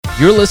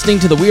You're listening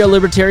to the We Are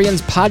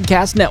Libertarians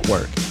Podcast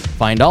Network.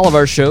 Find all of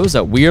our shows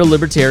at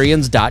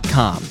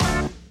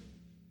wearelibertarians.com.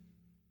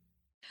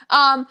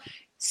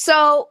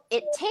 So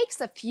it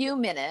takes a few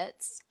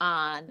minutes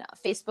on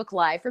Facebook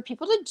Live for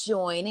people to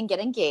join and get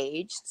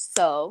engaged.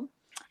 So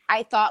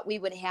I thought we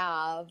would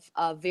have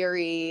a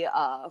very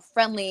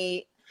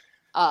friendly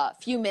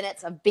few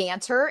minutes of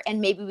banter,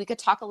 and maybe we could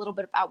talk a little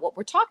bit about what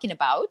we're talking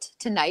about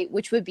tonight,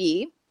 which would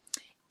be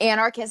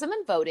anarchism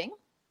and voting.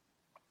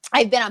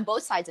 I've been on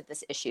both sides of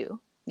this issue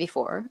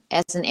before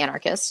as an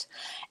anarchist.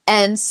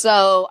 And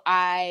so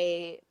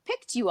I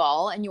picked you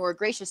all, and you were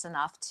gracious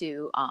enough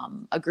to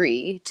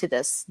agree to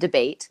this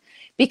debate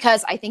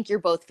because I think you're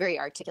both very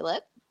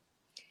articulate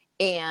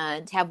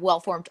and have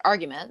well-formed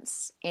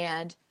arguments.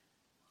 And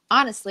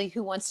honestly,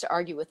 who wants to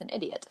argue with an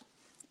idiot?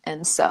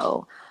 And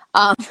so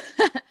I'm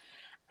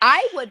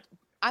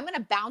going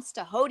to bounce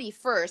to Hody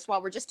first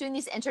while we're just doing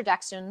these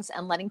introductions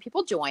and letting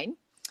people join.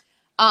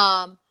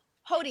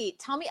 Hody,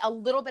 tell me a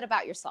little bit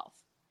about yourself.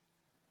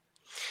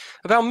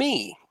 About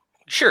me?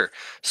 Sure.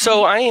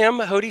 So I am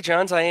Hody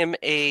Johns. I am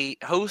a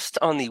host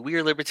on the We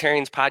Are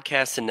Libertarians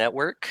Podcast and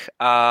Network.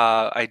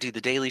 I do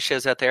the daily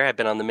shows out there. I've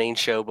been on the main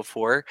show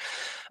before.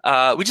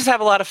 We just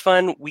have a lot of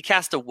fun. We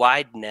cast a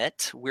wide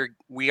net.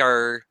 We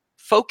are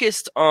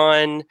focused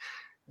on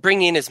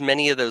bringing as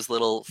many of those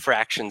little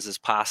fractions as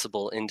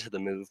possible into the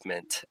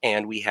movement.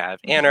 And we have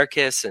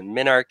anarchists and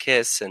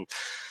minarchists and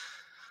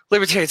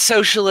libertarian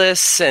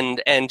socialists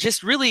and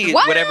just really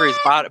whatever is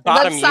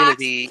bottom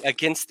unity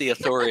against the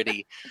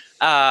authority.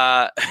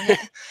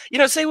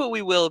 Say what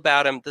we will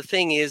about them. The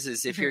thing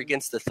is if you're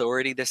against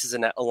authority, this is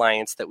an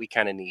alliance that we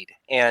kind of need.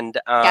 And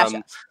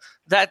Gotcha.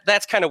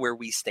 That's kind of where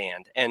we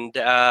stand. And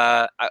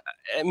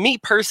me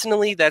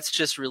personally, that's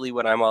just really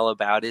what I'm all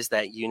about, is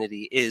that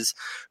unity, is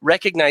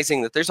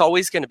recognizing that there's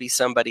always going to be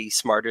somebody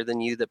smarter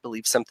than you that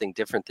believes something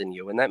different than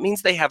you. And that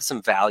means they have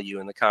some value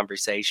in the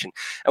conversation.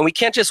 And we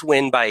can't just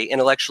win by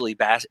intellectually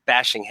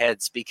bashing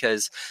heads,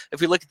 because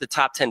if we look at the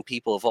top 10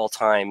 people of all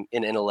time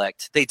in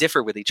intellect, they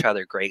differ with each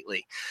other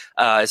greatly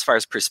as far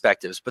as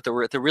perspectives. But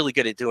what they're really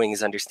good at doing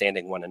is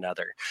understanding one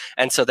another.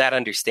 And so that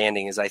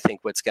understanding is, I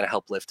think, what's going to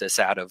help lift us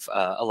out of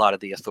a lot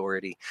of the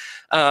authority.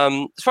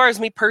 As far as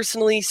me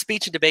personally,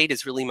 speech and debate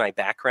is really my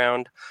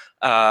background.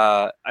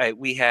 I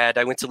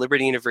went to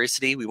Liberty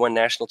University. We won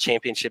national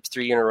championships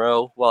 3 years in a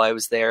row while I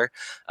was there.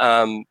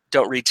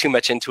 Don't read too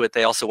much into it.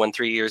 They also won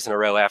 3 years in a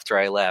row after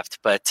I left,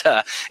 but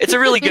it's a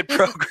really good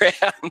program.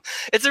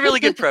 It's a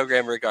really good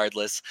program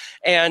regardless.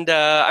 And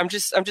I'm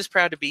just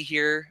proud to be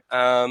here.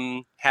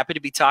 Happy to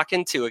be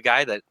talking to a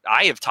guy that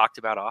I have talked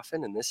about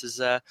often, and this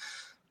is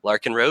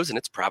Larken Rose, and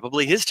it's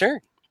probably his turn.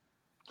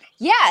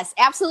 Yes,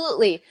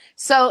 absolutely.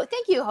 So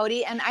thank you,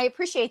 Hody. And I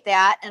appreciate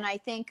that. And I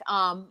think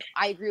I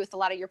agree with a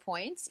lot of your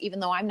points, even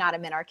though I'm not a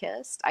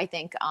minarchist. I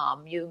think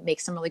you make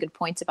some really good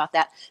points about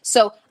that.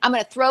 So I'm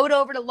going to throw it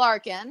over to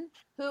Larken,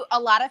 who a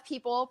lot of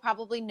people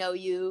probably know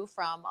you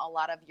from a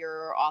lot of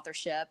your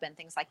authorship and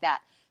things like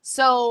that.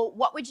 So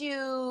what would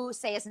you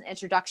say as an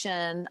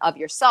introduction of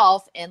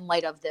yourself in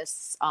light of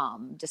this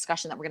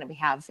discussion that we're going to be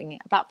having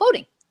about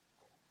voting?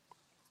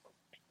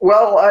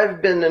 Well,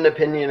 I've been an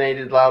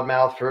opinionated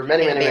loudmouth for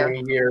many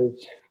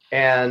years,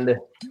 and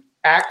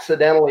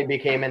accidentally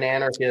became an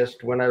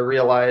anarchist when I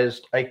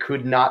realized I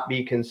could not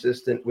be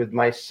consistent with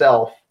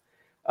myself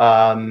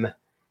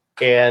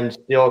and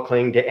still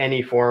cling to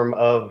any form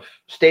of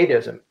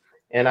statism.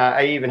 And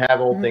I even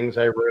have old things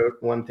I wrote.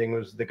 One thing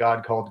was The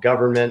God Called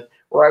Government,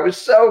 where I was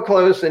so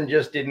close and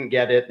just didn't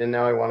get it. And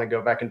now I want to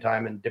go back in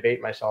time and debate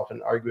myself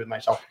and argue with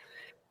myself.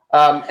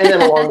 And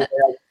then along the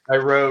way, I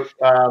wrote...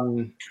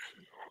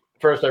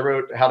 First, I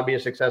wrote How to Be a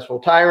Successful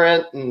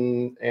Tyrant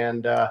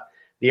and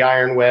The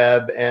Iron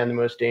Web and The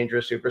Most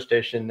Dangerous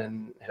Superstition,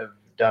 and have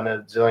done a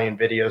zillion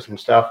videos and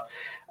stuff.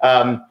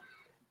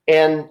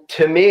 And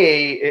to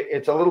me,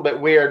 it's a little bit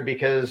weird,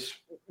 because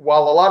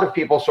while a lot of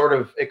people sort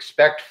of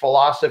expect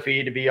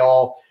philosophy to be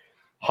all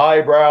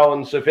highbrow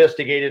and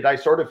sophisticated, I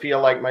sort of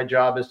feel like my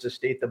job is to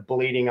state the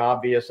bleeding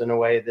obvious in a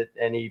way that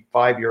any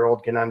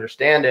 5-year-old can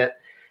understand it.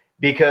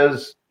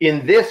 Because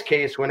in this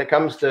case, when it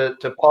comes to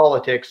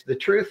politics, the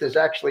truth is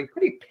actually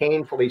pretty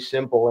painfully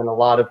simple in a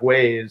lot of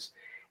ways.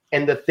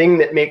 And the thing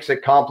that makes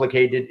it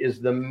complicated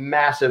is the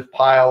massive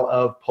pile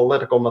of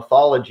political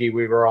mythology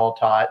we were all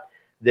taught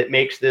that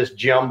makes this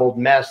jumbled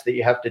mess that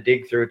you have to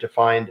dig through to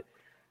find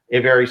a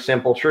very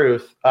simple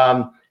truth.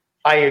 I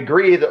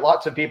agree that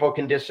lots of people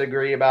can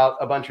disagree about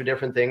a bunch of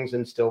different things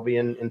and still be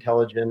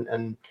intelligent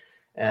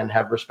and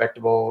have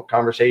respectable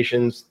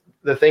conversations.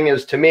 The thing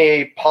is, to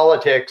me,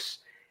 politics...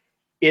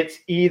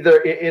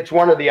 It's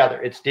one or the other.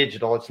 It's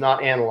digital. It's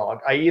not analog.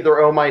 I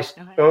either own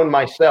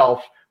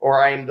myself,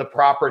 or I am the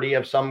property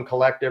of some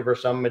collective or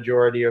some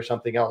majority or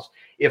something else.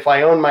 If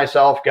I own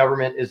myself,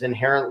 government is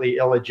inherently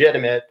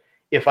illegitimate.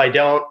 If I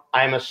don't,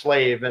 I'm a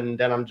slave, and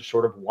then I'm just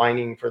sort of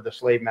whining for the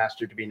slave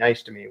master to be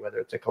nice to me, whether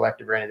it's a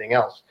collective or anything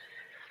else.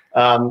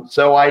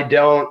 So I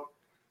don't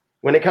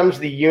when it comes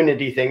to the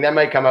unity thing, that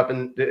might come up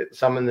in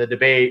some in the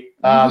debate.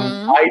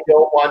 I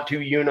don't want to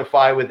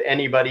unify with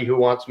anybody who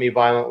wants me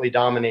violently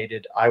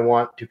dominated. I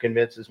want to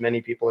convince as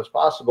many people as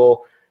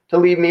possible to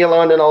leave me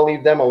alone, and I'll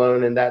leave them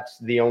alone. And that's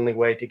the only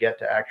way to get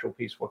to actual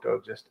peaceful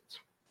coexistence.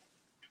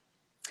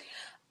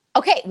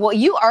 Okay, well,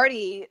 you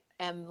already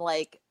am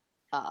like,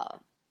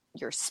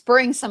 you're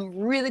spurring some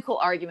really cool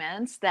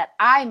arguments that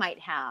I might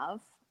have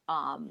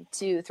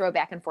to throw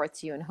back and forth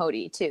to you and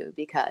Hody too,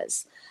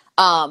 because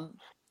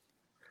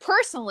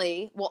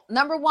personally, well,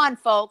 number one,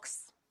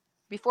 folks,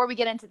 before we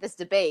get into this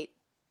debate,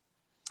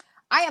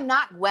 I am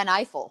not Gwen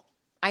Ifill.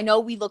 I know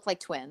we look like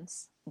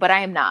twins, but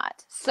I am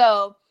not.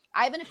 So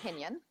I have an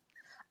opinion.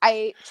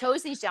 I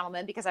chose these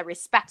gentlemen because I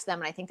respect them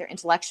and I think they're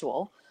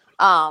intellectual.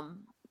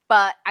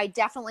 But I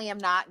definitely am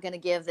not going to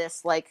give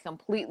this like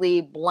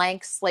completely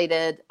blank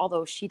slated,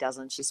 although she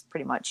doesn't.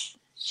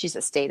 She's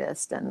a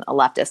statist and a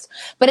leftist.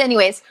 But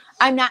anyways,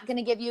 I'm not going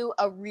to give you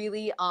a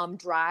really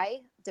dry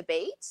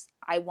debate.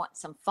 I want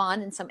some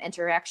fun and some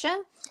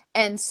interaction.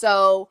 And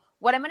so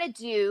what I'm going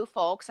to do,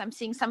 folks, I'm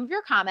seeing some of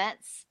your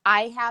comments.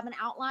 I have an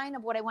outline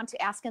of what I want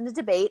to ask in the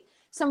debate,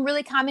 some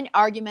really common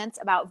arguments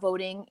about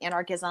voting,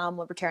 anarchism,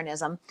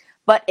 libertarianism.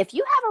 But if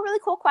you have a really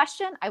cool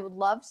question, I would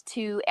love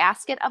to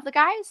ask it of the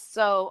guys.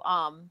 So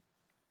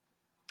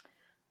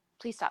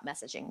please stop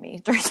messaging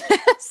me during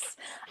this.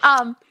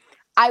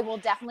 I will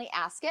definitely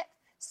ask it.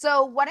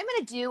 So what I'm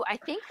going to do, I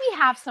think we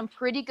have some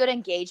pretty good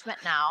engagement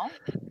now.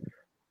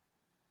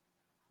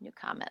 New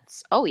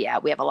comments. Oh, yeah,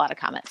 we have a lot of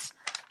comments.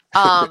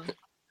 Wow.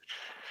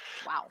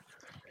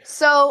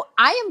 So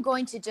I am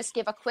going to just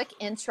give a quick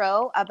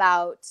intro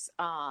about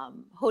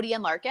Hody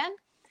and Larkin.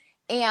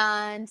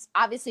 And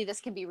obviously this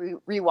can be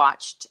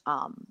rewatched,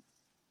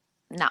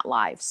 not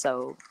live.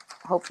 So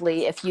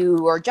hopefully if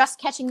you are just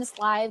catching this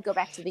live, go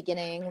back to the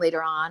beginning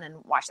later on and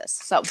watch this.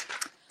 So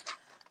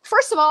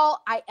first of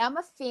all, I am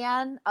a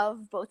fan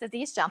of both of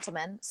these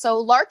gentlemen. So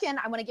Larkin,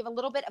 I want to give a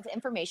little bit of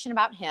information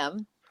about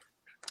him.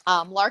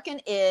 Larkin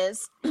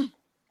is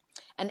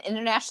an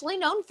internationally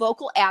known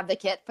vocal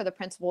advocate for the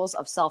principles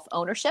of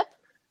self-ownership,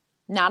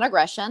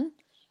 non-aggression,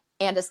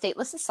 and a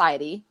stateless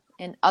society.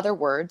 In other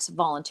words,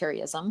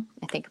 voluntarism.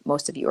 I think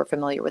most of you are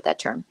familiar with that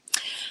term.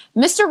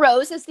 Mr.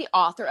 Rose is the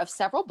author of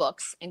several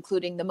books,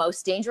 including The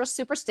Most Dangerous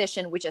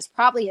Superstition, which is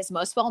probably his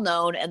most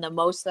well-known and the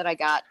most that I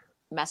got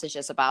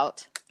messages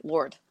about.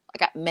 Lord, I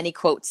got many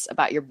quotes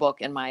about your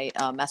book in my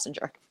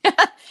messenger.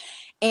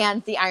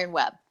 And The Iron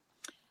Web,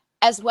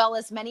 as well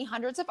as many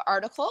hundreds of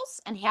articles,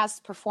 and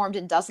has performed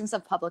in dozens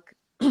of public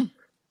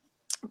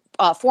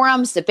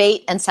forums,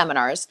 debate, and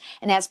seminars,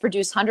 and has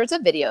produced hundreds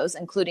of videos,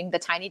 including The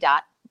Tiny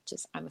Dot, which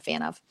is I'm a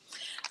fan of,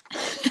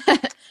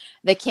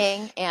 The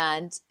King,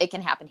 and It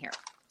Can Happen Here.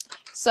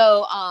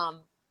 So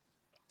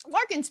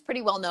Larkin's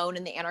pretty well known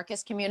in the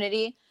anarchist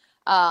community,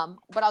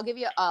 but I'll give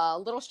you a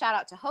little shout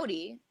out to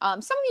Hody. Some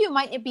of you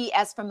might be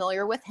as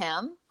familiar with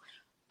him,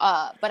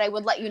 but I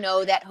would let you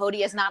know that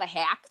Hody is not a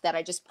hack that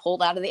I just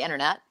pulled out of the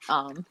internet.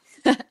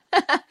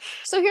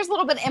 So here's a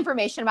little bit of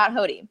information about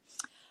Hody.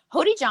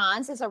 Hody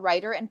Johns is a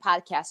writer and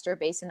podcaster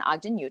based in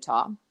Ogden,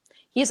 Utah.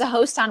 He is a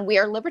host on We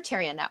Are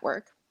Libertarian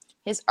Network.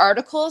 His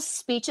articles,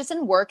 speeches,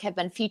 and work have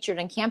been featured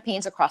in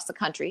campaigns across the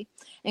country,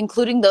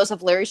 including those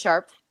of Larry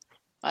Sharpe,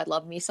 I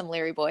love me some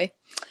Larry Boy,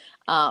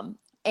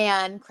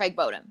 and Craig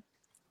Bowden.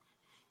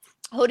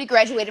 Hody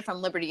graduated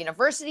from Liberty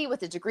University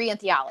with a degree in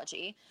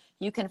theology.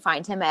 You can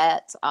find him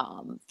at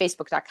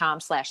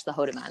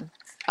facebook.com/thehodyman.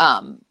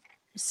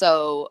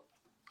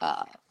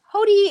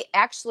 Hody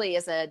actually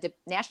is a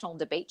national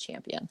debate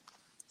champion.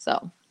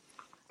 So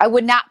I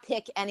would not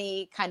pick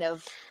any kind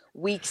of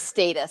weak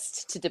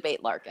statist to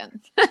debate Larkin.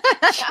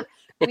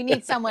 We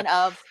need someone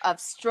of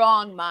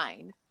strong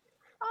mind.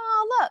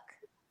 Oh, look,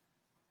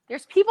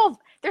 there's people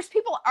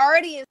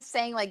already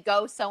saying like,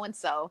 go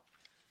so-and-so.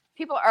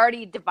 People are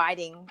already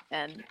dividing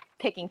and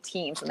picking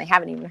teams and they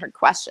haven't even heard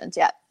questions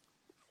yet.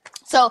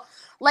 So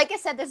like I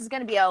said, this is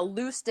going to be a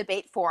loose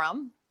debate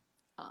forum.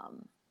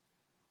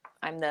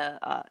 I'm the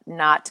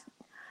not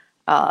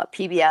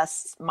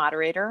PBS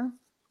moderator.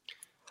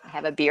 I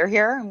have a beer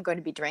here. I'm going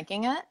to be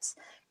drinking it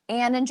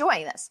and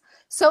enjoying this.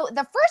 So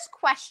the first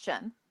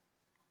question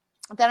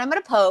that I'm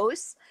going to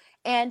pose,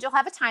 and you'll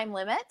have a time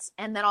limit,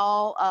 and then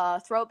I'll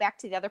throw it back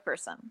to the other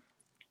person.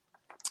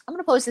 I'm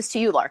going to pose this to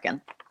you,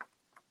 Larkin.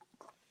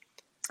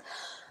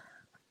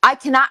 I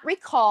cannot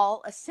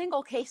recall a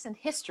single case in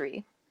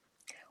history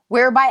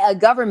whereby a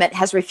government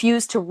has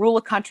refused to rule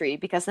a country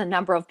because the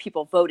number of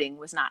people voting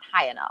was not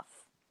high enough.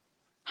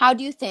 How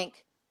do you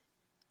think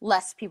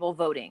less people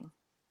voting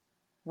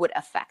would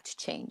affect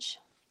change?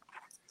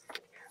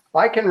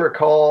 I can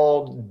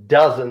recall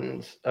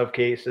dozens of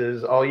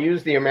cases. I'll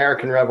use the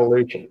American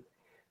Revolution.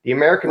 The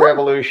American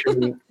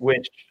Revolution,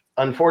 which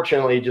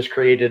unfortunately just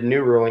created a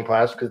new ruling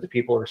class because the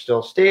people are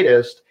still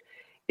statist,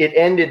 it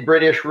ended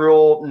British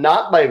rule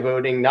not by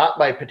voting, not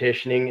by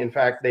petitioning. In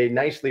fact, they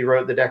nicely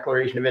wrote the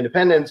Declaration of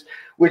Independence,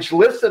 which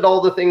listed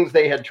all the things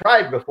they had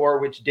tried before,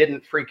 which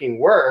didn't freaking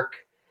work.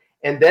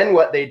 And then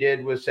what they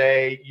did was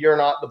say, you're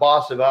not the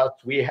boss of us.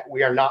 We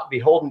are not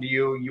beholden to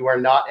you. You are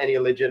not any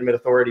legitimate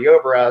authority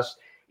over us.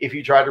 If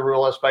you try to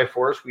rule us by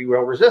force, we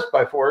will resist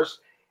by force.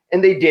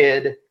 And they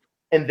did,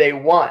 and they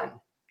won.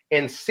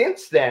 And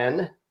since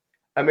then,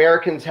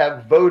 Americans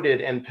have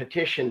voted and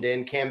petitioned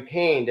and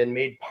campaigned and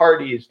made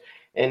parties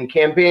and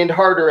campaigned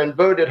harder and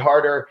voted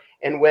harder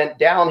and went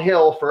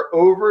downhill for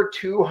over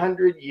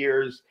 200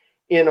 years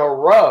in a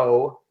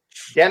row,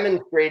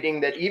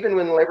 demonstrating that even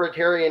when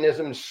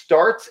libertarianism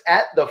starts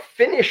at the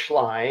finish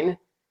line,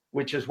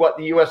 which is what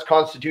the US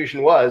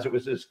Constitution was, it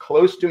was as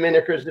close to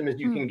minarchism as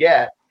you can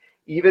get.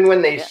 Even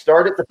when they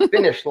start at the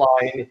finish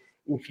line,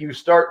 if you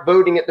start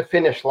voting at the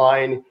finish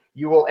line,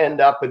 you will end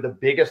up with the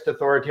biggest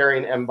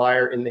authoritarian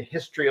empire in the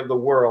history of the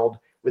world,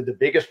 with the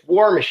biggest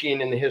war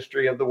machine in the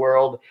history of the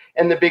world,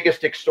 and the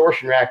biggest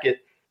extortion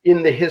racket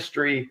in the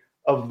history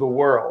of the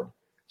world.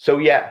 So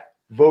yeah,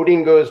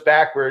 voting goes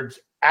backwards.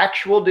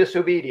 Actual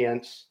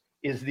disobedience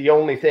is the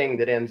only thing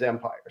that ends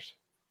empires.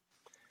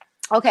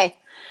 Okay,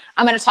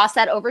 I'm going to toss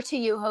that over to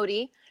you,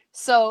 Hody.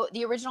 So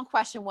the original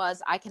question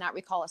was, I cannot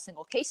recall a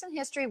single case in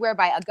history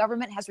whereby a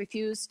government has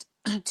refused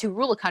to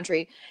rule a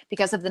country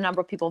because of the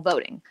number of people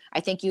voting. I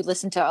think you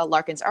listened to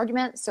Larkin's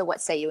argument. So what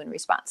say you in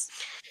response?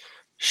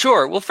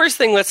 Sure. Well, first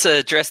thing, let's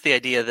address the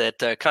idea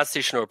that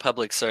constitutional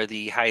republics are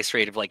the highest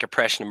rate of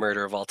oppression and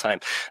murder of all time.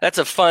 That's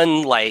a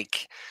fun,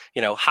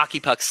 hockey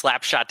puck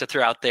slap shot to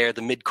throw out there,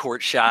 the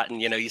mid-court shot,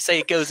 and you say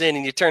it goes in,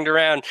 and you turn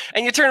around,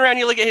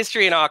 you look at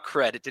history, and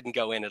crud, it didn't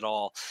go in at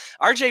all.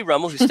 R.J.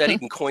 Rummel, who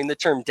studied and coined the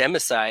term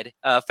democide,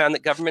 found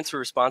that governments were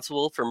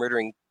responsible for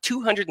murdering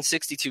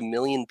 262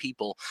 million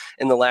people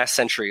in the last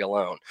century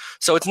alone.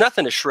 So it's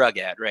nothing to shrug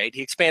at, right?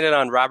 He expanded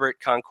on Robert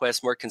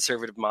Conquest's more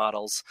conservative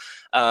models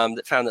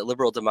that found that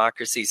liberal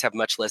democracies have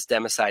much less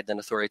democide than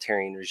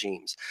authoritarian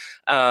regimes.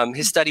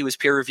 His study was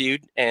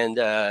peer-reviewed and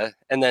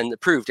then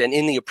approved. And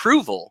in the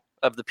approval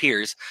of the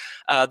peers,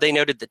 they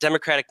noted that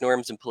democratic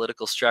norms and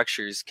political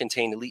structures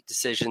contain elite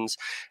decisions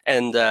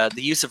and the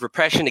use of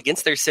repression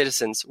against their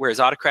citizens, whereas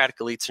autocratic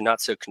elites are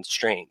not so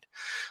constrained.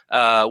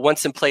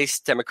 Once in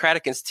place,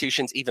 democratic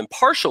institutions, even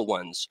partial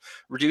ones,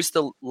 reduce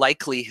the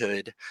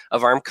likelihood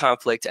of armed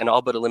conflict and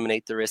all but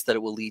eliminate the risk that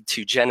it will lead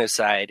to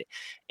genocide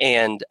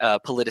and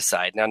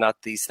politicide. Now, not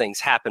these things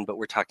happen, but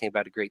we're talking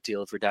about a great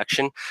deal of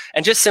reduction.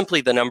 And just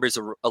simply the numbers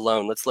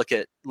alone, let's look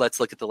at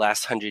the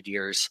last 100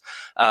 years.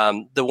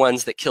 The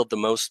ones that killed the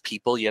most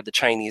people, you have the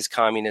Chinese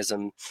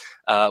communism,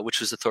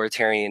 which was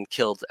authoritarian,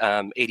 killed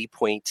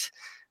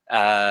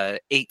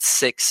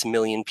 80.86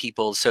 million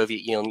people.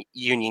 Soviet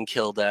Union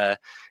killed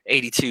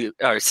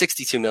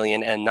 62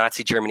 million, and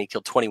Nazi Germany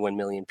killed 21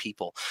 million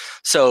people.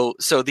 So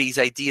these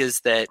ideas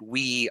that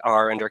we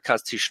are under a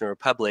constitutional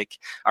republic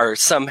are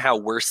somehow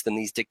worse than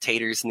these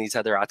dictators and these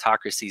other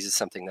autocracies is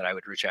something that I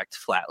would reject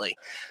flatly.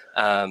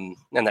 And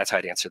that's how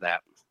I'd answer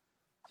that.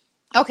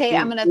 Okay,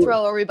 I'm going to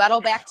throw a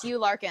rebuttal back to you,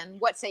 Larkin.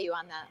 What say you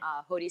on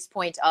Hody's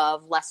point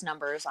of less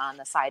numbers on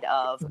the side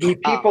of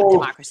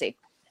democracy?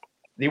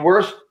 The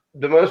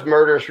most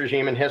murderous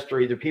regime in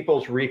history, the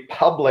People's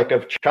Republic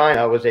of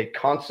China, was a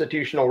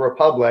constitutional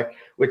republic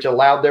which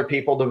allowed their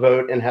people to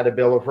vote and had a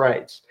Bill of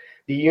Rights.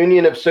 The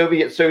Union of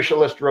Soviet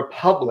Socialist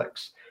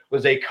Republics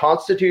was a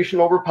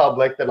constitutional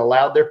republic that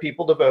allowed their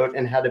people to vote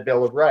and had a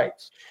Bill of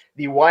Rights.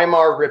 The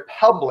Weimar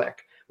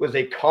Republic was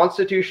a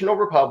constitutional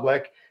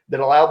republic that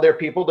allowed their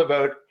people to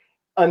vote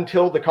and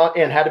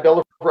had a Bill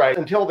of Rights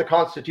until the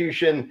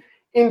Constitution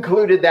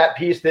included that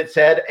piece that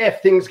said,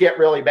 if things get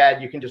really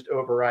bad, you can just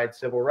override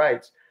civil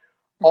rights.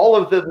 All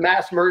of the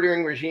mass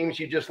murdering regimes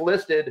you just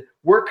listed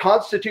were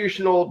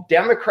constitutional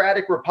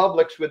democratic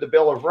republics with a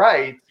Bill of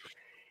Rights.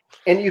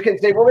 And you can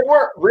say, well, they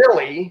weren't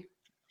really.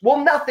 Well,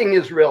 nothing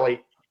is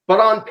really. But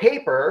on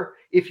paper,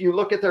 if you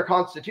look at their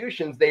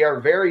constitutions, they are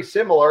very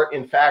similar.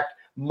 In fact,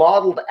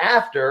 modeled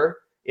after,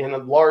 in a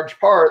large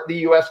part, the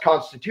US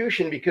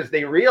Constitution, because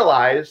they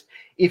realized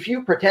if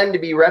you pretend to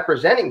be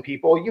representing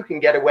people, you can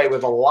get away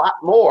with a lot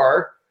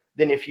more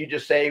than if you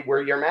just say,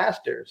 we're your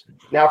masters.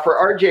 Now, for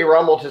R.J.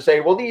 Rummel to say,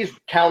 well, these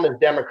count as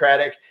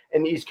democratic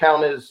and these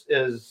count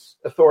as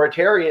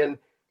authoritarian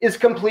is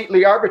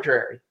completely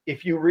arbitrary.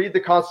 If you read the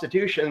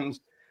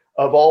constitutions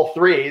of all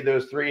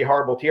those three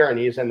horrible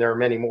tyrannies, and there are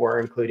many more,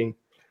 including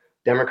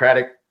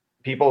Democratic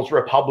People's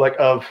Republic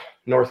of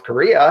North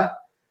Korea,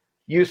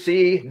 you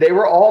see they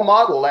were all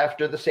modeled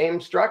after the same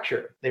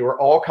structure. They were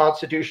all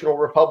constitutional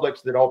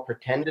republics that all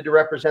pretended to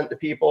represent the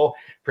people,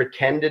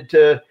 pretended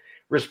to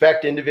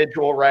respect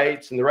individual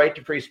rights and the right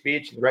to free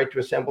speech, and the right to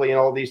assembly, and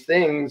all these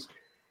things.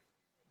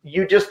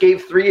 You just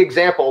gave 3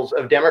 examples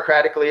of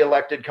democratically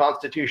elected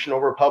constitutional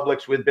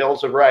republics with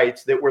bills of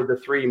rights that were the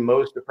 3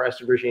 most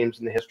oppressive regimes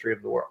in the history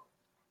of the world.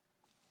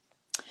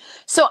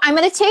 So I'm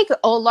going to take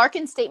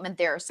Larkin's statement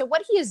there. So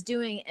what he is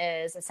doing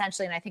is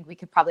essentially, and I think we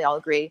could probably all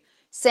agree,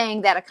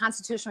 saying that a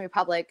constitutional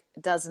republic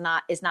is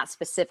not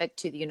specific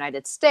to the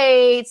United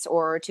States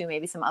or to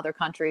maybe some other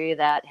country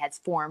that has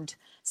formed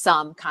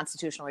some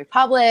constitutional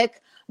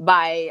republic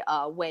by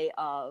way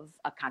of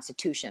a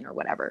constitution or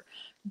whatever.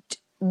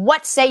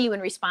 What say you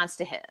in response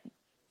to him?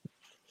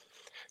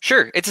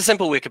 Sure. It's a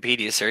simple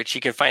Wikipedia search. You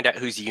can find out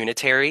who's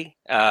unitary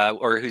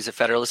or who's a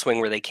Federalist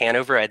wing where they can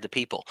override the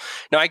people.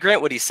 Now, I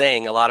grant what he's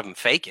saying. A lot of them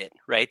fake it,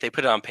 right? They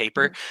put it on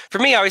paper. Mm-hmm. For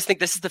me, I always think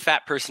this is the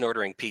fat person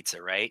ordering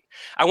pizza, right?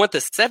 I want the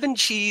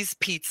 7-cheese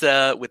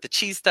pizza with the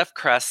cheese stuffed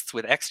crusts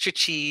with extra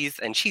cheese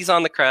and cheese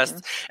on the crust.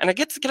 Mm-hmm. And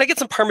can I get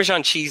some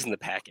Parmesan cheese in the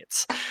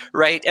packets,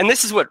 right? And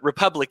this is what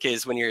republic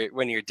is when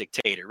you're a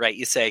dictator, right?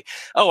 You say,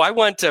 oh, I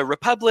want a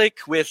republic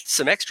with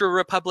some extra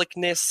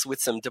republicness, with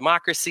some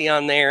democracy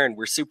on there, and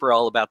we're super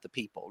all about the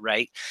people,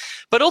 right?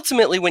 But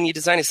ultimately, when you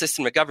design a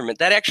system of government,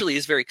 that actually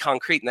is very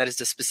concrete, and that is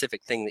the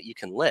specific thing that you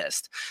can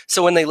list.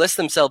 So when they list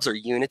themselves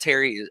as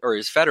unitary or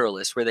as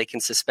federalists, where they can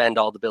suspend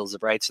all the bills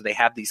of rights, or they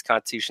have these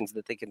constitutions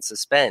that they can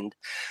suspend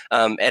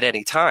at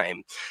any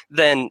time,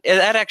 then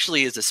that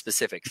actually is a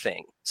specific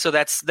thing. So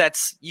that's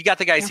you got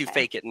the guys who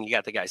fake it, and you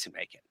got the guys who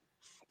make it.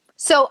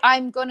 So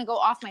I'm going to go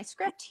off my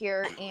script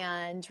here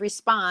and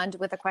respond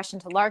with a question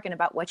to Larkin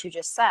about what you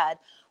just said.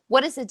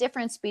 What is the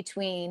difference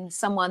between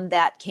someone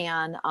that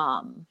can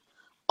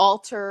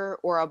alter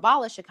or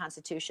abolish a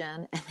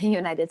constitution and the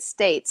United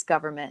States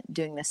government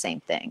doing the same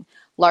thing?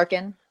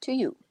 Larkin, to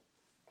you.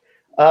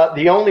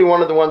 The only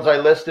one of the ones I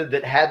listed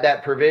that had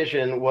that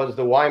provision was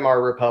the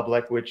Weimar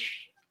Republic,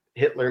 which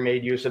Hitler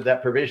made use of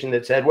that provision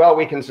that said, well,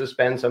 we can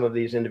suspend some of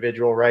these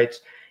individual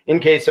rights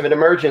in case of an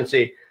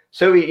emergency.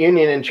 Soviet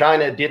Union and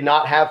China did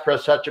not have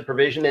such a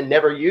provision and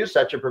never used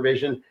such a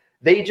provision.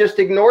 They just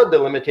ignored the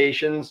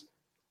limitations,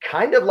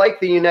 kind of like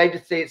the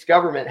United States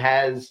government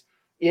has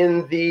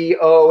in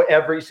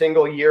every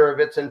single year of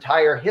its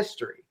entire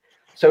history.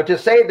 So to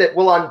say that,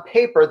 well, on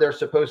paper, they're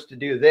supposed to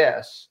do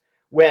this,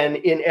 when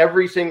in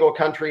every single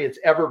country it's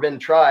ever been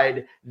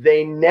tried,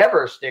 they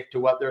never stick to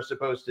what they're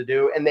supposed to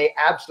do. And they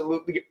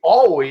absolutely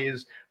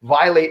always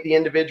violate the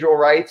individual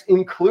rights,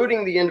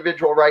 including the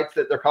individual rights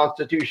that their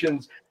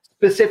constitutions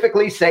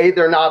specifically say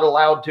they're not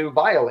allowed to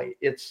violate.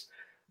 It's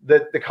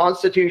the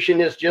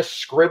Constitution is just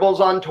scribbles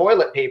on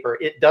toilet paper.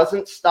 It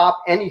doesn't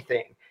stop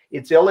anything.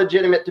 It's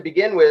illegitimate to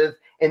begin with.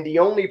 And the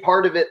only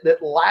part of it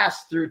that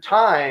lasts through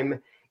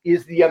time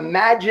is the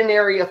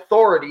imaginary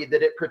authority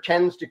that it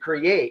pretends to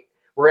create.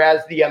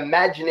 Whereas the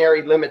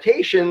imaginary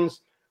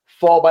limitations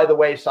fall by the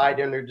wayside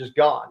and are just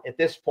gone. At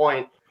this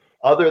point,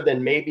 other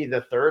than maybe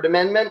the Third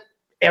Amendment,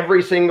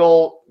 every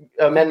single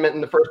amendment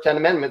in the first 10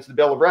 amendments, the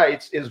Bill of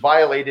Rights, is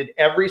violated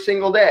every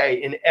single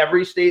day in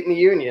every state in the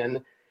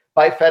Union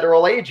by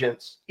federal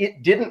agents.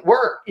 It didn't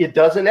work. It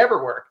doesn't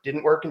ever work.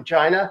 Didn't work in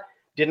China,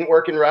 didn't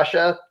work in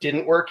Russia,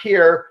 didn't work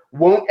here,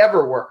 won't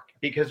ever work.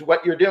 Because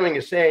what you're doing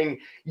is saying,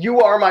 you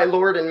are my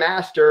Lord and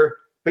Master,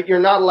 but you're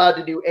not allowed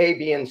to do A,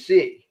 B, and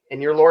C.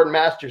 And your Lord and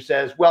Master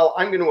says, well,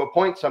 I'm going to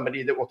appoint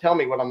somebody that will tell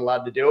me what I'm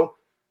allowed to do.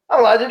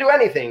 I'm allowed to do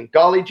anything.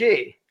 Golly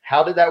gee.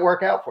 How did that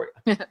work out for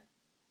you?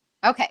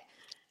 Okay.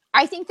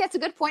 I think that's a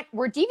good point.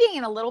 We're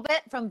deviating a little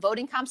bit from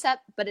voting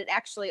concept, but it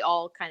actually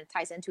all kind of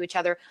ties into each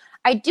other.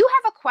 I do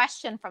have a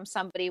question from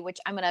somebody, which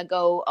I'm going to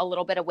go a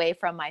little bit away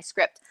from my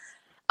script.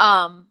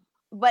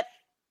 But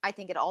I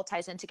think it all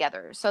ties in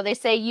together. So they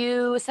say,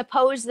 you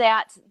suppose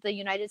that the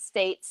United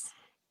States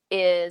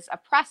is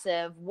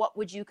oppressive. What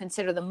would you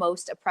consider the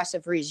most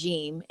oppressive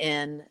regime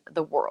in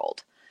the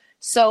world?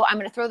 So I'm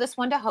going to throw this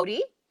one to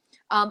Hody.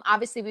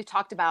 Obviously, we've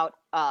talked about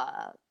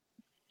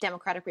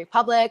democratic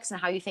republics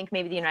and how you think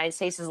maybe the United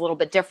States is a little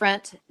bit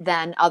different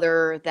than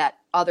other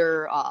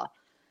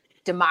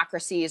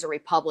democracies or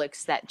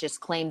republics that just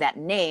claim that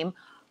name.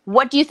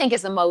 What do you think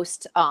is the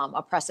most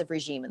oppressive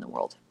regime in the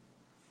world,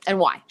 and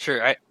why?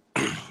 Sure,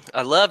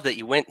 I love that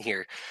you went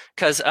here,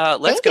 because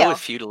let's go with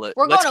feudalism.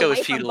 We're going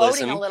away from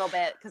voting a little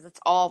bit because it's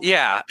all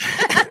yeah.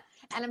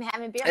 And I'm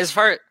having beer. As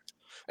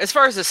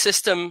far as a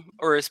system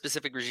or a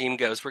specific regime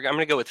goes, I'm going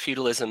to go with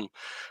feudalism.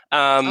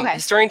 Okay.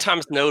 Historian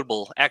Thomas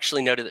Noble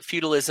actually noted that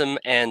feudalism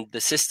and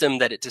the system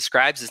that it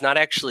describes is not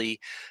actually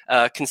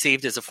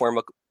conceived as a form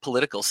of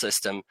political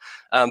system.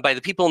 By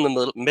the people in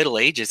the Middle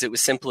Ages, it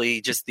was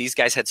simply just these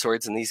guys had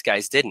swords and these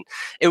guys didn't.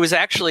 It was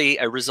actually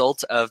a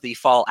result of the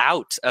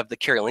fallout of the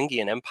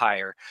Carolingian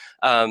Empire.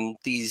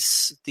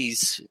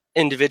 These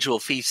individual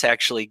fiefs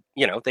actually,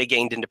 they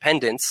gained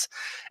independence.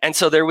 And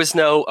so there was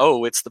no,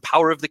 it's the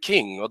power of the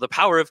king or the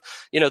power of,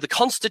 the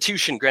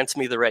Constitution grants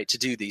me the right to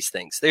do these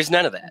things. There's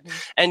none of that. Mm-hmm.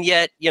 And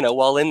yet,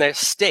 while in the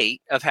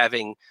state of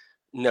having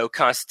no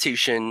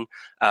constitution,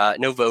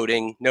 no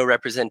voting, no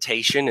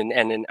representation,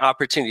 and an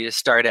opportunity to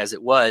start as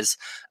it was,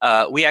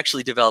 we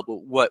actually developed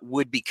what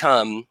would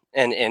become,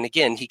 and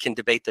again, he can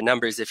debate the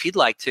numbers if he'd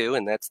like to,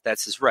 and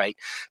that's his right.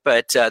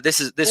 But this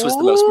was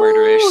the most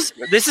murderous.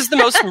 This is the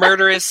most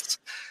murderous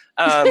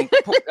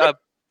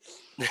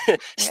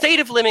state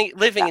of living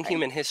in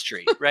human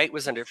history, right,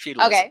 was under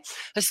feudalism.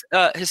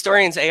 Okay.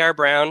 Historians A.R.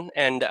 Brown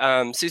and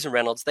Susan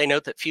Reynolds, they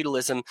note that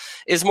feudalism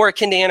is more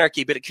akin to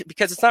anarchy, but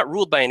because it's not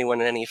ruled by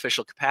anyone in any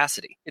official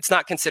capacity. It's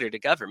not considered a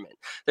government.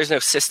 There's no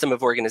system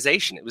of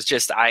organization. It was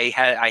just I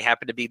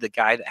happened to be the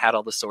guy that had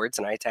all the swords,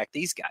 and I attacked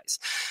these guys.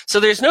 So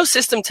there's no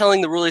system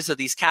telling the rulers of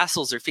these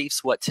castles or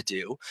fiefs what to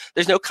do.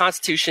 There's no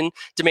constitution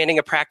demanding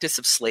a practice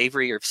of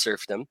slavery or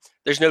serfdom.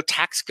 There's no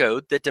tax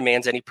code that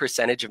demands any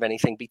percentage of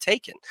anything be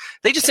taken.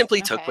 They just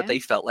simply took what they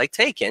felt like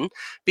taking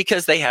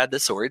because they had the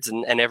swords,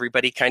 and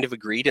everybody kind of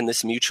agreed in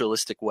this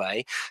mutualistic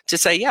way to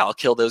say, yeah, I'll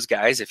kill those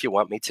guys if you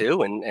want me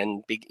to,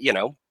 and be,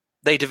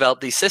 they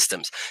developed these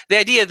systems. The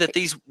idea that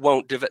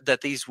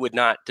these would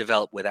not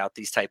develop without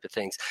these type of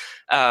things.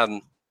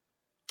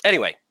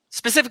 Anyway,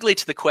 specifically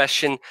to the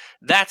question,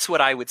 that's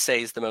what I would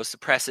say is the most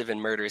oppressive and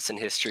murderous in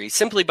history,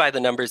 simply by the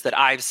numbers that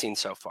I've seen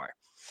so far.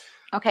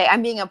 Okay,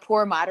 I'm being a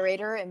poor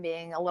moderator and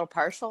being a little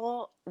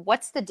partial.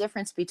 What's the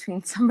difference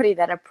between somebody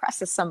that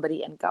oppresses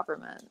somebody and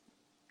government?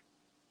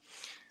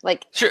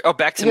 Like, sure. Oh,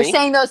 back to me. You're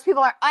saying those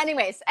people are.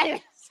 Anyways,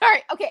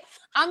 sorry. Okay,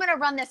 I'm going to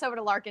run this over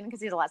to Larkin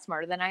because he's a lot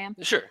smarter than I am.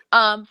 Sure.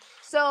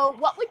 So,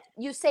 what would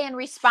you say in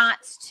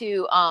response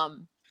to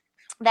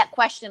that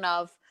question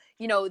of,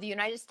 the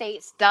United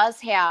States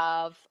does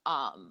have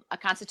a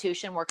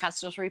constitution, we're a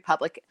constitutional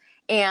republic,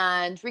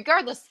 and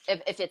regardless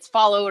if it's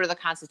followed or the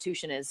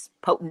Constitution is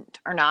potent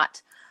or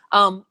not,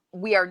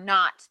 we are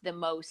not the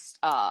most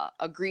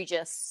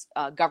egregious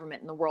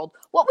government in the world.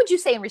 What would you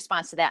say in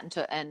response to that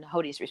and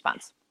Hode's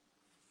response?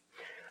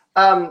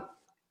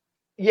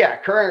 Yeah,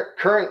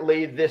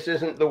 currently this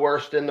isn't the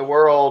worst in the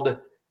world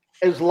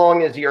as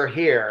long as you're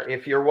here.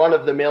 If you're one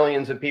of the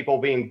millions of people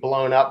being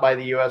blown up by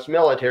the U.S.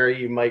 military,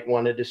 you might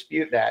want to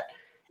dispute that.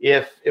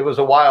 If it was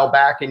a while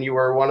back and you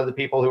were one of the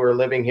people who were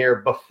living here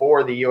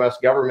before the U.S.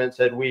 government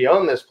said, we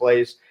own this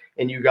place,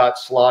 and you got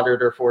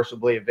slaughtered or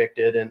forcibly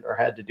evicted or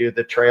had to do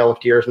the Trail of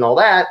Tears and all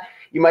that,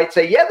 you might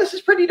say, yeah, this is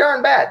pretty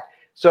darn bad.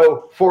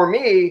 So for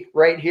me,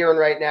 right here and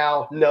right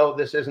now, no,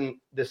 this isn't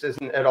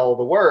at all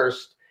the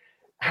worst.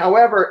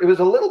 However, it was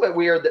a little bit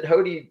weird that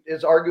Hode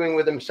is arguing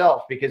with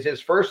himself, because his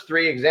first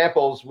three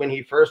examples, when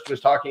he first was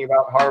talking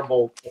about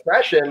horrible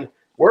oppression,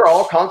 were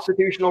all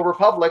constitutional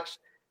republics.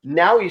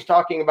 Now he's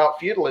talking about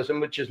feudalism,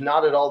 which is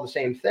not at all the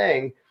same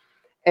thing.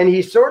 And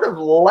he sort of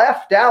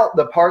left out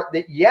the part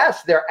that,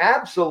 yes, there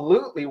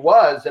absolutely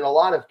was in a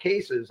lot of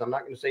cases. I'm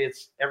not going to say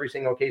it's every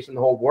single case in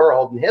the whole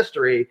world in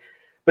history,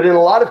 but in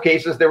a lot of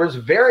cases, there was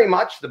very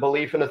much the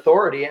belief in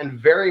authority and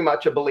very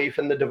much a belief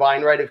in the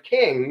divine right of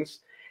kings.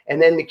 And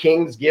then the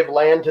kings give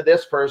land to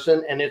this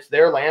person, and it's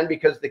their land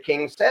because the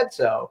king said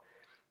so.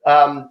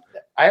 I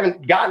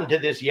haven't gotten to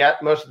this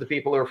yet. Most of the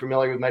people who are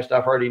familiar with my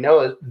stuff already know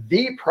it.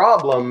 The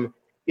problem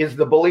is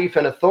the belief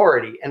in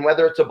authority. And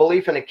whether it's a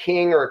belief in a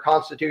king or a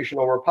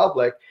constitutional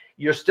republic,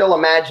 you're still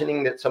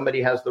imagining that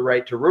somebody has the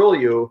right to rule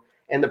you.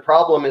 And the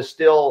problem is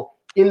still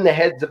in the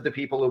heads of the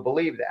people who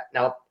believe that.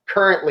 Now,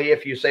 currently,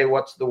 if you say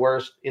what's the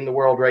worst in the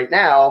world right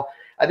now,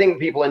 I think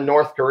people in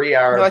North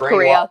Korea are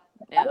brainwashed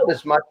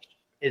as much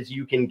as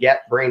you can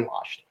get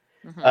brainwashed.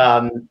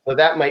 Mm-hmm. So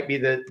that might be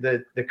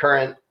the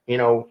current,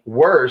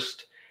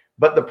 worst.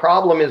 But the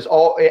problem is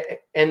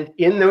and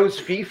in those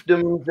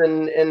fiefdoms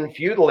and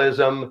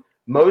feudalism,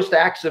 most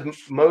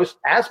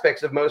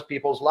aspects of most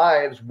people's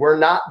lives were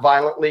not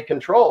violently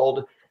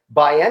controlled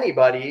by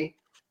anybody.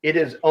 It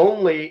is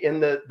only in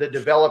the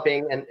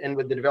developing and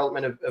with the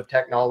development of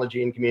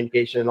technology and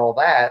communication and all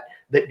that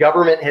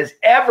government has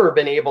ever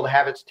been able to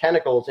have its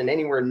tentacles in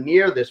anywhere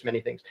near this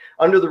many things.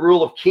 Under the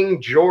rule of King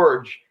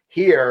George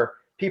here,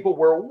 people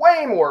were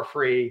way more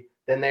free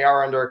than they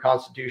are under a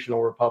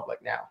constitutional republic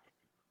now.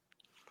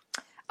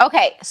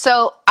 Okay,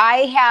 so I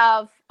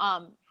have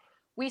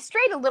we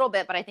strayed a little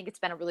bit, but I think it's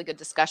been a really good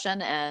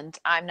discussion, and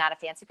I'm not a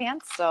fancy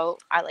pants, so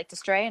I like to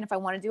stray, and if I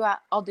want to do it,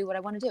 I'll do what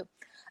I want to do.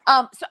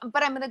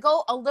 But I'm going to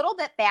go a little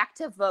bit back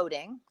to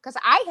voting, because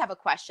I have a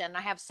question.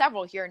 I have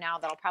several here now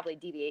that I'll probably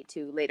deviate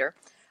to later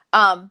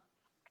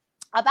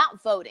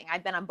about voting.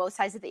 I've been on both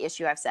sides of the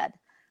issue, I've said.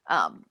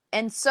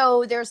 And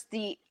so there's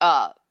the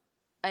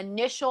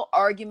initial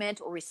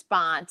argument or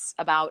response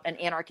about an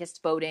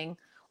anarchist voting,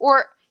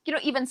 or,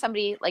 even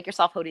somebody like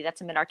yourself, Hode, that's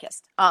a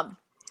minarchist.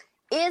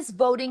 Is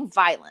voting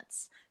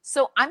violence?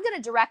 So I'm going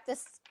to direct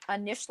this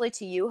initially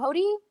to you, Hode.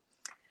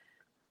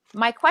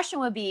 My question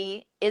would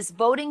be, is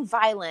voting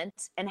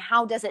violent, and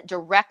how does it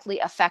directly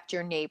affect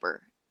your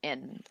neighbor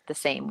in the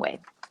same way?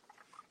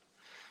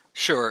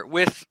 Sure.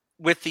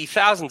 With the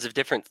thousands of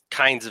different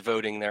kinds of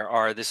voting there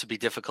are, this would be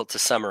difficult to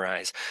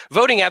summarize.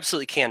 Voting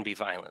absolutely can be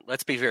violent.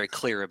 Let's be very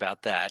clear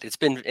about that. It's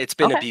been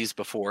okay. Abused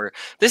before.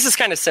 This is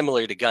kind of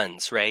similar to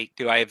guns, right?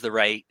 Do I have the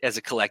right as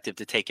a collective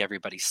to take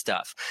everybody's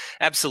stuff?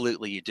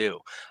 Absolutely, you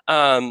do.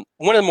 One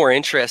of the more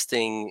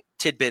interesting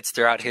tidbits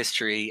throughout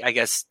history, I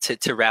guess,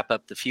 to wrap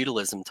up the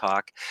feudalism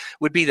talk,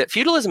 would be that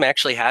feudalism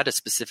actually had a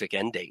specific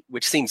end date,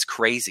 which seems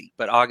crazy,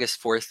 but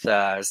August 4th,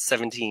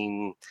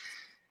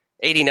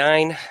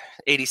 1789,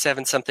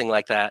 87, something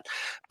like that.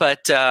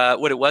 But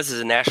what it was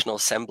is a national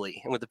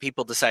assembly, and when the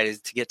people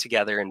decided to get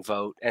together and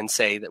vote and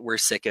say that we're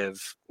sick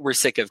of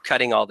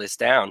cutting all this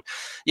down.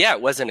 Yeah,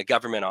 it wasn't a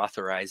government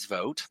authorized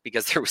vote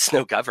because there was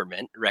no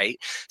government, right?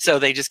 So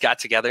they just got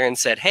together and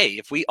said, hey,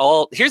 if we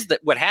all,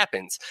 what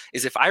happens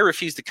is if I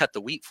refuse to cut the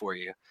wheat for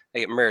you, I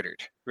get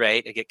murdered,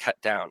 right? I get cut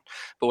down.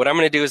 But what I'm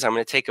going to do is I'm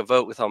going to take a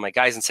vote with all my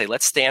guys and say,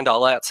 let's stand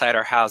all outside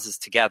our houses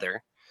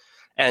together.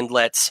 and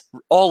lets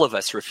all of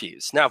us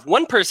refuse. Now, if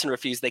one person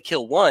refuses, they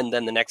kill one,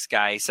 then the next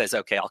guy says,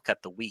 okay, I'll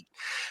cut the wheat.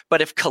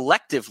 But if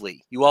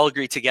collectively you all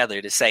agree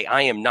together to say,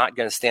 I am not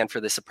going to stand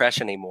for this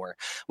oppression anymore,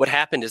 what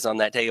happened is on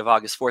that day of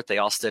August 4th, they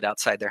all stood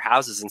outside their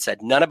houses and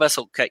said, none of us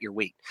will cut your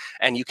wheat.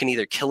 And you can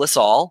either kill us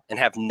all and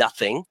have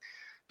nothing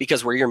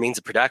because we're your means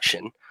of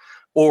production,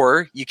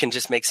 or you can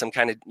just make some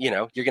kind of,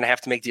 you're going to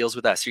have to make deals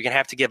with us. You're going to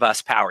have to give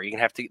us power. You're going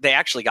to have to, they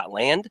actually got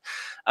land,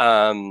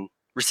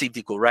 received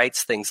equal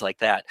rights, things like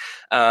that.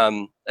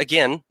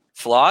 Again,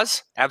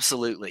 flaws,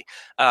 absolutely.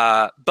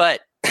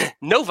 But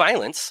no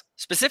violence,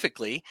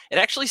 specifically, it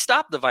actually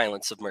stopped the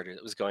violence of murder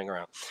that was going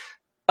around.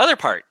 Other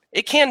part,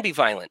 it can be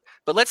violent,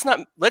 but let's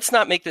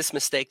not make this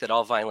mistake that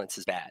all violence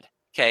is bad.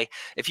 Okay,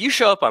 if you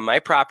show up on my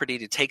property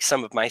to take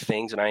some of my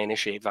things and I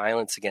initiate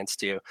violence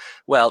against you,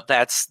 well,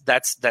 that's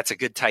a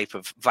good type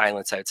of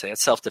violence, I would say.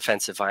 It's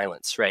self-defensive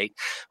violence, right?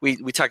 We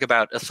talk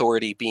about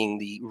authority being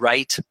the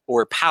right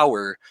or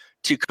power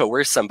to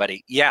coerce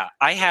somebody. Yeah,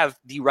 I have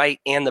the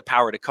right and the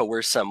power to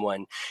coerce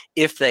someone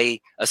if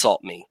they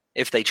assault me,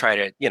 if they try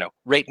to,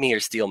 rape me or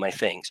steal my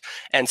things.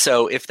 And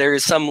so if there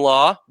is some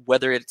law,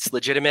 whether it's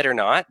legitimate or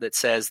not, that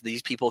says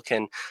these people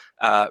can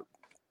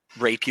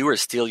rape you or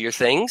steal your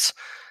things,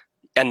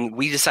 and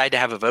we decide to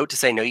have a vote to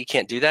say, no, you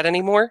can't do that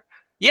anymore.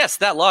 Yes,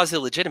 that law is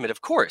illegitimate,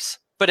 of course.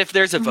 But if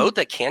there's a vote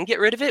that can get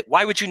rid of it,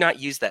 why would you not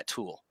use that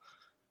tool?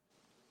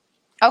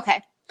 Okay.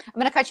 I'm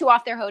going to cut you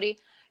off there, Hody.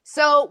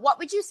 So what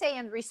would you say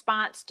in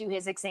response to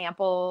his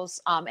examples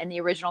and the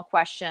original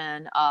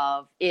question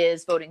of,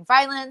 is voting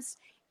violence,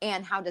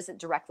 and how does it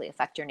directly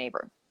affect your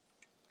neighbor?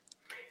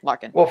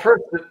 Larkin. Well,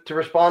 first, to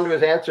respond to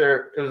his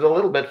answer, it was a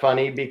little bit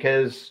funny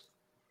because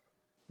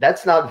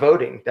that's not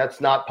voting.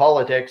 That's not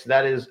politics.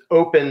 That is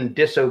open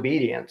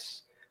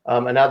disobedience.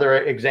 Another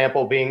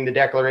example being the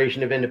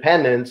Declaration of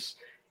Independence.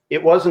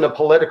 It wasn't a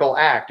political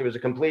act. It was a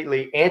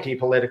completely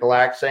anti-political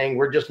act saying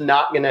we're just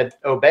not going to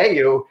obey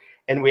you,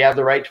 and we have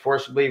the right to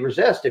forcibly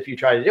resist if you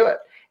try to do it.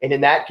 And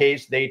in that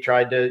case, they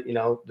tried to,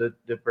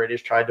 the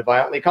British tried to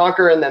violently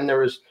conquer, and then there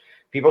was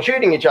people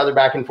shooting each other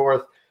back and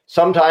forth.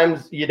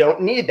 Sometimes you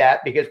don't need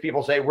that because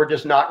people say we're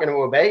just not going to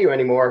obey you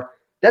anymore.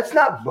 That's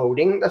not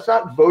voting. That's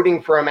not voting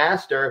for a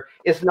master.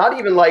 It's not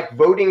even like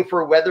voting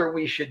for whether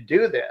we should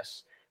do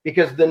this,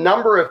 because the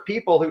number of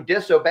people who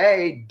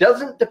disobey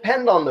doesn't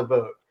depend on the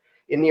vote.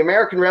 In the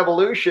American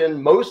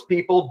Revolution, most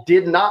people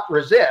did not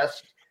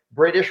resist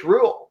British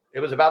rule. It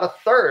was about a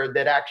third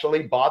that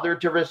actually bothered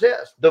to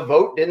resist. The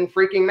vote didn't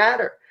freaking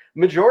matter.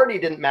 Majority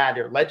didn't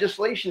matter.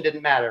 Legislation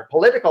didn't matter.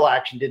 Political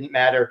action didn't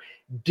matter.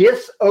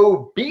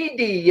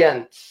 Disobedience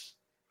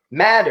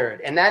mattered.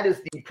 And that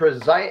is the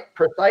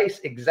precise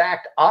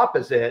exact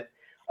opposite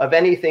of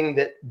anything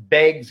that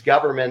begs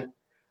government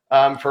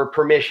for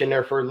permission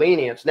or for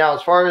lenience. Now,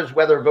 as far as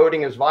whether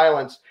voting is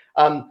violence,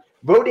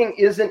 voting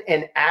isn't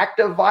an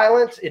act of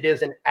violence. It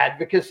is an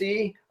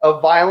advocacy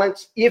of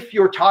violence if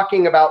you're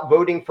talking about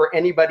voting for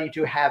anybody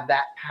to have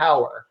that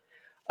power.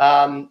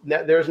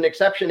 There's an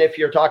exception if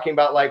you're talking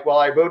about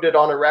I voted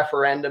on a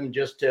referendum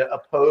just to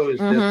oppose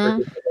this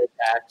particular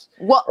tax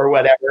or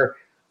whatever.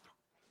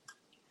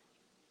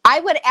 I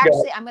would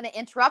actually, I'm going to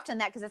interrupt on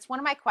that because it's one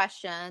of my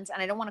questions,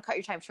 and I don't want to cut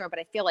your time short, but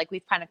I feel like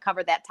we've kind of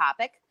covered that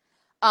topic.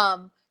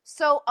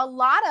 So a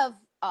lot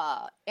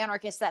of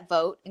anarchists that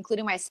vote,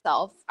 including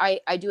myself,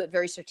 I do it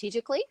very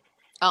strategically.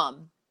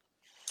 And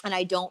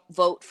I don't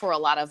vote for a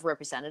lot of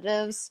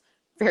representatives,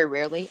 very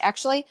rarely,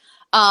 actually.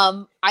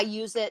 I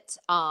use it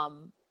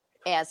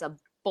as a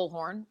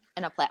bullhorn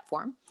and a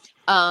platform.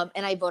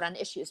 And I vote on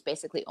issues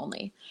basically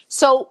only.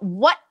 So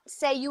what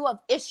say you of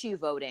issue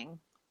voting?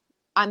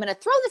 I'm going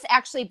to throw this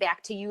actually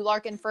back to you,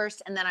 Larkin,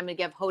 first, and then I'm going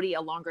to give Hody a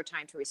longer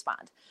time to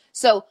respond.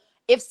 So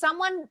if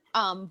someone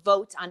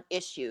votes on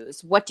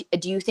issues, what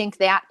do you think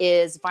that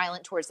is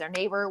violent towards their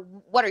neighbor?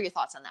 What are your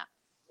thoughts on that?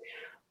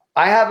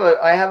 I have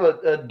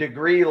a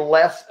degree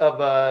less of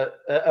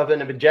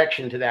an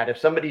objection to that. If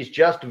somebody's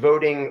just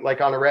voting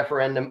on a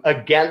referendum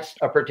against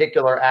a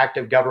particular act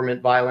of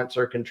government violence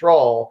or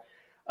control,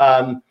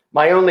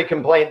 my only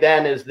complaint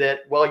then is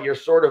that, you're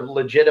sort of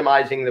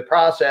legitimizing the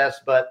process,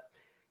 but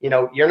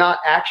you're not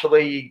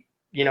actually,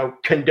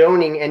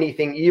 condoning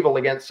anything evil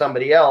against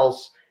somebody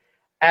else,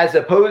 as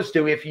opposed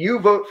to if you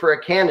vote for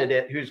a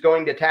candidate who's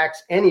going to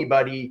tax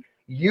anybody,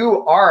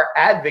 you are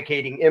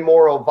advocating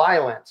immoral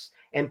violence,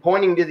 and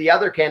pointing to the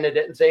other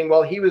candidate and saying,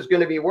 he was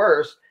going to be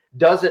worse,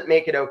 doesn't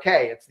make it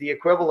okay. It's the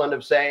equivalent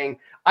of saying,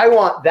 I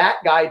want that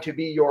guy to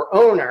be your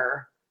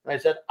owner. And I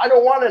said, I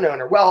don't want an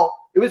owner. Well,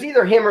 it was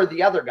either him or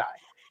the other guy.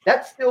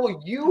 That's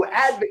still you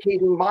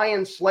advocating my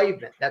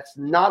enslavement. That's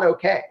not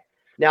okay.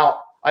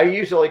 Now, I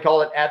usually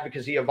call it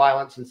advocacy of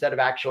violence instead of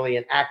actually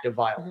an act of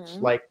violence,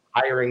 like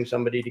hiring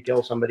somebody to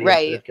kill somebody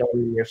instead of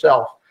killing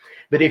yourself.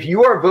 But if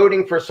you are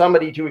voting for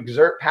somebody to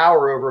exert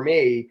power over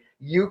me,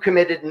 you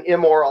committed an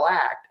immoral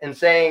act, and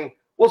saying,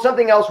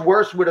 something else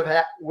worse would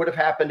have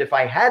happened if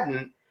I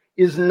hadn't,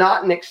 is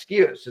not an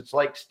excuse. It's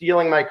like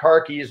stealing my car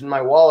keys and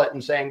my wallet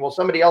and saying,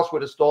 somebody else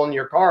would have stolen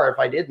your car if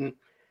I didn't.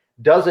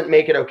 doesn't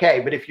make it okay.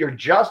 But if you're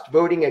just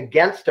voting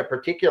against a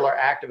particular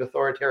act of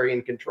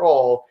authoritarian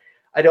control,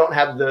 I don't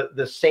have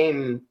the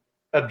same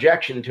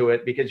objection to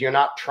it, because you're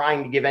not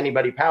trying to give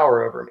anybody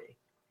power over me.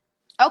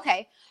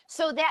 Okay.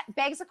 So that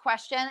begs a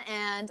question,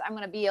 and I'm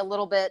going to be a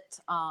little bit,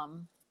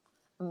 I'm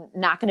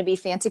not going to be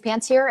fancy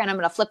pants here, and I'm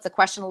going to flip the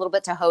question a little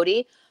bit to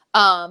Hody.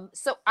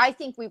 So I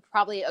think we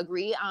probably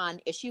agree on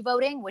issue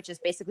voting, which is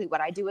basically what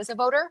I do as a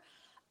voter.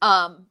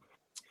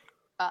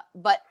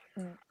 But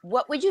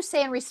what would you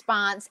say in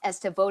response as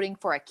to voting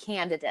for a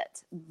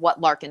candidate,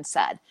 what Larkin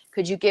said?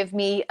 Could you give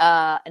me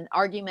an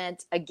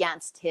argument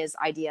against his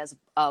ideas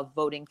of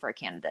voting for a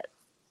candidate?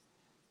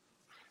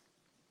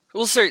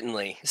 Well,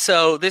 certainly.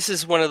 So this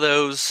is one of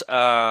those,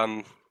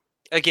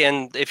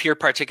 again, if you're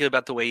particular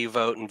about the way you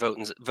vote, and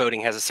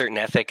voting has a certain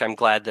ethic, I'm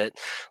glad that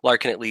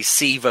Larkin at least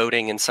see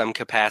voting in some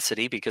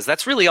capacity, because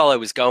that's really all I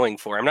was going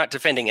for. I'm not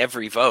defending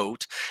every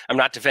vote. I'm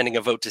not defending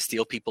a vote to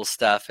steal people's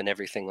stuff and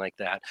everything like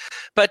that.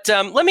 But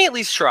let me at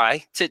least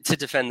try to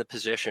defend the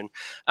position.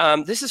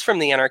 This is from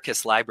the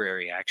Anarchist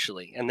Library,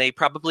 actually, and they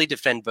probably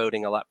defend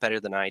voting a lot better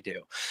than I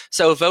do.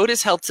 So a vote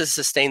is held to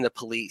sustain the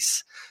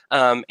police.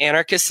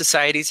 Anarchist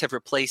societies have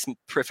replaced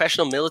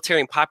professional military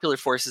and popular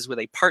forces with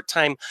a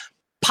part-time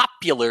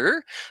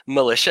popular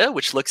militia,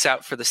 which looks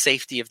out for the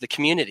safety of the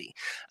community.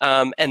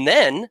 And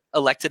then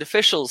elected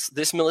officials,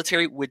 this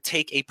military would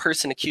take a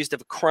person accused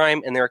of a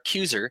crime and their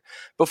accuser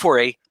before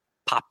a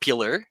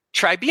popular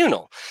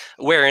tribunal,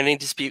 where any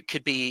dispute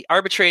could be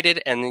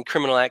arbitrated and the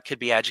criminal act could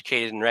be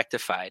adjudicated and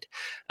rectified.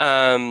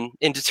 In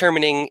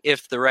determining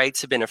if the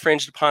rights have been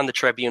infringed upon, the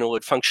tribunal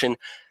would function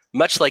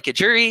much like a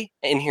jury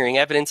in hearing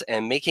evidence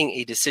and making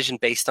a decision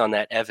based on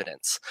that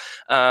evidence.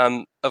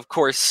 Of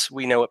course,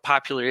 we know what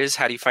popular is.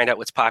 How do you find out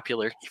what's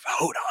popular? You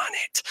vote on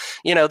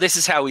it. This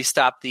is how we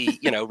stop the,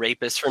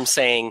 rapists from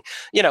saying,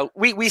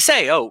 we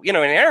say, in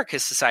an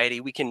anarchist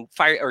society, we can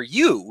fire, or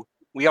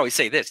we always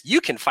say this, you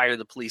can fire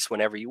the police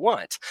whenever you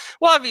want.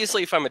 Well,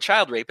 obviously, if I'm a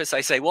child rapist,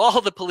 I say, well, all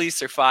the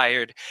police are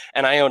fired,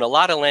 and I own a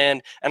lot of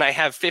land, and I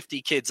have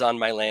 50 kids on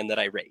my land that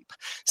I rape.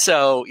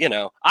 So,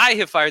 I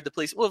have fired the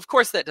police. Well, of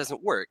course, that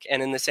doesn't work.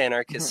 And in this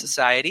anarchist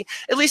society,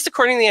 at least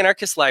according to the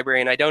Anarchist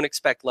Library, and I don't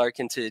expect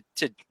Larkin to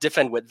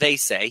defend what they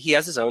say. He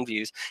has his own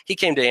views. He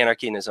came to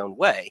anarchy in his own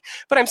way.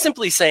 But I'm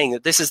simply saying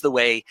that this is the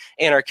way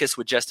anarchists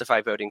would justify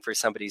voting for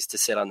somebody to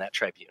sit on that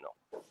tribunal.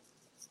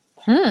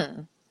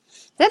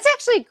 That's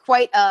actually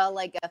quite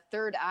like a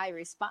third eye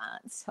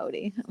response,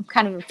 Hody. I'm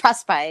kind of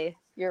impressed by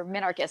your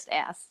minarchist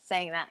ass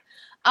saying that.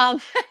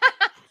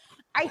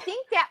 I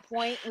think that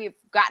point, we've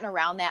gotten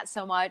around that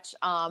so much.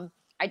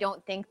 I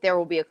don't think there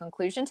will be a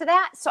conclusion to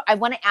that. So I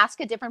want to ask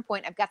a different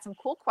point. I've got some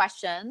cool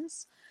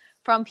questions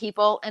from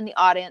people in the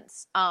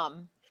audience.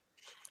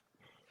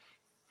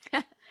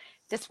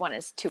 This one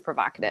is too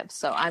provocative,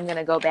 so I'm going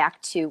to go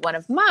back to one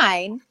of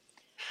mine.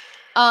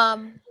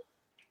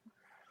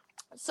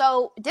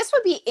 So this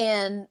would be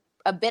in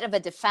a bit of a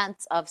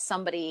defense of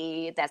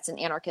somebody that's an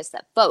anarchist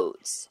that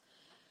votes.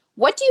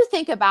 What do you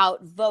think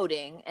about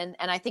voting? And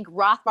I think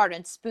Rothbard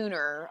and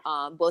Spooner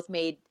both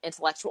made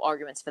intellectual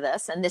arguments for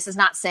this. And this is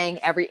not saying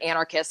every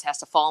anarchist has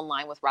to fall in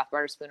line with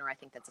Rothbard or Spooner. I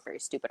think that's a very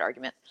stupid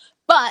argument.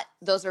 But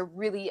those are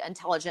really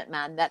intelligent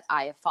men that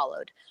I have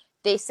followed.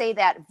 They say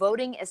that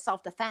voting is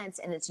self-defense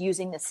and it's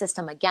using the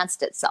system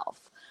against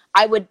itself.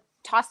 I would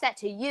toss that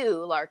to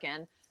you,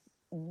 Larkin.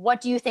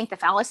 What do you think the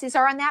fallacies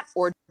are on that,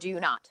 or do you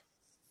not?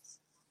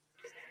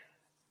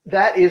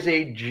 That is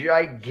a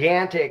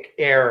gigantic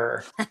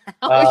error.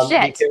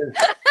 Shit.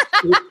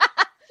 Because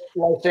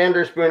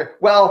Lysander Spooner.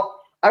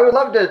 Well, I would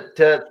love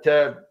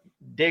to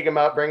dig him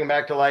up, bring him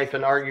back to life,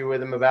 and argue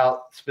with him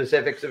about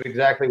specifics of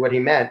exactly what he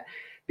meant.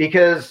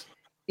 Because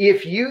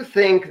if you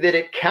think that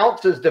it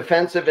counts as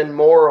defensive and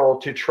moral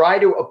to try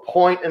to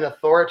appoint an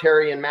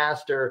authoritarian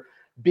master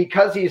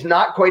because he's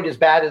not quite as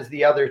bad as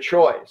the other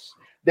choice,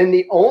 then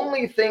the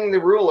only thing the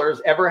rulers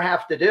ever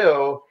have to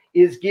do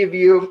is give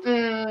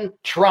you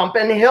Trump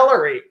and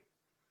Hillary.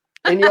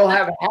 And you'll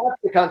have half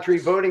the country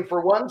voting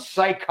for one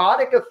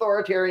psychotic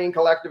authoritarian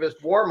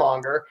collectivist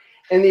warmonger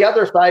and the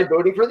other side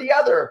voting for the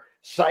other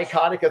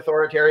psychotic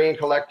authoritarian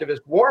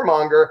collectivist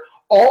warmonger,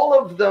 all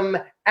of them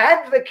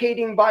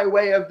advocating by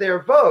way of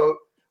their vote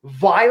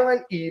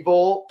violent,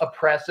 evil,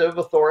 oppressive,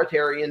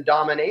 authoritarian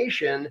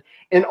domination.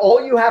 And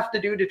all you have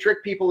to do to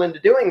trick people into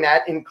doing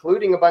that,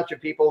 including a bunch of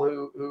people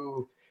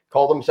who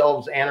call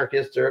themselves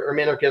anarchists or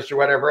minarchists or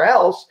whatever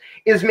else,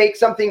 is make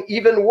something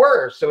even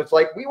worse. So it's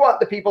like, we want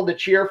the people to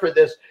cheer for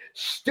this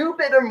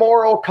stupid,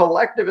 immoral,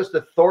 collectivist,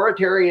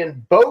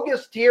 authoritarian,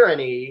 bogus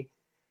tyranny.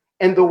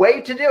 And the way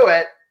to do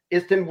it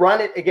is to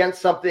run it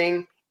against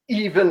something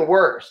even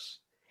worse.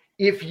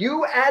 If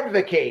you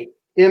advocate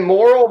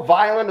immoral,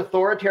 violent,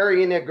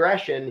 authoritarian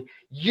aggression,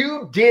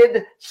 you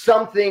did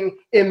something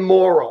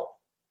immoral.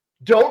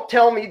 Don't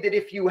tell me that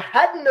if you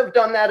hadn't have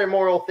done that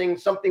immoral thing,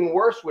 something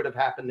worse would have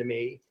happened to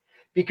me,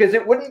 because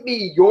it wouldn't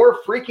be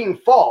your freaking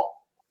fault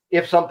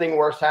if something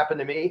worse happened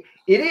to me.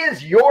 It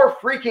is your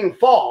freaking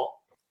fault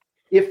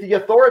if the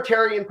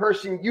authoritarian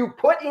person you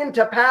put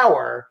into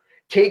power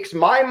takes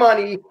my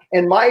money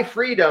and my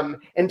freedom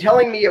and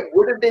telling me it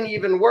would have been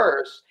even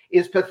worse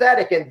is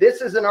pathetic. And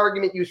this is an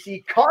argument you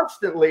see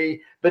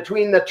constantly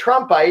between the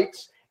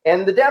Trumpites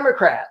and the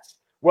Democrats.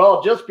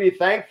 Well, just be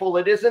thankful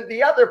it isn't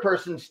the other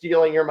person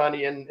stealing your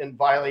money and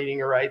violating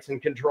your rights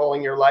and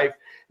controlling your life.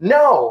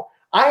 No,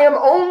 I am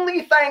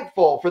only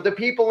thankful for the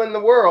people in the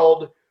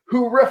world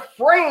who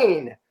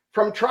refrain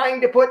from trying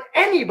to put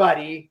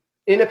anybody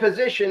in a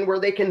position where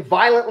they can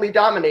violently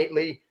dominate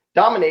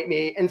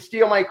me and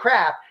steal my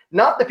crap,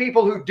 not the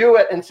people who do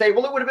it and say,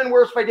 well, it would have been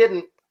worse if I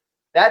didn't.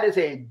 That is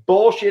a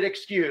bullshit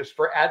excuse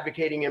for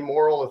advocating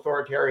immoral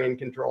authoritarian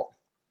control.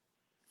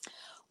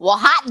 Well,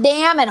 hot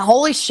damn and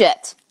holy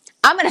shit.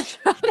 I'm going to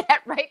throw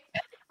that right.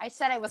 I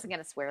said I wasn't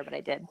going to swear, but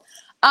I did.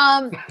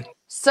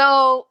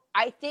 So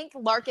I think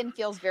Larkin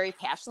feels very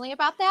passionately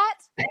about that.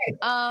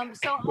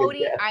 So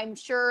Hody, I'm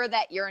sure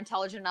that you're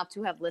intelligent enough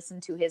to have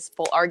listened to his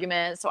full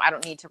argument, so I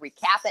don't need to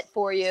recap it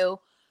for you.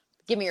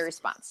 Give me your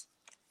response.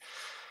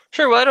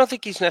 Sure. Well, I don't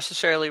think he's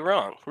necessarily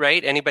wrong,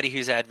 right? Anybody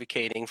who's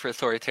advocating for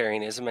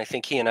authoritarianism, I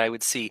think he and I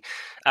would see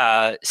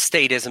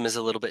statism as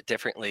a little bit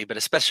differently, but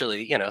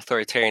especially,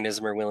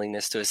 authoritarianism or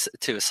willingness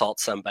to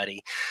assault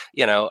somebody.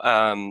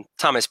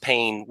 Thomas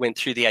Paine went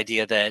through the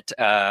idea that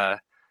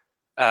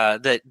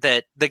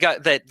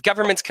that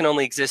governments can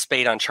only exist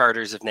based on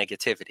charters of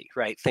negativity,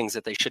 right? Things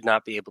that they should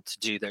not be able to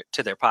do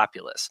to their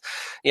populace,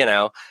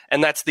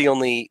 and that's the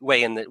only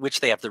way in which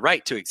they have the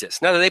right to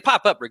exist. Now they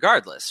pop up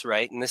regardless,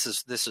 right? And this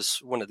is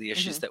one of the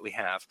issues that we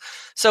have.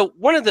 So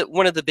one of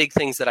the big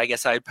things that I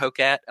guess I'd poke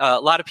at, a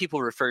lot of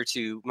people refer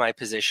to my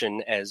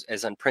position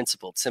as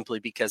unprincipled simply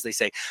because they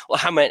say, well,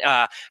 how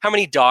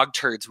many dog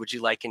turds would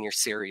you like in your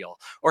cereal,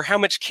 or how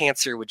much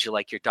cancer would you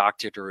like your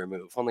doctor to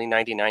remove? Only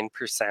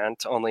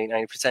 99%, only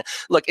 90%.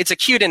 Look, it's a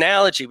cute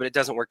analogy, but it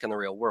doesn't work in the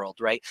real world,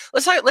 right?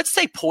 Let's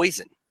say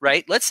poison,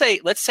 right? Let's say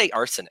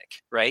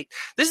arsenic, right?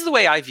 This is the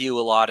way I view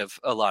a lot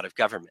of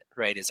government,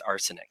 right? Is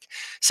arsenic.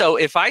 So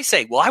if I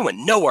say, well, I want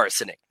no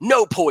arsenic,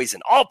 no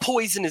poison, all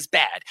poison is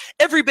bad,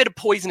 every bit of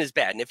poison is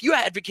bad, and if you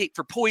advocate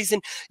for poison,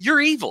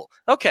 you're evil.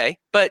 Okay,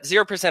 but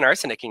 0%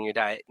 arsenic in your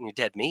diet and your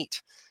dead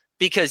meat,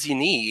 because you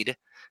need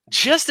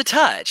just a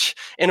touch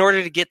in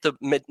order to get the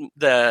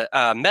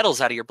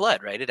metals out of your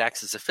blood, right? It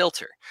acts as a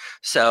filter.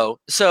 So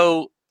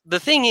the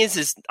thing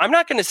is I'm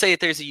not going to say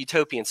that there's a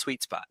utopian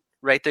sweet spot,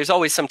 right? There's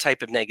always some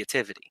type of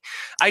negativity.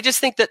 I just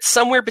think that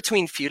somewhere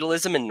between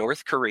feudalism and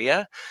North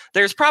Korea,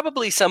 there's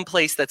probably some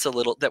place that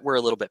we're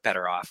a little bit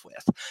better off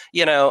with,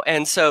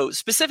 And so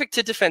specific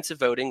to defensive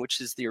voting,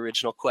 which is the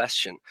original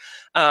question,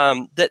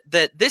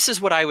 that this is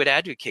what I would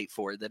advocate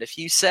for, that if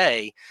you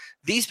say,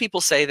 these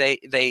people say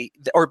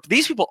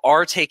these people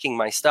are taking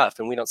my stuff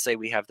and we don't say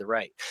we have the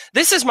right.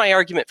 This is my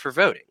argument for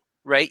voting.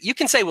 Right? You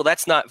can say, well,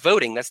 that's not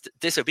voting. That's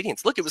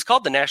disobedience. Look, it was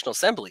called the National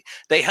Assembly.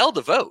 They held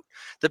a vote.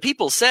 The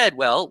people said,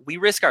 well, we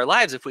risk our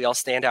lives if we all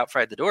stand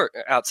outside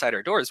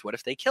our doors. What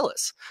if they kill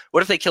us?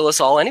 What if they kill us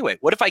all anyway?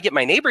 What if I get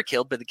my neighbor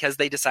killed because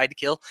they decide to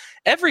kill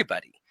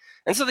everybody?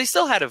 And so they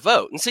still had a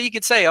vote. And so you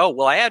could say, oh,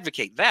 well, I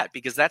advocate that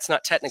because that's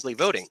not technically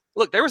voting.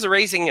 Look, there was a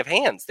raising of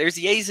hands. There's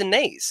yeas and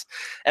nays.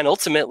 And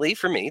ultimately,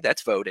 for me,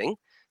 that's voting.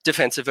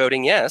 Defensive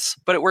voting, yes,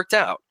 but it worked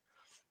out.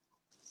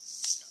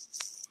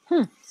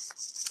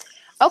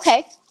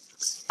 Okay.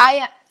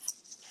 I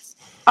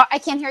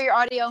can't hear your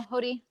audio,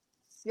 Hody.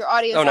 Your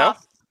audio's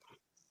off.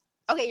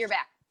 Okay, you're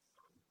back.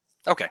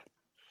 Okay.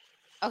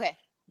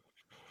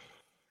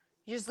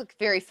 You just look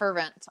very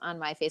fervent on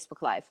my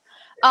Facebook Live,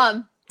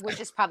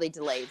 which is probably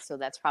delayed, so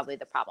that's probably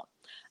the problem.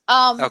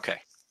 Okay.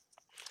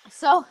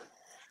 So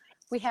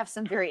we have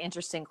some very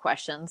interesting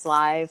questions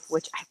live,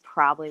 which I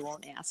probably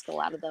won't ask a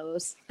lot of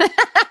those.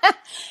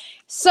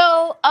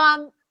 So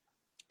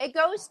it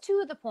goes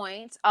to the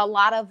point, a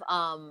lot of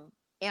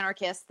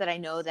anarchists that I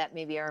know that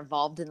maybe are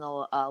involved in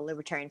the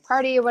Libertarian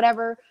Party or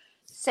whatever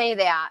say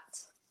that,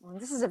 well,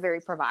 this is a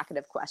very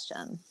provocative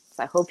question,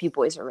 so I hope you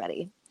boys are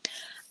ready,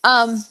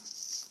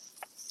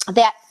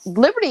 that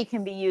liberty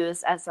can be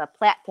used as a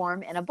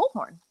platform and a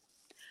bullhorn.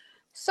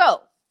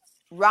 So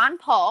Ron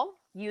Paul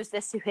used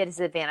this to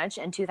his advantage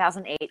in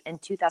 2008 and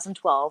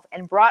 2012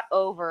 and brought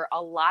over a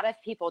lot of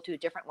people to a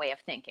different way of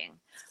thinking.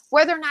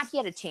 Whether or not he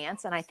had a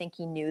chance, and I think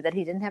he knew that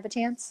he didn't have a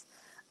chance,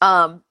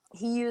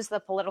 he used the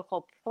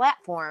political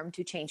platform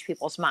to change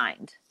people's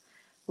mind.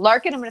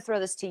 Larkin, I'm going to throw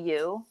this to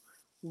you.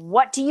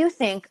 What do you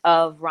think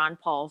of Ron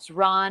Paul's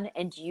run,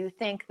 and do you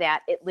think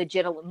that it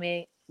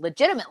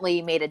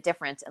legitimately made a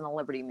difference in the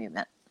liberty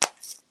movement?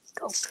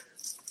 Go.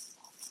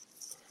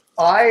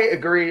 I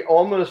agree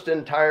almost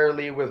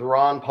entirely with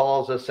Ron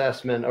Paul's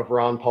assessment of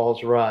Ron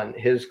Paul's run.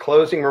 His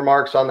closing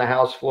remarks on the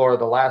House floor,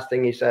 the last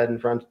thing he said in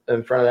front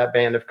of that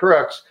band of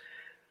crooks,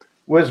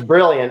 was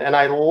brilliant. And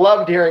I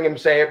loved hearing him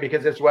say it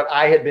because it's what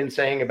I had been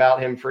saying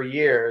about him for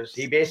years.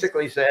 He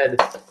basically said,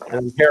 and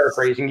I'm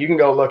paraphrasing, you can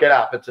go look it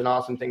up. It's an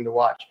awesome thing to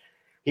watch.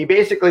 He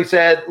basically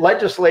said,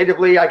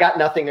 legislatively, I got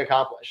nothing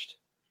accomplished.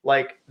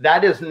 Like,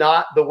 that is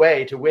not the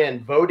way to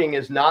win. Voting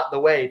is not the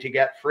way to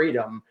get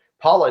freedom.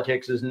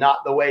 Politics is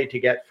not the way to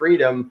get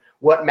freedom.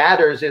 What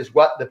matters is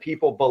what the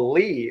people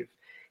believe.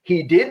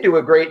 he did do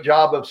a great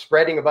job of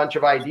spreading a bunch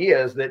of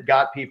ideas that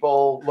got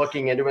people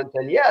looking into it and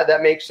saying, yeah,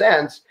 that makes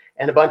sense.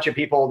 And a bunch of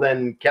people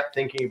then kept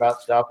thinking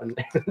about stuff and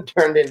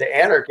turned into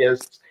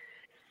anarchists.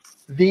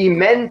 The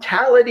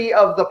mentality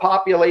of the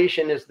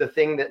population is the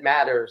thing that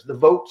matters. The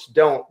votes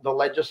don't. The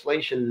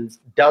legislation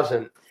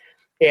doesn't.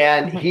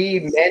 And he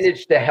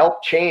managed to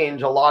help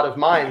change a lot of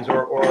minds,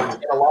 or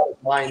get a lot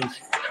of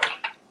minds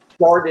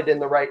started in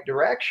the right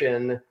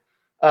direction.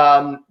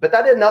 But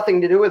that had nothing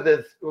to do with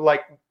this,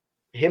 like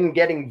him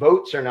getting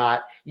votes or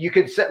not. You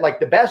could say, like,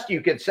 the best you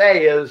could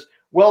say is,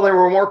 well, there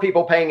were more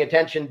people paying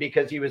attention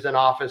because he was in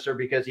office or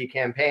because he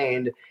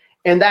campaigned.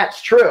 And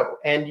that's true.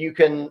 And you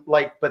can,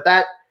 like, but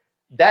that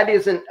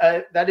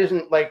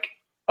isn't like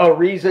a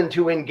reason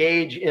to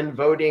engage in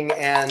voting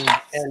and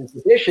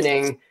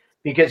petitioning,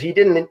 because he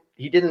didn't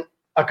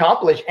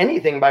accomplish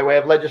anything by way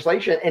of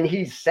legislation, and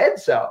he said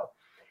so.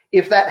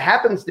 If that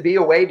happens to be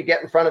a way to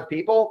get in front of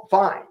people,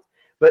 fine.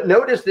 But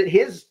notice that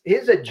his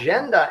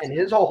agenda and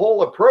his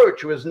whole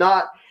approach was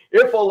not,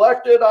 if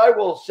elected, I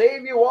will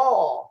save you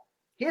all.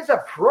 His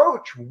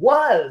approach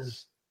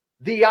was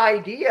the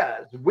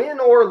ideas,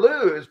 win or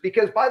lose,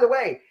 because, by the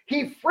way,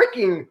 he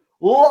freaking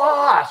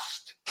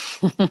lost.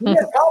 He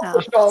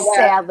accomplished all that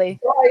sadly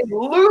by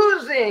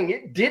losing.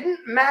 It didn't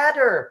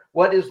matter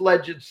what his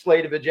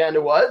legislative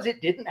agenda was.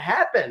 It didn't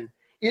happen.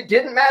 It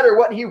didn't matter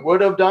what he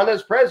would have done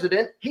as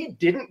president. He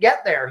didn't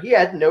get there. He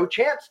had no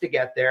chance to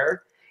get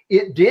there.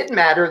 It did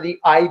matter the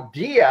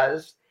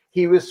ideas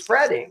he was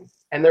spreading.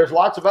 And there's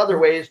lots of other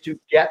ways to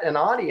get an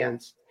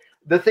audience.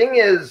 The thing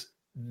is,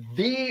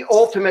 the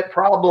ultimate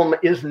problem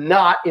is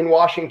not in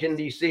Washington,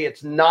 D.C.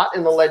 It's not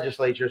in the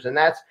legislatures. And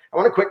I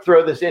want to quick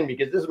throw this in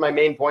because this is my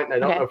main point, and I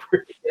don't know if we're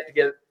going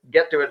to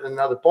get to it at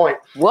another point.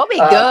 We'll be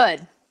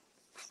good.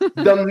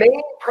 The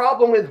main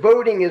problem with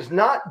voting is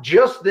not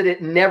just that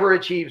it never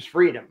achieves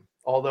freedom,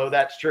 although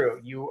that's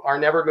true. You are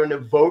never going to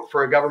vote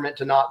for a government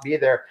to not be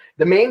there.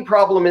 The main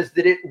problem is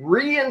that it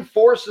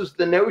reinforces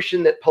the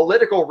notion that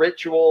political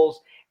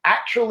rituals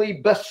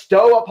actually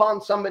bestow upon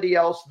somebody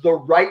else the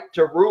right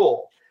to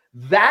rule.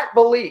 That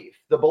belief,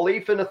 the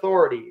belief in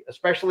authority,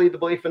 especially the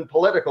belief in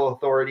political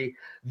authority,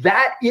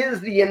 that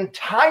is the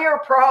entire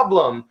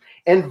problem.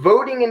 And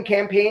voting and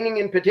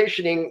campaigning and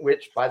petitioning,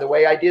 which, by the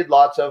way, I did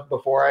lots of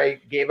before I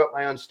gave up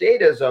my own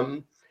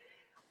statism,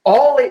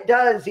 all it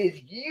does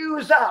is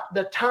use up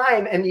the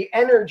time and the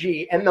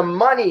energy and the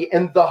money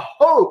and the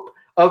hope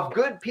of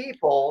good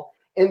people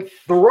and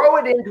throw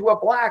it into a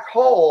black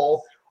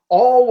hole,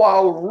 all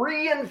while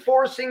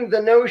reinforcing the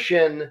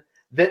notion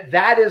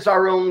that is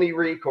our only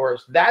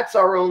recourse. That's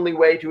our only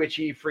way to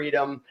achieve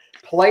freedom.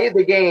 Play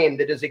the game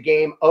that is a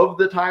game of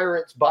the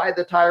tyrants, by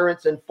the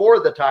tyrants, and for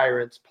the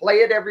tyrants.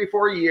 Play it every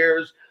 4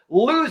 years,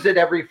 lose it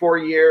every 4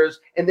 years,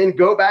 and then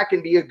go back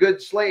and be a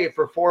good slave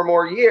for 4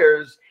 more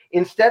years,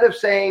 instead of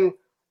saying,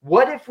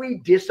 what if we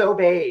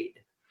disobeyed?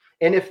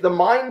 And if the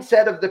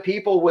mindset of the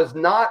people was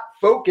not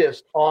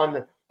focused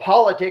on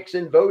politics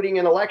and voting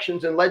and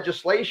elections and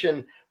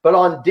legislation, but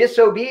on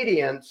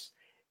disobedience,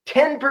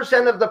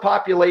 10% of the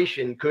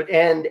population could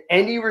end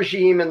any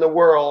regime in the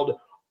world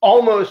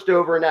almost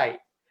overnight,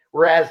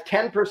 whereas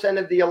 10%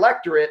 of the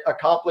electorate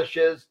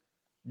accomplishes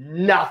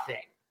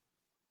nothing.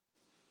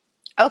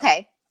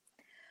 Okay.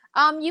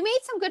 You made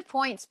some good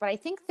points, but I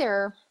think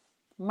they're,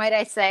 might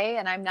I say,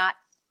 and I'm not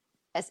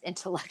as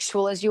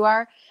intellectual as you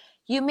are,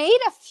 you made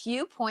a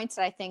few points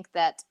that I think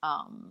that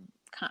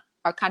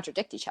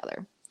contradict each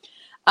other.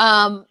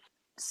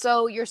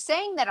 So you're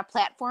saying that a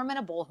platform and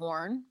a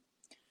bullhorn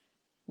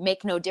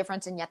make no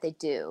difference, and yet they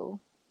do,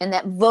 and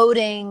that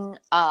voting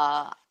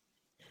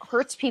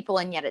hurts people,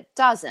 and yet it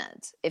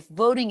doesn't. If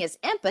voting is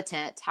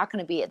impotent, how can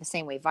it be at the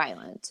same way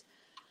violent?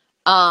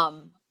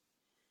 And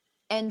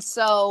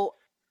so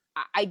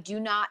I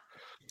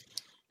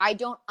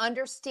don't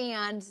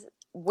understand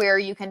where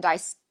you can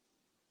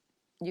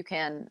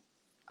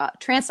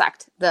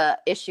transect the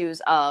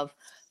issues of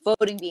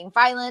voting being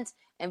violent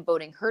and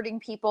voting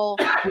hurting people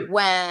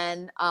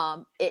when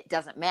it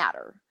doesn't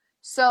matter.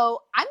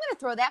 So I'm going to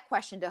throw that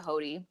question to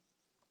Hody.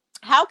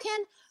 How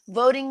can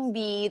voting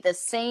be the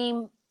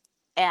same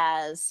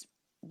as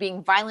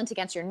being violent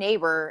against your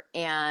neighbor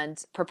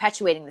and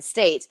perpetuating the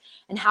state?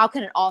 And how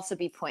can it also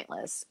be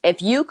pointless? If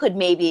you could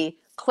maybe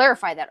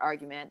clarify that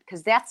argument,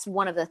 because that's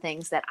one of the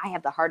things that I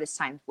have the hardest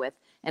time with.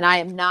 And I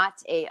am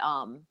not a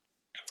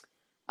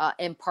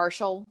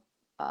impartial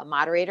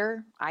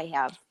moderator. I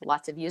have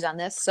lots of views on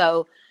this.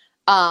 So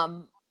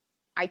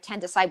I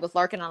tend to side with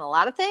Larkin on a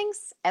lot of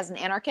things as an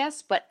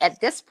anarchist, but at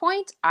this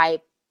point,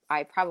 I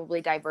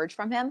probably diverge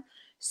from him.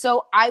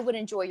 So I would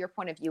enjoy your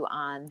point of view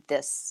on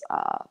this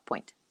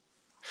point.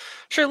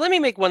 Sure. Let me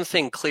make one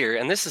thing clear,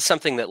 and this is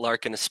something that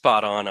Larkin is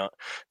spot on.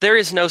 There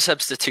is no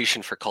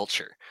substitution for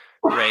culture.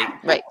 right?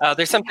 Right.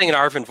 There's something in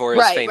Arvin Vohra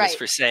is famous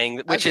for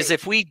saying, which is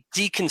if we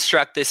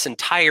deconstruct this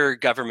entire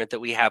government that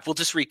we have, we'll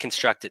just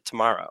reconstruct it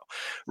tomorrow,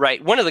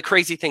 right? One of the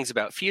crazy things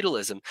about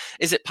feudalism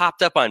is it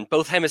popped up on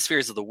both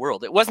hemispheres of the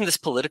world. It wasn't this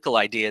political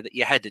idea that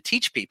you had to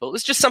teach people. It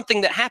was just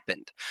something that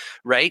happened,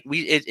 right?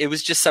 It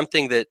was just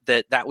something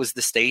that was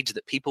the stage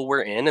that people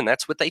were in, and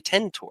that's what they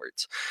tend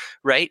towards,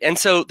 right? And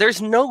so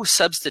there's no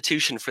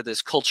substitution for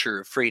this culture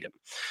of freedom,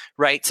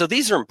 right? So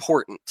these are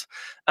important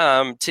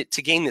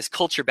to gain this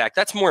culture back.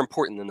 That's more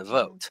important than the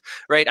vote,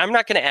 right? I'm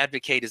not going to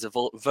advocate as a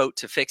vote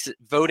to fix it.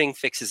 Voting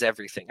fixes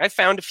everything. I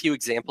found a few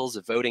examples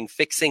of voting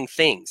fixing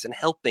things and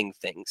helping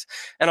things,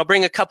 and I'll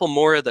bring a couple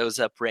more of those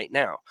up right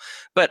now.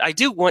 But I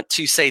do want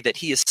to say that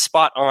he is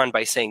spot on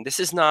by saying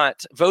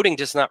voting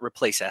does not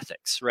replace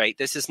ethics, right?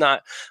 This is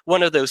not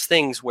one of those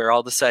things where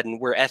all of a sudden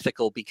we're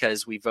ethical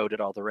because we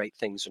voted all the right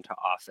things into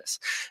office.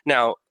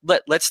 Now,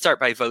 let's start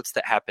by votes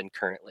that happen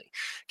currently.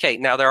 Okay,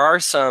 now there are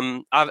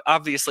some,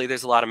 obviously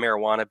there's a lot of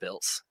marijuana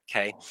bills,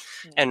 okay?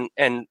 And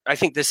I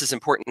think this is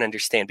important to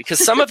understand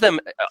because some of them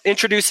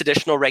introduce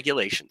additional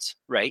regulations,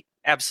 right?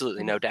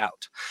 Absolutely, no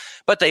doubt.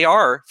 But they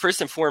are,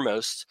 first and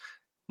foremost,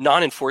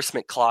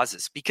 non-enforcement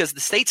clauses because the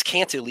states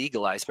can't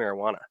illegalize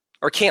marijuana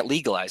or can't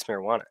legalize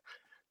marijuana.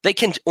 They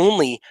can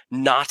only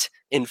not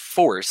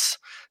enforce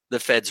the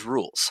Fed's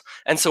rules.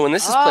 And so when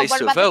this is placed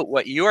to a vote,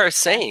 what you are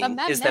saying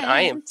is that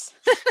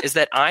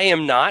I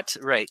am not,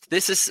 right,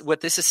 this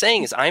is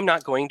saying is I'm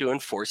not going to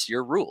enforce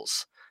your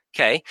rules.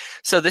 Okay,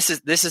 so this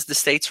is the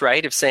state's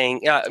right of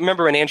saying.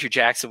 Remember when Andrew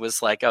Jackson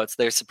was like, "Oh, it's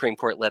their Supreme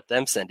Court, let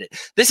them send it."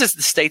 This is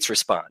the state's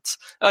response.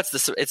 Oh,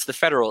 it's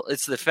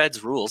the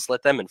Fed's rules,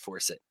 let them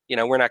enforce it.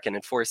 We're not going to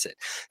enforce it.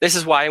 This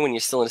is why when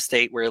you're still in a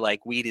state where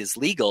like weed is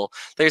legal,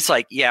 there's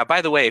like, yeah,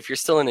 by the way, if you're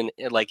still in an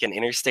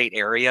interstate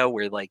area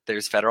where like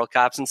there's federal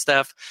cops and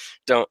stuff,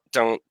 don't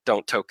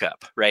toke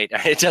up, right?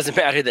 It doesn't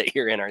matter that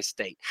you're in our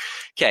state.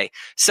 Okay,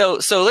 so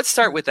let's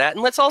start with that,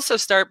 and let's also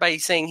start by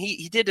saying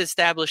he did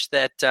establish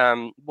that.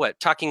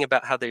 Talking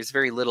about how there's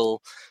very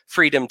little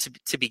freedom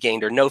to be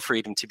gained or no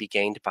freedom to be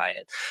gained by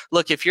it.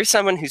 Look, if you're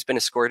someone who's been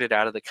escorted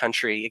out of the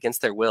country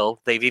against their will,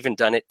 they've even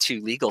done it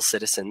to legal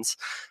citizens.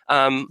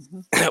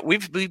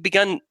 We've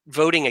begun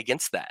voting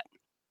against that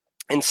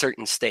in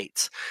certain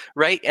states,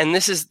 right? And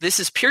this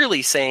is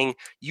purely saying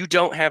you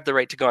don't have the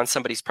right to go on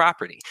somebody's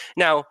property.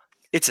 Now,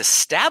 it's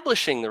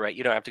establishing the right.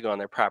 You don't have to go on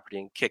their property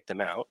and kick them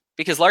out.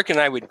 Because Larkin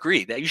and I would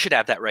agree that you should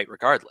have that right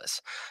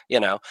regardless,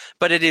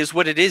 But it is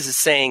what it is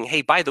saying,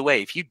 hey, by the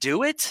way, if you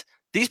do it,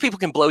 these people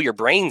can blow your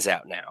brains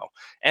out now.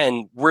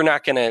 And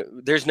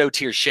there's no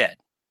tears shed,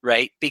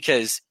 right?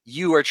 Because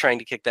you are trying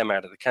to kick them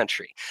out of the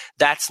country.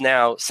 That's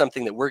now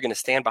something that we're going to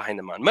stand behind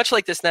them on, much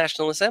like this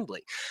National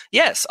Assembly.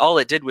 Yes, all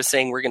it did was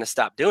saying we're going to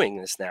stop doing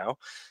this now.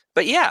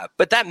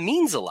 But that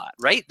means a lot,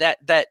 right?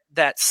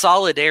 That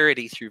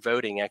solidarity through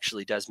voting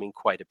actually does mean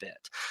quite a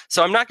bit.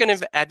 So I'm not going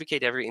to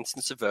advocate every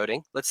instance of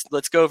voting.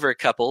 Let's go over a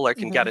couple.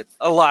 Larkin got it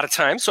a lot of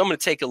time, so I'm going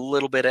to take a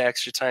little bit of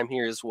extra time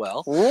here as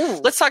well.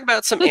 Ooh. Let's talk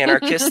about some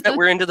anarchists that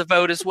were into the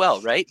vote as well,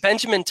 right?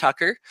 Benjamin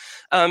Tucker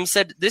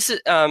said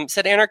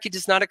anarchy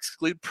does not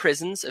exclude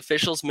prisons,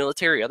 officials,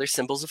 military, other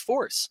symbols of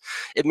force.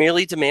 It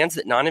merely demands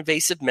that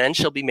non-invasive men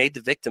shall be made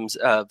the victims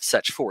of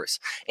such force.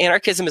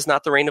 Anarchism is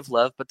not the reign of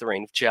love, but the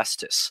reign of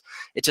justice.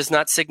 It does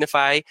not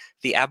signify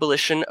the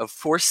abolition of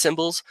force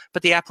symbols,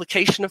 but the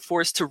application of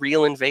force to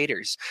real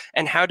invaders.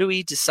 And how do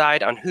we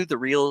decide on who the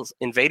real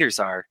invaders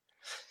are?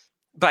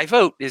 By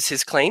vote is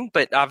his claim,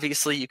 but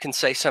obviously you can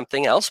say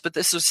something else, but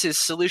this was his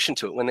solution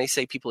to it when they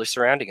say people are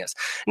surrounding us.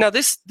 Now,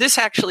 this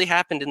actually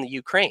happened in the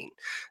Ukraine.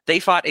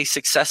 They fought a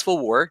successful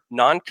war,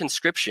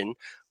 non-conscription,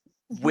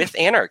 with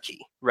anarchy,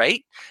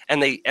 right?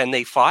 And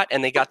they fought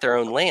and they got their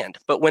own land.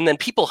 But when then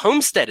people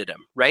homesteaded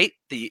them, right?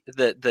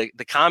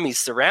 The commies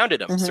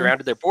surrounded them,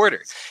 surrounded their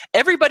border.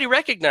 Everybody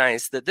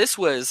recognized that this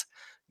was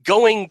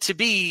going to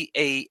be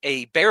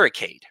a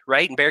barricade,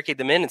 right? And barricade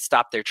them in and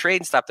stop their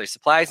trade and stop their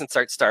supplies and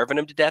start starving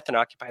them to death and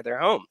occupy their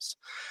homes.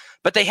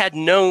 But they had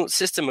no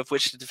system of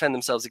which to defend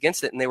themselves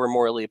against it, and they were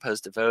morally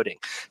opposed to voting.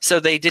 So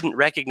they didn't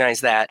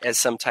recognize that as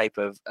some type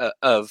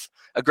of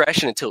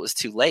aggression until it was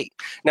too late.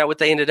 Now, what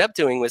they ended up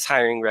doing was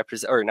electing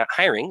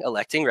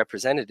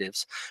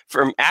representatives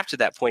from after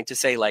that point to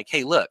say, like,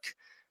 hey, look,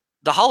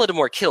 the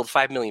Holodomor killed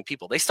 5 million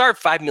people. They starved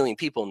 5 million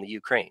people in the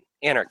Ukraine,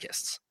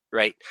 anarchists.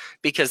 Right?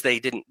 Because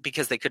they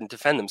couldn't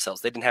defend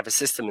themselves. They didn't have a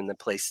system in the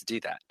place to do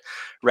that.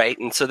 Right?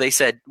 And so they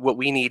said, what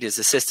we need is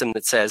a system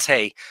that says,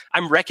 hey,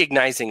 I'm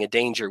recognizing a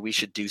danger we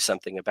should do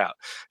something about.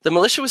 The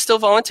militia was still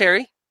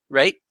voluntary,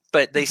 right?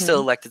 But they still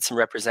elected some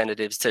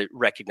representatives to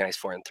recognize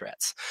foreign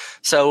threats.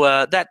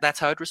 So that's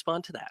how I'd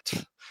respond to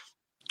that.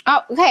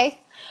 Oh, okay.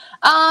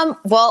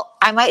 Well,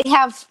 I might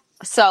have,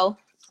 so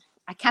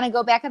I kind of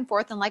go back and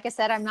forth. And like I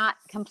said, I'm not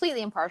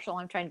completely impartial.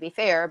 I'm trying to be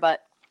fair,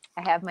 but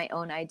I have my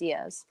own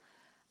ideas.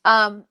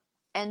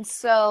 And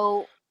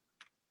so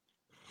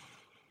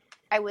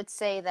I would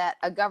say that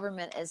a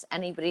government is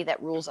anybody that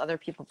rules other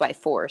people by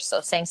force. So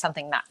saying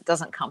something that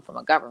doesn't come from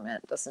a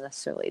government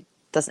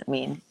doesn't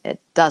mean it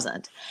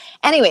doesn't.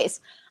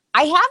 Anyways,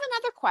 I have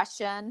another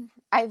question.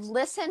 I've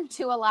listened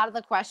to a lot of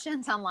the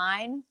questions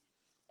online,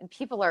 and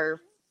people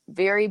are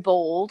very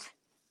bold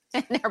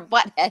in their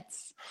butt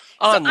heads.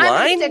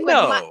 Online?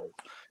 No.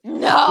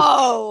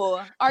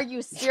 No. Are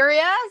you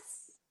serious?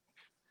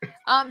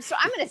 So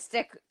I'm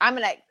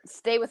gonna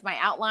stay with my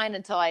outline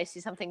until I see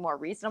something more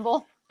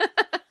reasonable.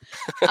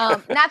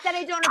 Not that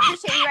I don't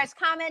appreciate you guys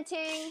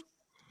commenting.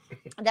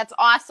 That's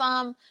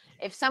awesome.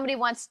 If somebody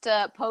wants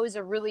to pose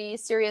a really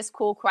serious,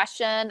 cool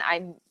question,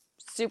 I'm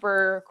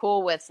super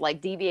cool with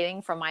like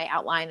deviating from my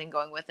outline and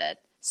going with it.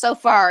 So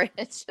far,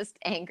 it's just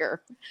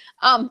anger.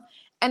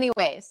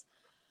 Anyways,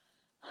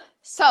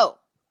 so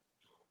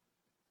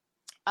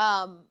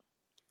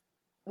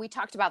we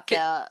talked about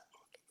the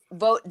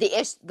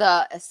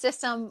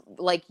system,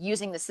 like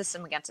using the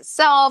system against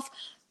itself,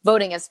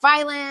 voting as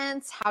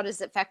violence. How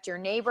does it affect your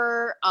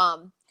neighbor?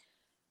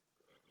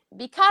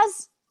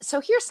 So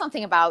here's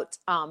something about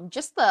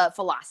just the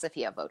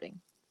philosophy of voting,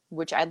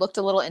 which I looked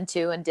a little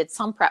into and did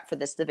some prep for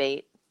this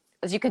debate.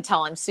 As you can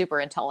tell, I'm super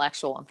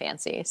intellectual and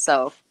fancy,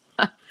 so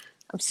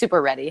I'm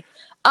super ready.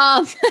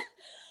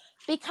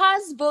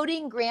 Because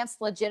voting grants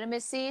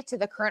legitimacy to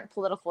the current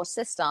political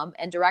system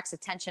and directs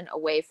attention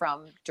away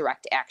from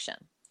direct action.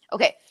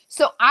 Okay,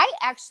 so I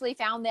actually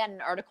found that in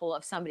an article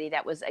of somebody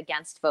that was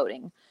against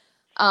voting.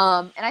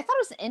 And I thought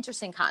it was an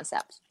interesting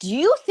concept. Do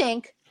you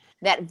think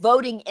that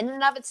voting in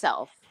and of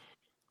itself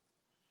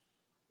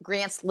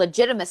grants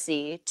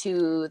legitimacy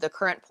to the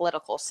current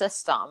political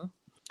system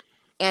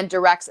and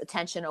directs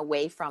attention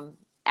away from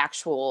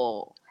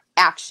actual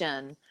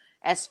action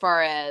as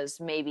far as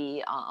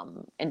maybe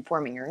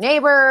informing your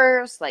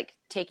neighbors, like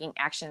taking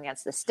action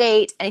against the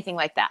state, anything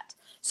like that?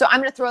 So I'm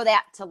going to throw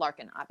that to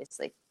Larkin,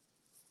 obviously.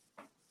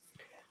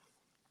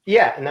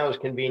 Yeah, and that was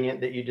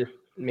convenient that you just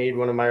made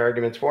one of my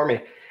arguments for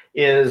me.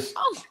 Is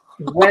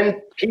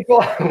when people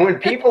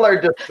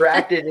are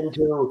distracted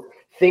into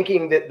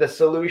thinking that the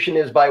solution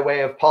is by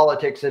way of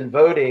politics and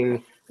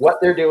voting, what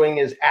they're doing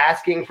is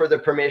asking for the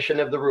permission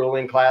of the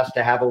ruling class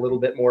to have a little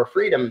bit more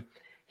freedom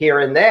here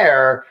and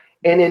there.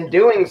 And in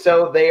doing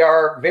so, they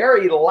are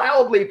very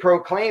loudly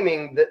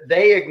proclaiming that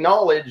they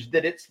acknowledge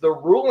that it's the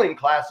ruling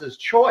class's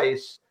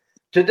choice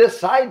to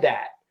decide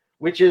that,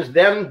 which is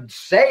them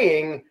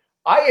saying,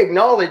 I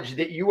acknowledge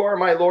that you are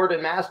my Lord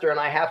and Master and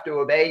I have to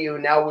obey you.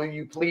 Now, will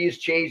you please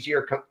change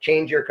your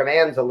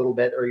commands a little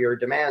bit, or your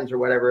demands, or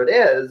whatever it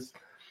is?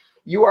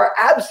 You are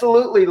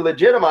absolutely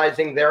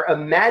legitimizing their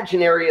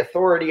imaginary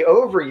authority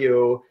over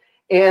you.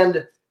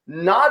 And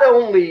not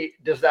only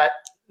does that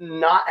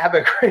not have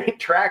a great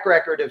track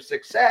record of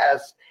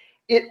success,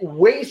 it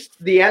wastes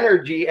the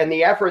energy and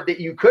the effort that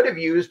you could have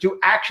used to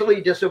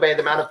actually disobey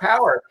them out of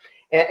power.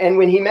 And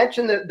when he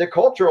mentioned the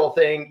cultural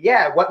thing,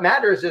 yeah, what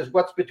matters is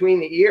what's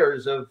between the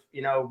ears of,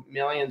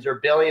 millions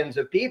or billions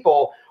of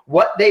people,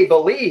 what they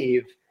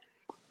believe.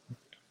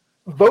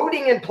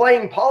 Voting and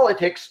playing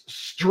politics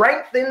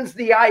strengthens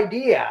the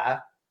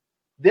idea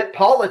that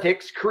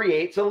politics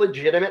creates a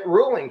legitimate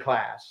ruling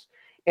class.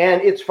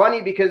 And it's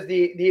funny because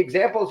the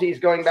examples he's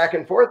going back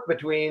and forth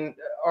between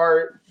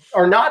are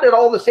not at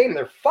all the same.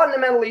 They're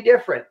fundamentally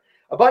different.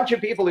 A bunch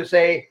of people who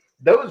say,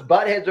 those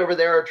buttheads over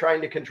there are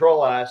trying to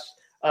control us.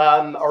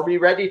 Are we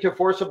ready to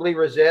forcibly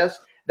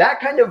resist? That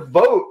kind of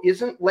vote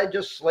isn't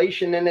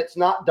legislation and it's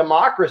not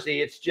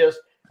democracy. It's just,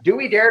 do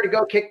we dare to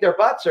go kick their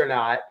butts or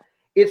not?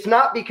 It's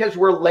not because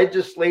we're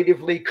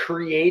legislatively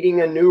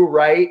creating a new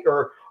right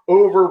or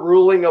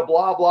overruling a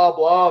blah, blah,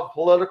 blah of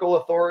political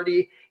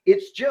authority.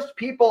 It's just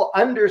people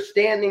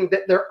understanding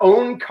that their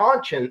own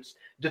conscience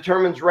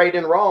determines right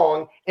and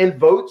wrong, and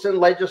votes and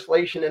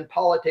legislation and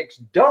politics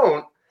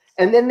don't.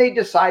 And then they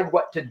decide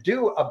what to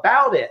do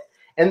about it.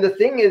 And the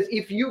thing is,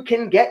 if you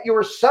can get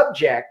your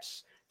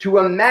subjects to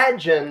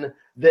imagine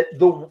that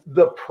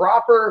the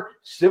proper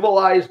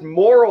civilized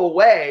moral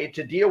way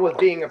to deal with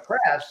being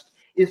oppressed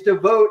is to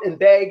vote and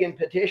beg and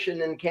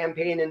petition and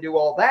campaign and do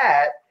all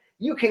that,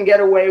 you can get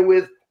away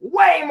with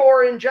way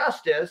more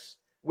injustice,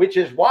 which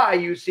is why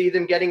you see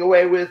them getting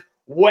away with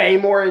way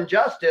more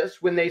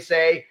injustice when they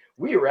say,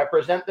 we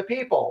represent the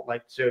people,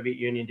 like the Soviet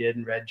Union did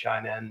in Red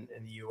China and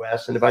the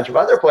US and a bunch of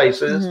other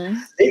places. Mm-hmm.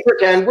 They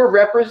pretend we're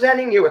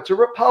representing you. It's a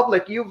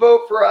republic. You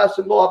vote for us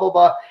and blah, blah,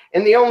 blah.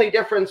 And the only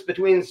difference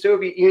between the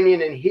Soviet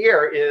Union and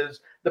here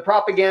is the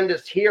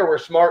propagandists here were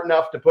smart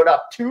enough to put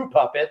up 2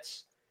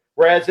 puppets,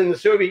 whereas in the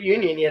Soviet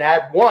Union, you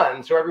had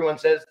 1. So everyone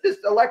says, this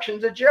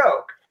election's a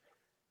joke.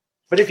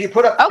 But if you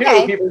put up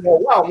 2, people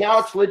go, well, now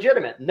it's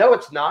legitimate. No,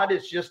 it's not.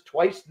 It's just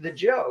twice the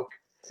joke.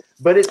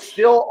 But it's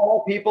still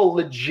all people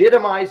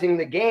legitimizing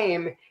the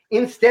game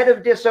instead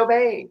of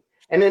disobeying.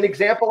 And an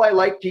example I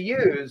like to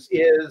use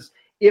is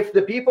if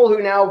the people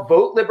who now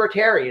vote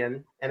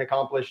libertarian and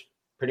accomplish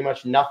pretty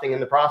much nothing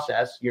in the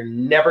process, you're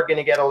never going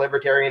to get a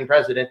libertarian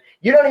president.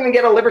 You don't even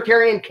get a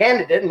libertarian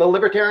candidate in the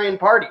Libertarian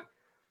Party.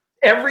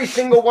 Every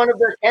single one of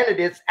their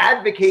candidates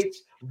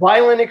advocates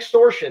violent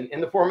extortion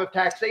in the form of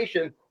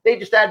taxation. They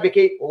just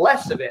advocate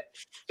less of it.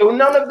 So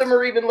none of them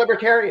are even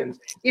libertarians.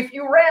 If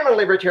you ran a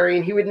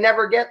libertarian, he would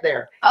never get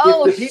there.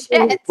 If the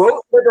people who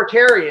vote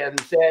libertarian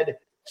said,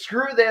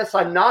 screw this,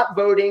 I'm not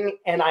voting,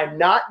 and I'm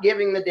not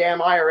giving the damn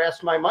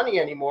IRS my money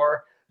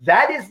anymore,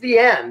 that is the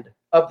end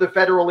of the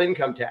federal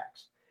income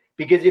tax.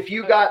 Because if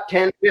you got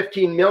 10,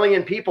 15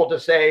 million people to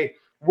say,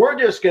 we're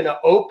just going to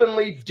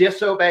openly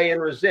disobey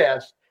and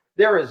resist,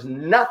 there is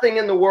nothing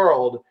in the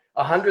world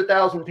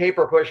 100,000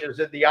 paper pushes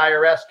that the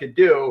IRS could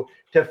do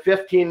to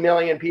 15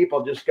 million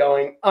people just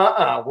going,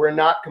 we're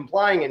not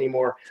complying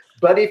anymore.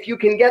 But if you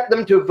can get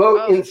them to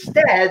vote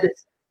instead,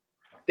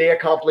 they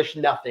accomplish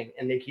nothing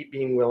and they keep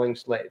being willing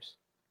slaves.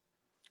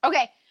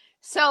 Okay.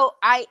 So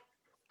I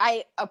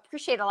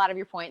appreciate a lot of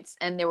your points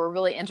and they were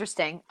really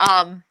interesting.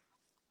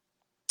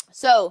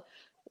 So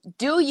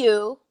do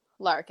you,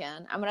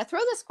 Larkin, I'm going to throw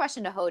this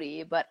question to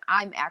Hody, but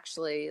I'm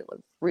actually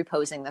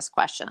reposing this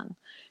question.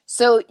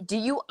 So do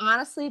you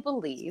honestly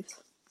believe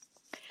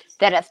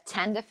that if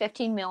 10 to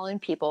 15 million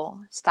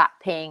people stop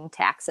paying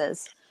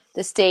taxes,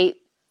 the state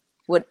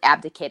would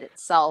abdicate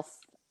itself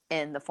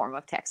in the form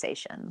of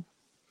taxation?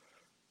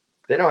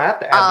 They don't have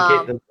to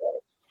abdicate themselves.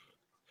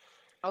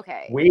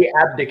 Okay. We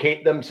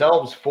abdicate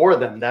themselves for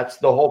them. That's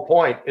the whole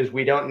point, is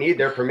we don't need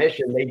their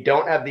permission. They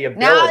don't have the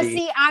ability. Now,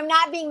 see, I'm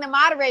not being the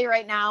moderator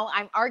right now.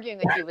 I'm arguing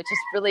with you, which is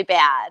really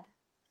bad.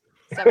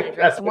 So I'm going to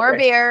drink some more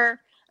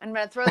beer. I'm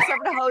going to throw this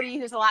over to Hody,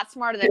 who's a lot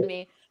smarter than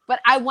me. But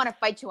I want to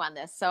fight you on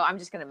this, so I'm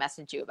just going to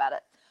message you about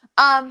it.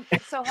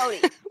 So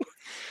Hody,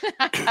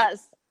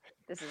 because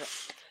this is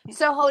it.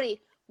 So Hody,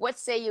 what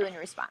say you in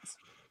your response?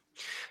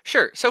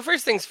 Sure. So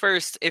first things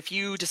first, if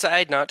you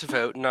decide not to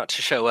vote, not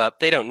to show up,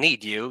 they don't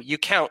need you. You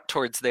count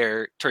towards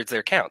their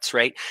counts,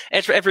 right?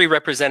 Every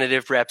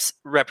representative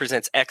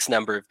represents X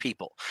number of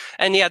people.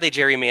 And yeah, they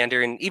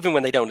gerrymander, and even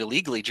when they don't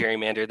illegally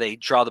gerrymander, they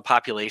draw the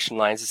population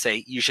lines and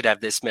say, you should have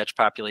this much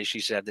population,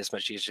 you should have this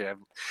much, you should have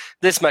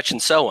this much,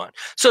 and so on.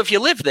 So if you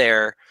live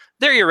there,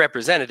 they're your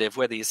representative,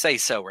 whether you say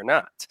so or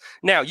not.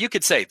 Now, you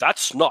could say,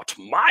 that's not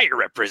my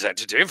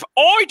representative.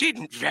 I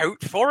didn't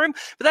vote for him.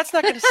 But that's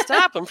not going to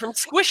stop him from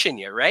squishing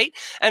you, right?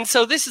 And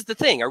so this is the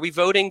thing. Are we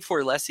voting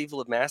for less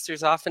evil of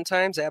masters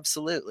oftentimes?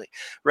 Absolutely,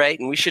 right?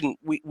 And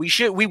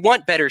we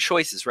want better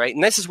choices, right?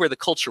 And this is where the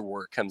culture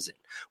war comes in.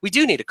 We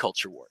do need a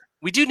culture war.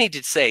 We do need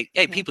to say,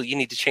 hey, people, you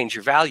need to change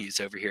your values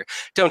over here.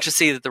 Don't just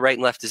see that the right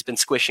and left has been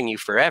squishing you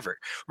forever.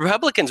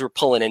 Republicans were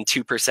pulling in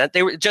 2%.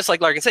 They were, just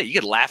like Larkin said, you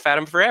could laugh at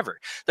them forever.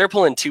 They're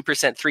pulling 2%,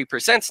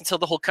 3% until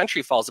the whole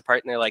country falls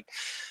apart and they're like,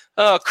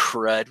 oh,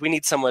 crud, we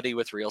need somebody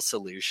with real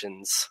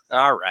solutions.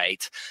 All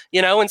right.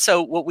 And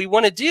so what we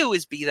want to do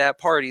is be that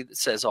party that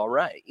says, all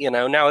right.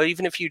 Now,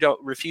 even if you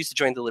don't refuse to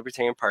join the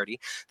Libertarian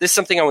Party, this is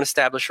something I want to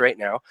establish right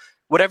now.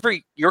 Whatever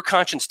your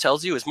conscience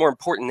tells you is more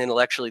important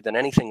intellectually than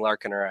anything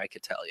Larkin or I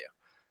could tell you.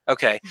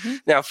 Okay. Mm-hmm.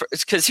 Now,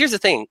 because here's the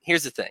thing.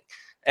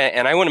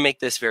 And I want to make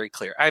this very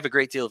clear. I have a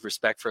great deal of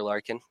respect for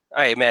Larkin.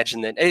 I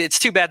imagine that it's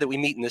too bad that we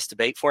meet in this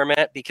debate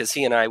format because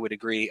he and I would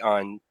agree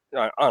on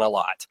a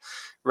lot,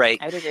 right?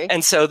 I would agree.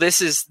 And so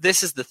this is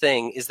the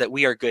thing, is that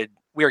we are good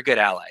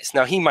allies.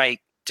 Now, he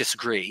might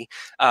disagree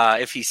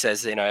if he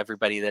says,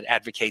 everybody that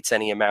advocates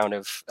any amount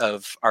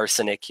of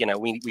arsenic,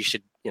 we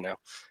should,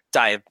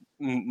 die of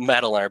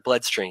metal in our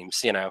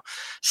bloodstreams,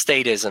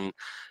 statism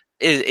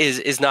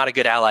is not a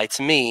good ally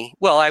to me.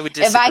 Well, I would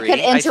disagree. If I could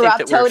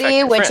interrupt,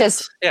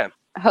 Hody,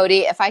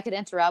 Hody, if I could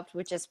interrupt,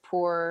 which is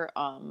poor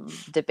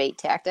debate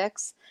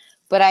tactics,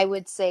 but I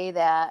would say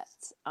that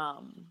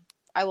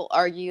I will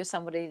argue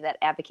somebody that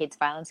advocates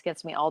violence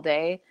against me all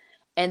day,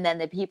 and then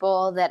the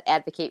people that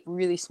advocate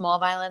really small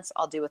violence,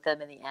 I'll deal with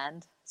them in the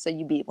end. So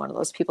you beat one of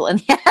those people in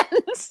the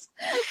end.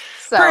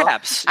 So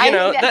perhaps,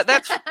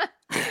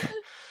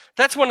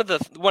 that's one of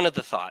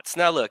the thoughts.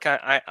 Now, look,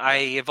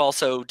 I have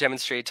also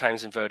demonstrated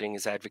times in voting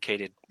has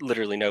advocated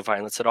literally no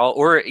violence at all,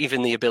 or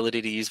even the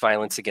ability to use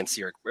violence against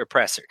your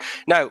oppressor.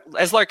 Now,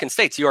 as Larkin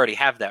states, you already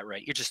have that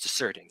right. You're just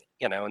asserting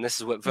it, and this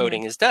is what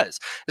voting does.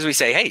 Is we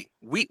say, hey,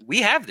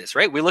 we have this,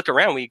 right? We look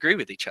around, we agree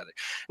with each other.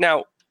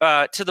 Now,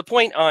 to the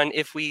point on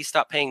if we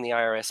stop paying the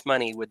IRS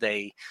money, would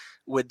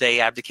they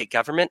abdicate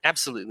government?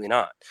 Absolutely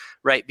not,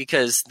 right?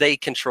 Because they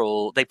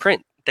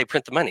print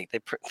the money.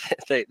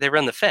 They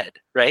run the Fed,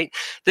 right?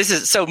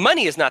 So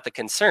money is not the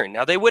concern.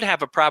 Now, they would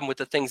have a problem with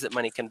the things that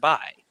money can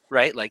buy,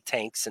 right? Like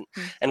tanks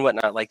and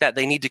whatnot like that.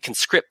 They need to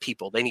conscript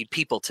people. They need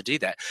people to do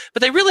that.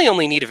 But they really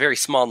only need a very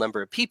small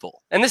number of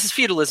people. And this is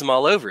feudalism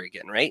all over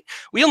again, right?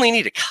 We only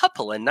need a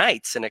couple of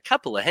knights and a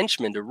couple of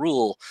henchmen to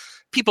rule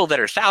people that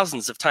are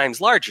thousands of times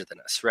larger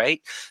than us,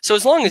 right? So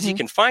as long as you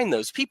can find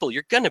those people,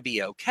 you're going to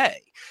be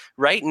okay,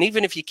 right? And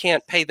even if you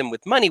can't pay them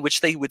with money,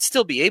 which they would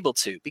still be able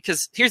to,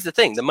 because here's the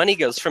thing, the money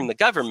goes from the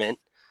government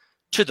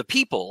to the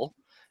people,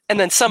 and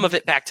then some of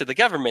it back to the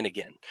government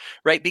again,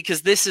 right?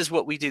 Because this is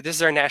what we do. This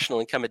is our national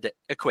income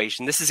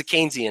equation. This is a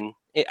Keynesian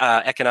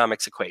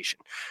economics equation,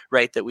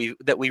 right? That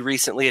we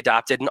recently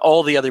adopted, and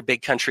all the other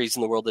big countries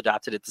in the world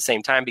adopted at the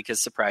same time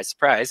because, surprise,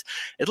 surprise,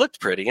 it looked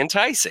pretty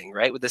enticing,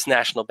 right? With this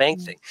national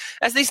bank thing.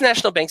 As these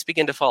national banks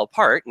begin to fall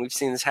apart, and we've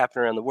seen this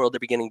happen around the world, they're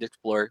beginning to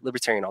explore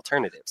libertarian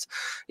alternatives,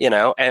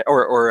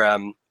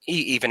 or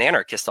even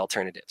anarchist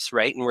alternatives,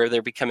 right? And where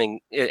they're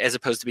becoming, as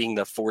opposed to being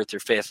the fourth or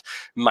fifth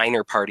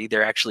minor party,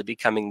 they're actually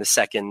becoming the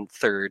second,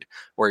 third,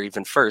 or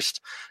even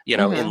first,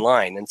 in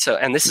line.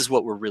 And this is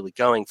what we're really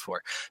going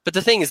for. But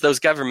the thing is, those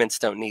governments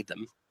don't need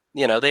them.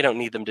 They don't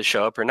need them to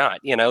show up or not.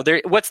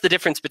 What's the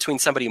difference between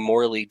somebody who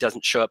morally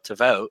doesn't show up to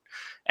vote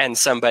and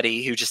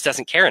somebody who just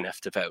doesn't care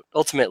enough to vote?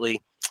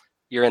 Ultimately,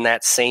 you're in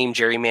that same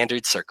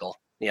gerrymandered circle,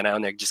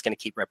 and they're just going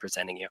to keep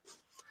representing you.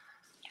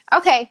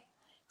 Okay.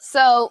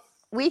 So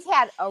we've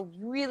had a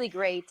really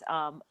great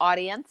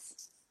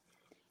audience,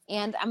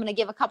 and I'm going to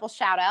give a couple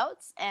shout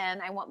outs,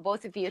 and I want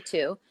both of you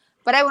to,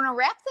 but I want to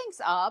wrap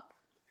things up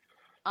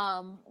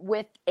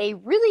with a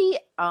really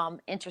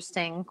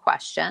interesting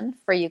question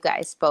for you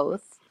guys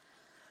both.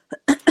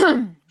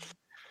 And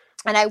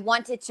I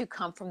want it to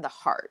come from the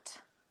heart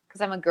because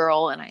I'm a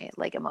girl and I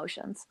like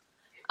emotions.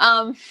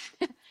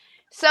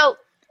 So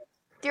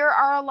there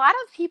are a lot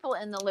of people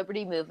in the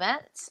liberty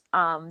movement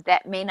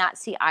that may not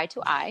see eye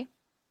to eye.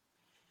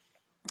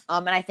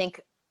 And I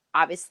think,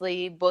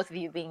 obviously, both of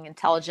you being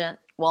intelligent,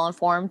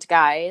 well-informed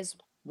guys,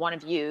 one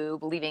of you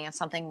believing in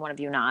something, one of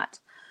you not,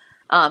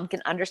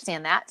 can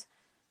understand that.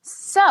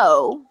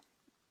 So,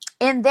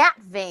 in that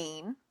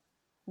vein,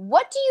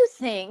 what do you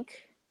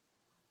think,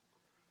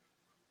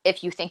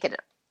 if you think of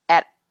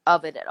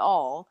it at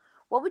all,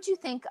 what would you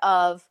think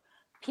of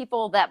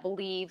people that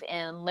believe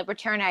in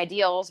libertarian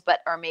ideals but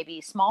are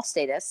maybe small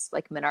statists,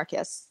 like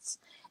minarchists,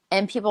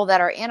 and people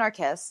that are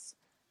anarchists?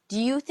 Do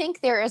you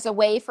think there is a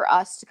way for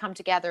us to come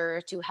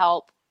together to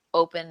help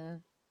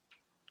open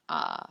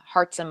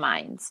hearts and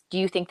minds? Do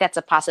you think that's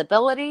a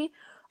possibility,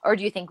 or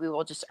do you think we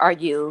will just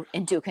argue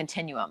into a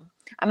continuum?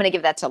 I'm going to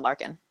give that to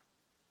Larkin.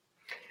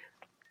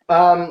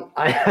 I'm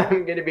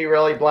going to be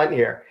really blunt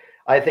here.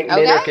 I think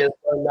minarchists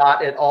are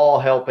not at all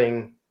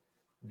helping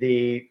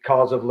the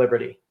cause of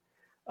liberty.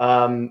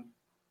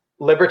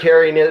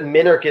 Libertarian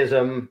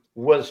minarchism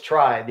was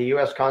tried. The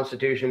U.S.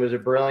 Constitution was a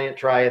brilliant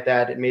try at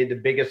that. It made the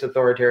biggest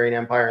authoritarian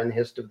empire in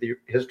the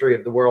history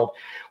of the world.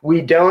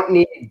 We don't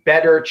need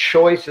better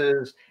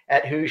choices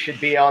at who should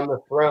be on the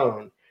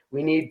throne.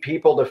 We need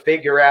people to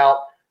figure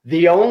out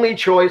the only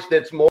choice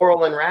that's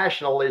moral and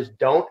rational is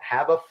don't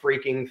have a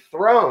freaking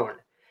throne.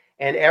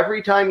 And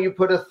every time you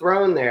put a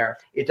throne there,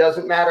 it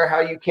doesn't matter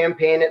how you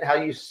campaign it, how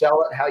you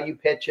sell it, how you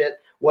pitch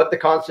it, what the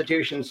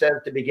Constitution says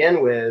to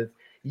begin with.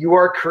 You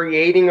are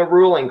creating a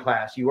ruling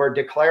class. You are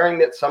declaring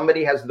that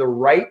somebody has the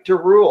right to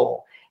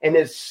rule. And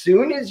as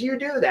soon as you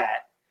do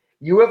that,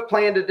 you have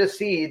planted a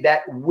seed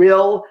that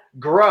will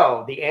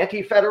grow. The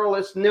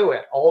Anti-Federalists knew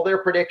it. All their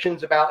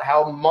predictions about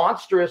how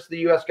monstrous the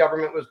U.S.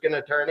 government was going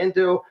to turn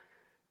into,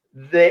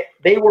 they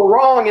were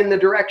wrong in the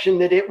direction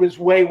that it was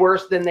way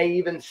worse than they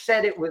even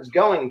said it was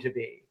going to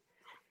be.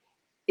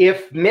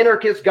 If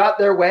minarchists got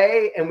their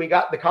way and we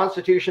got the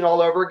Constitution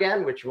all over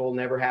again, which will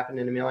never happen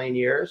in a million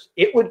years,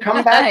 it would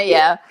come back.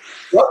 Yeah.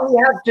 What we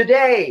have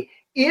today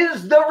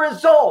is the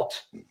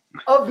result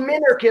of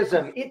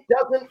minarchism. It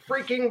doesn't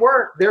freaking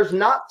work. There's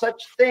not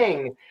such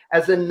thing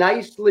as a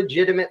nice,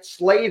 legitimate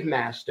slave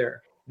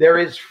master. There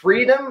is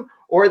freedom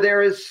or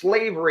there is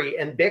slavery,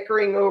 and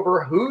bickering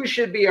over who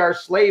should be our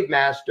slave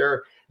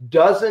master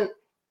doesn't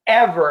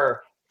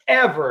ever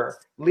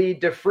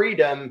lead to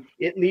freedom.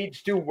 It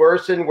leads to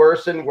worse and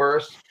worse and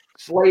worse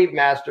slave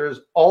masters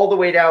all the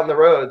way down the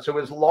road. So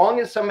as long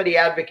as somebody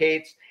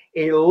advocates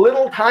a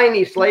little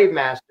tiny slave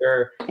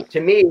master, to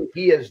me,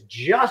 he is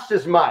just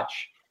as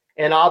much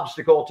an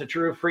obstacle to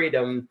true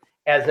freedom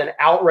as an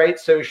outright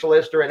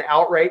socialist or an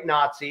outright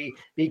Nazi,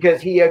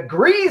 because he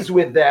agrees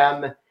with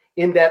them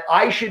in that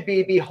I should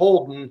be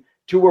beholden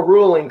to a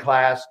ruling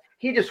class.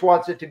 He just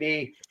wants it to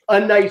be a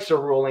nicer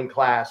ruling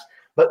class.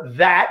 But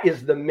that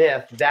is the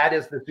myth. That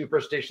is the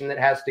superstition that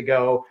has to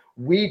go.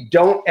 We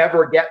don't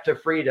ever get to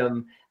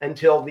freedom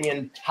until the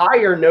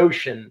entire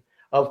notion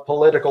of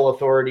political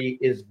authority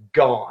is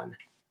gone.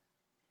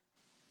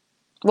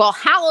 Well,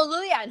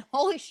 hallelujah and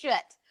holy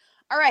shit.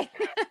 All right.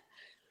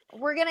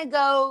 We're going to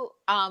go.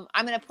 I'm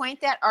going to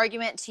point that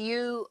argument to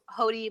you,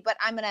 Hody, but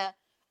I'm going to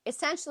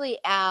essentially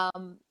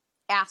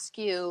ask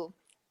you.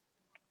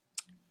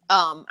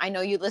 I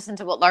know you listened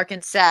to what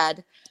Larkin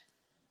said.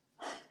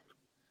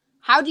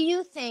 How do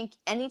you think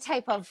any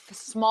type of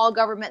small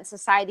government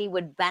society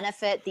would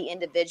benefit the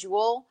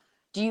individual?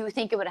 Do you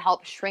think it would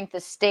help shrink the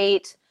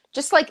state?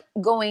 Just like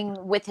going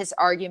with his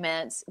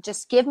arguments,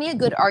 just give me a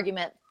good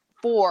argument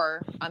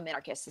for a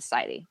minarchist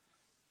society.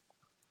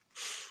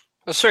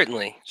 Well,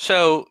 certainly.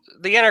 So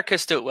the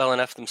anarchists do it well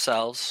enough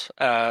themselves.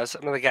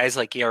 Some of the guys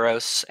like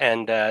Yaros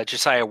and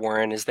Josiah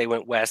Warren, as they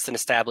went west and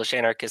established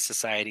anarchist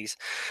societies,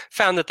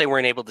 found that they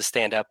weren't able to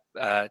stand up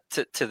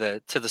to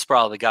the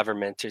sprawl of the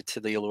government, or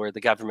to the allure of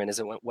the government as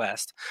it went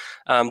west.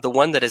 The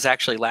one that has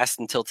actually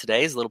lasted until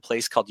today is a little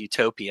place called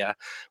Utopia,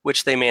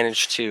 which they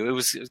managed to. It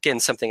was, again,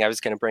 something I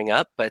was going to bring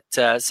up, but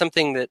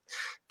something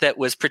that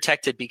was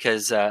protected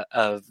because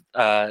of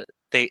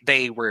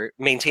they were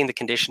maintained the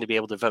condition to be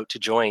able to vote to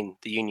join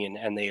the union,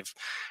 and they've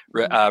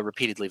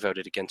repeatedly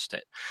voted against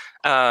it.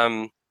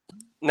 Now,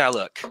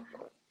 look,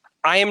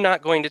 I am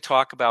not going to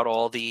talk about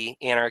all the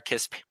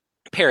anarchist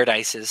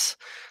paradises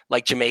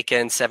like Jamaica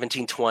in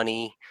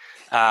 1720,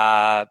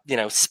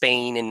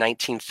 Spain in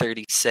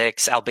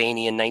 1936,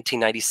 Albania in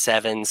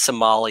 1997,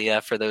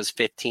 Somalia for those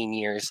 15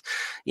 years,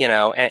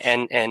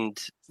 and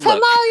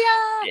look, Somalia.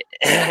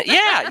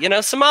 Yeah,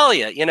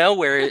 Somalia,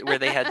 where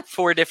they had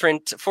four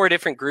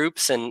different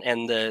groups,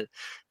 and the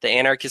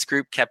anarchist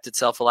group kept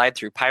itself alive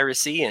through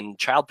piracy and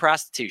child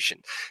prostitution,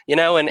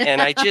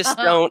 and I just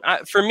don't.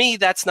 For me,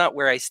 that's not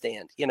where I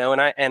stand,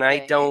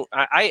 I don't.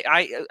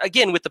 I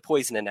again, with the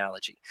poison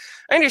analogy,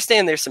 I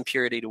understand there's some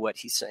purity to what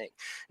he's saying.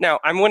 Now,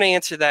 I'm going to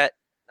answer that.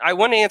 I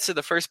want to answer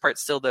the first part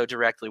still, though,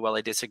 directly, while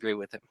I disagree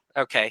with him.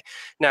 Okay.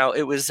 Now,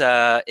 it was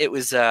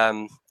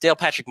Dale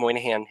Patrick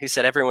Moynihan who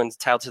said everyone's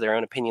entitled to their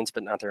own opinions,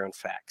 but not their own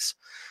facts.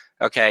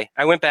 Okay.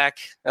 I went back,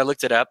 I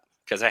looked it up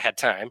because I had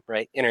time,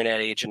 right? Internet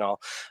age and all.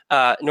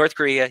 North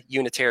Korea,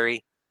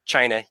 unitary.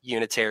 China,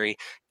 unitary.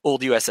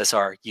 Old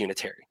USSR,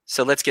 unitary.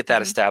 So let's get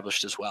that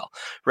established as well,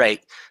 right?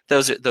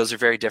 Those are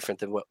very different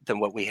than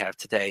what we have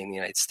today in the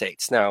United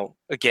States. Now,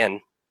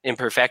 again,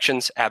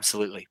 imperfections,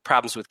 absolutely.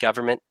 Problems with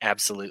government,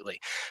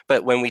 absolutely.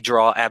 But when we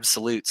draw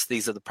absolutes,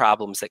 these are the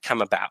problems that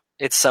come about.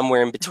 It's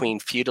somewhere in between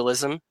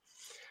feudalism,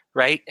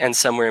 right? And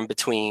somewhere in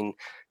between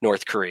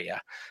North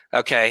Korea.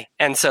 Okay.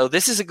 And so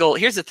this is a goal.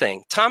 Here's the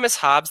thing. Thomas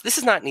Hobbes, this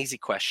is not an easy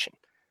question,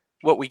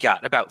 what we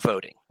got about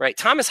voting, right?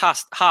 Thomas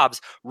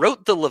Hobbes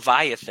wrote the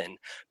Leviathan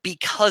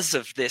because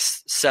of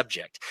this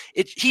subject.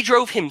 He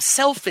drove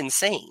himself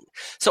insane.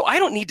 So I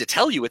don't need to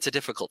tell you it's a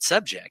difficult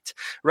subject,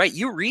 right?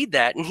 You read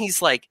that and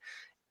he's like,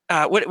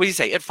 what do you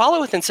say? It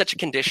followeth in such a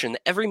condition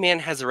that every man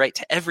has a right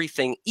to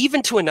everything,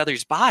 even to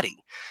another's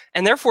body.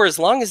 And therefore, as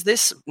long as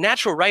this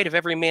natural right of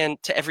every man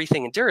to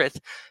everything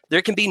endureth,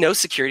 there can be no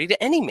security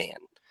to any man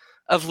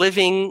of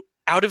living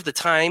out of the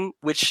time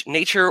which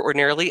nature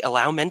ordinarily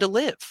allow men to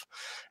live.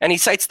 And he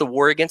cites the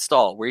War Against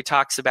All, where he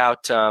talks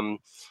about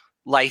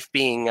life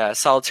being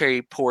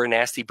solitary, poor,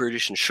 nasty,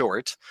 brutish, and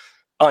short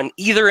on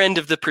either end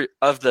of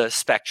the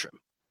spectrum.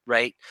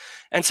 Right.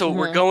 And so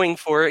we're going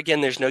for,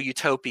 again, there's no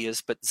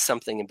utopias, but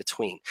something in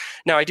between.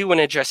 Now, I do want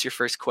to address your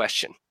first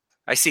question.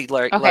 I see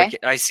Larkin.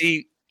 I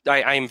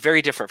am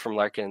very different from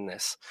Larkin in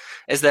this,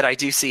 is that I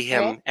do see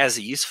him as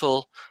a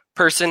useful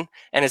person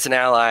and as an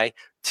ally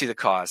to the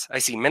cause. I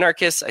see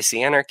minarchists, I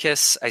see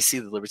anarchists, I see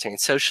the libertarian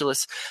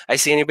socialists, I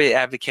see anybody that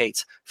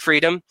advocates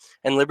freedom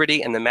and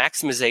liberty and the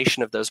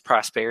maximization of those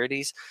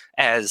prosperities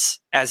as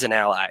an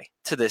ally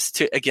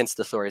against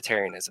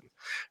authoritarianism,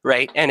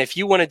 right? And if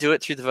you want to do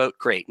it through the vote,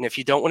 great. And if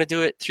you don't want to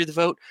do it through the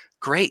vote,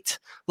 great.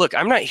 Look,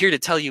 I'm not here to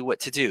tell you what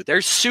to do.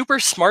 There's super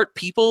smart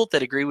people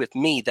that agree with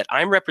me that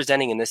I'm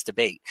representing in this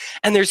debate.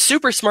 And there's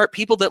super smart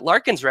people that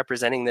Larkin's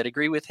representing that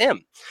agree with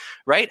him,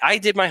 right? I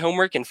did my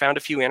homework and found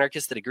a few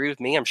anarchists that agree with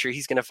me. I'm sure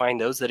he's going to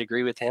find those that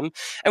agree with him.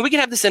 And we can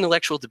have this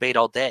intellectual debate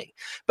all day.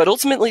 But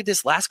ultimately,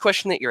 this last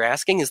question that you're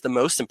asking is the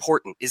most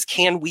important, is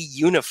can we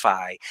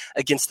unify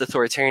against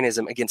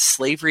authoritarianism, against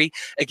slavery,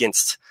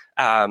 against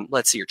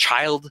your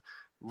child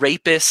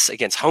rapists,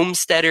 against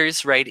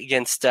homesteaders, right?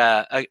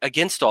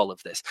 Against all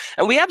of this.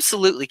 And we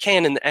absolutely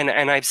can. And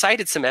I've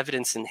cited some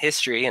evidence in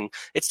history, and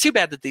it's too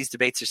bad that these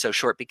debates are so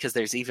short because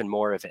there's even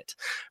more of it,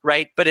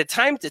 right? But at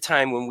time to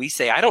time, when we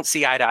say, I don't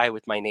see eye to eye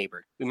with my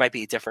neighbor, we might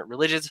be different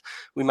religions,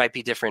 we might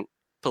be different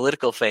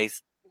political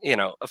faith,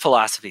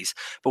 philosophies.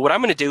 But what I'm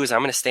going to do is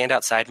I'm going to stand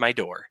outside my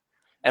door.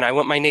 And I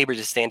want my neighbor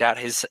to stand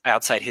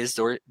outside his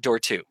door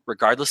too,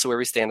 regardless of where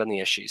we stand on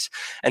the issues,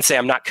 and say,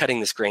 I'm not cutting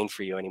this grain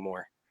for you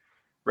anymore,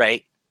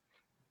 right?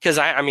 Because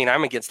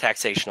I'm against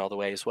taxation all the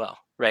way as well,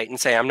 right? And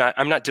say, I'm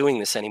not doing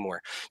this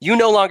anymore. You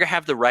no longer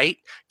have the right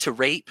to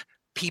rape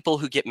people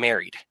who get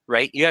married,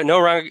 right? You no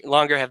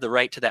longer have the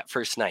right to that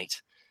first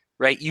night,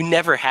 right? You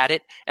never had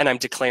it, and I'm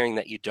declaring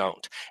that you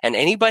don't. And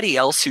anybody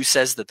else who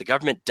says that the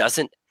government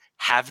doesn't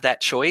have that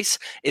choice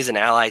is an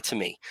ally to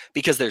me,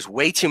 because there's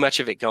way too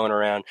much of it going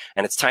around,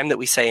 and it's time that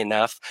we say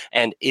enough.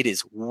 And it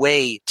is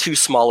way too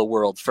small a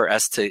world for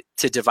us to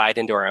divide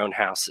into our own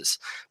houses,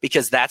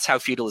 because that's how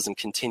feudalism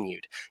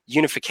continued.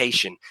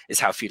 Unification is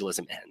how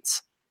feudalism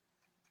ends.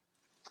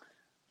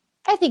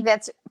 I think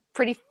that's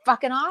pretty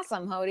fucking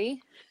awesome, Hody.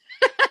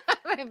 I'm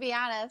gonna be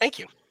honest. Thank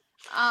you.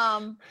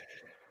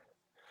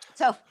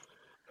 So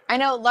I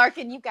know,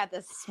 Larkin, you've got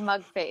this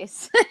smug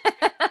face.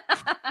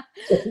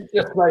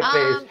 Just my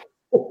face.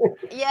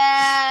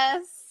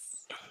 Yes.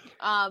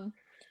 I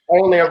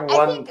only have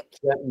one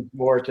sentence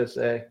more to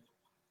say.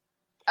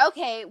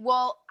 Okay,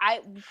 well,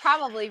 I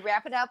probably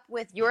wrap it up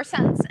with your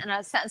sentence and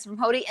a sentence from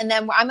Hody, and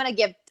then I'm going to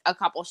give a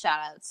couple shout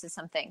outs to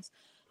some things.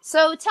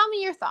 So tell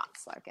me your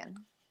thoughts, Larkin.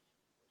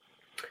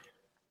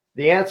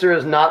 The answer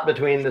is not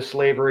between the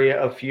slavery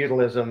of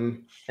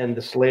feudalism and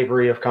the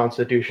slavery of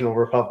constitutional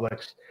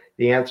republics.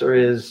 The answer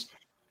is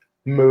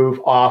move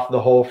off the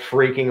whole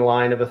freaking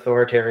line of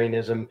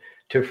authoritarianism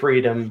to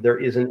freedom. There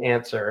isn't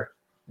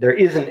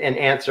an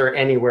answer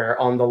anywhere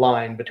on the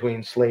line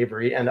between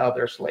slavery and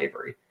other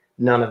slavery.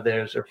 None of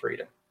those are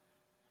freedom.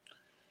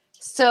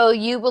 So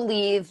you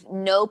believe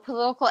no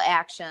political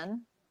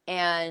action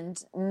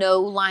and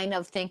no line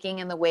of thinking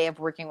in the way of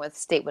working with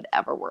state would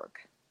ever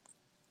work?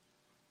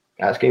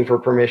 Asking for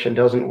permission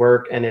doesn't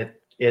work, and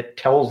it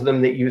tells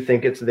them that you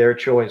think it's their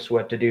choice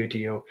what to do to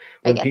you.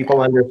 When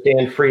people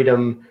understand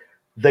freedom,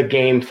 the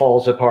game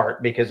falls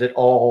apart because it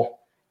all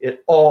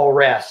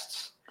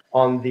rests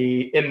on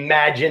the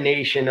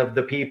imagination of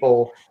the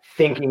people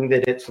thinking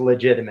that it's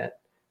legitimate.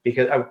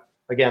 Because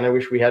I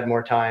wish we had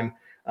more time,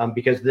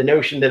 because the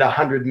notion that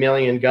 100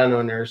 million gun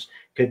owners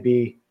could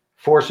be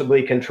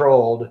forcibly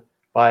controlled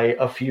by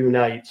a few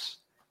knights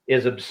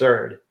is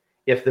absurd.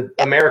 If the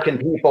American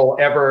people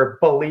ever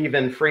believe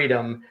in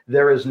freedom,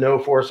 there is no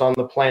force on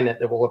the planet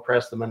that will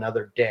oppress them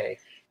another day.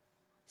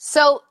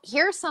 So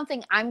here's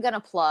something I'm going to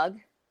plug.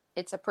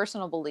 It's a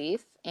personal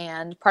belief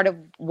and part of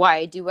why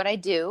I do what I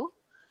do.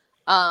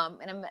 And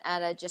I'm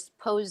going to just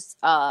pose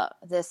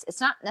this. It's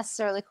not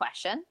necessarily a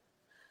question,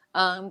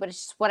 but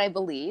it's just what I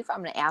believe.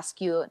 I'm going to ask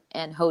you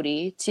and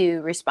Hody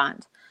to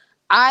respond.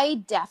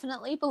 I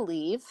definitely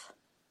believe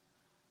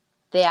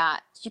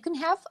that you can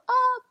have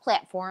a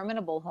platform and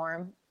a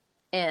bullhorn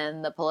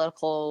in the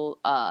political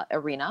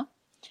arena.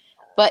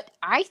 But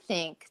I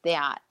think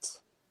that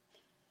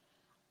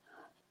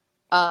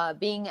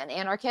being an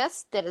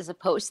anarchist that is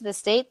opposed to the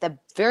state, the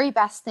very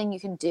best thing you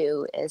can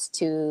do is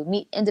to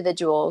meet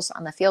individuals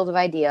on the field of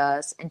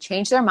ideas and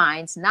change their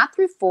minds, not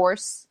through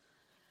force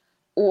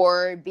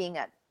or being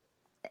an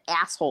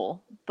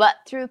asshole, but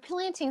through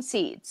planting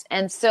seeds.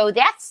 And so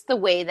that's the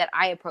way that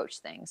I approach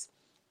things.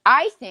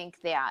 I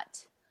think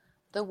that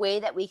the way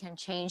that we can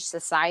change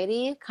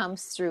society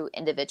comes through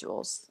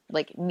individuals,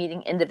 like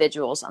meeting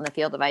individuals on the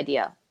field of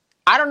idea.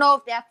 I don't know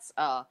if that's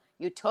a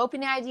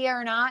utopian idea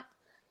or not.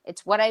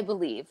 It's what I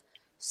believe.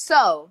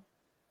 So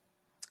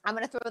I'm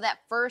going to throw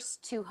that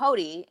first to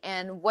Hody.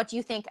 And what do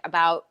you think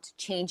about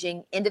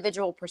changing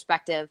individual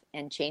perspective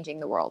and changing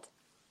the world?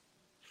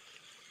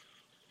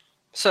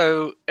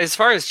 So as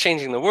far as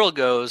changing the world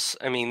goes,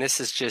 I mean, this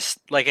is just,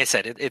 like I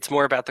said, it's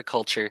more about the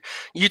culture.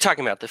 You're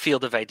talking about the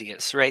field of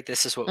ideas, right?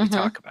 This is what we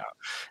talk about,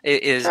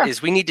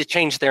 is we need to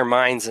change their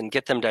minds and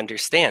get them to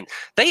understand.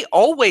 They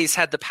always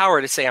had the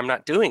power to say, I'm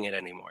not doing it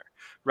anymore,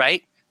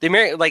 right?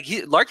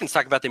 Larkin's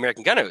talking about the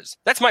American gun owners.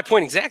 That's my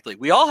point exactly.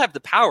 We all have the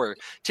power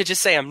to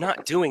just say, I'm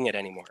not doing it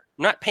anymore.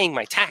 I'm not paying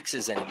my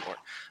taxes anymore.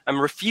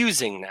 I'm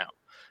refusing now.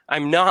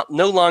 I'm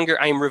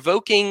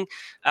revoking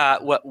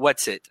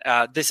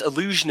this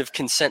illusion of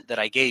consent that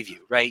I gave you,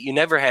 right? You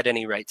never had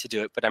any right to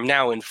do it, but I'm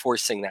now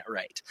enforcing that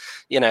right,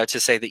 to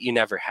say that you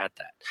never had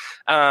that.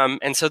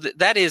 And so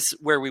that is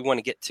where we want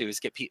to get to, is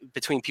get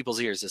between people's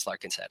ears, as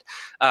Larkin said.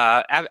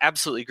 I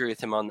absolutely agree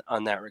with him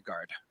on that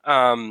regard.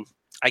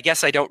 I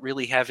guess I don't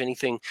really have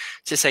anything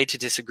to say to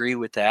disagree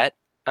with that.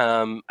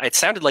 It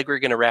sounded like we were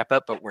going to wrap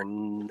up, but we're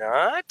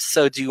not.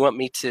 So do you want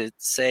me to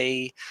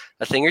say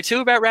a thing or two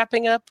about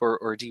wrapping up,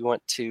 or do you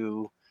want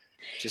to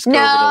just go over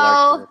to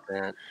Larkin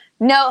with that?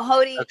 No,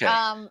 Hody.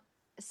 Okay.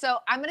 So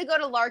I'm going to go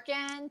to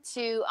Larkin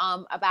to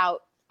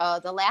about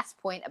the last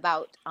point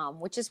about,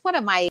 which is one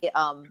of my,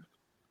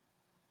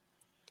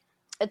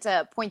 it's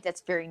a point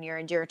that's very near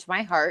and dear to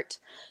my heart,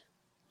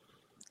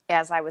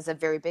 as I was a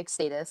very big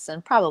statist,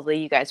 and probably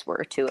you guys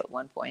were too at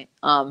one point.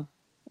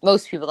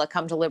 Most people that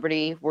come to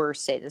Liberty were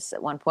statists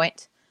at one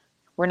point.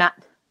 We're not.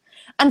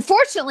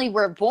 Unfortunately,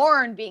 we're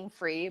born being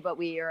free, but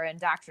we are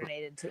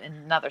indoctrinated in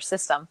another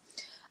system.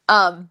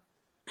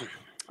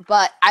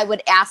 But I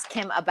would ask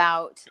him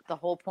about the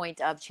whole point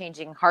of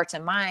changing hearts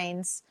and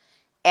minds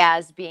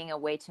as being a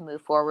way to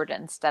move forward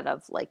instead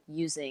of like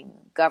using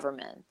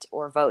government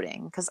or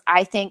voting. Because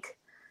I think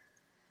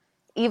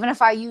even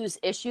if I use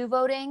issue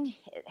voting,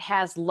 it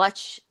has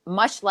much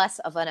less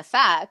of an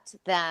effect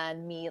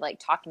than me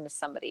like talking to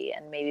somebody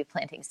and maybe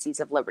planting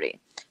seeds of liberty.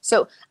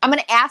 So I'm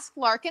going to ask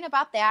Larkin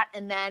about that,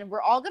 and then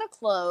we're all going to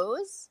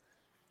close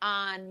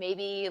on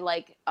maybe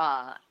like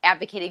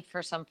advocating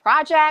for some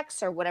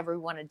projects or whatever we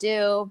want to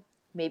do,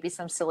 maybe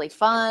some silly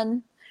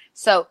fun.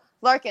 So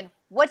Larkin,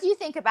 what do you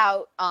think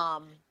about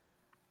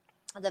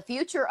the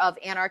future of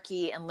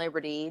anarchy and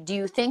liberty? Do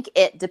you think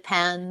it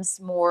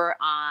depends more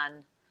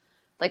on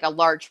like a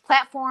large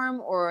platform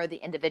or the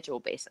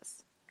individual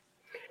basis?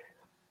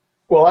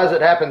 Well, as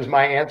it happens,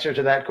 my answer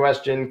to that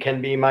question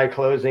can be my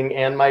closing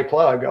and my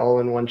plug all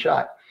in one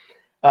shot.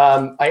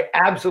 I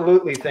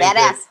absolutely think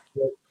that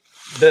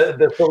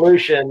the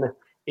solution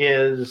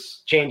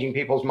is changing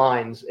people's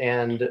minds,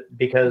 and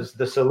because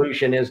the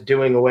solution is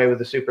doing away with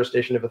the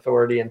superstition of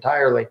authority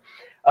entirely.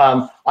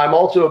 I'm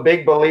also a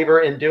big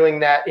believer in doing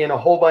that in a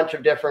whole bunch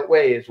of different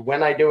ways.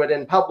 When I do it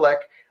in public,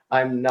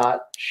 I'm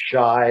not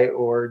shy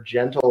or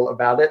gentle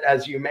about it.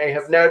 As you may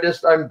have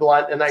noticed, I'm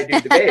blunt and I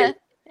do debate.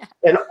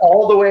 And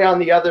all the way on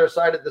the other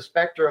side of the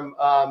spectrum,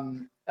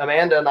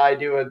 Amanda and I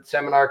do a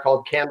seminar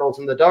called Candles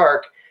in the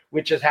Dark,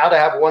 which is how to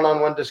have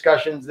one-on-one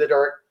discussions that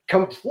are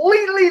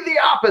completely the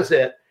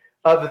opposite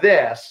of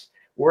this,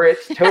 where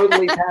it's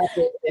totally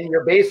passive and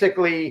you're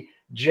basically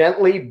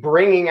gently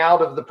bringing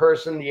out of the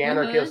person the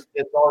anarchist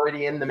that's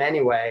already in them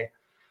anyway,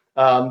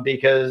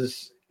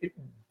 because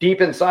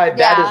deep inside,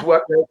 that is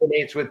what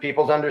resonates with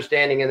people's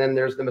understanding. And then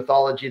there's the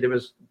mythology that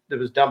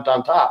was dumped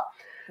on top.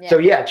 Yeah.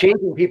 So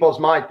changing people's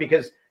minds,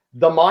 because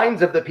the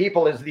minds of the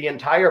people is the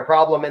entire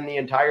problem and the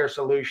entire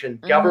solution.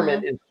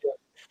 Government is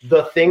just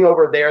the thing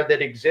over there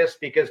that exists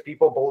because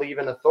people believe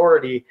in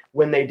authority.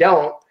 When they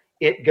don't,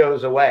 it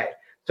goes away.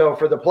 So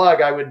for the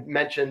plug, I would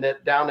mention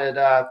that down at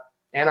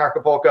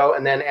Anarchapulco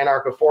and then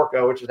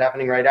Anarchaforco, which is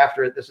happening right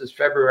after it. This is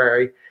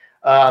February.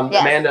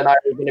 Amanda and I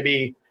are going to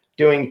be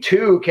doing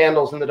 2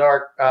 Candles in the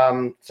Dark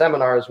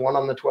seminars, one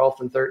on the 12th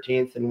and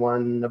 13th and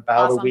one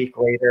about a week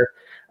later,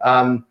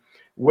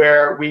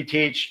 where we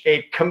teach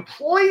a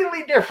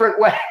completely different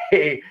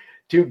way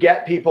to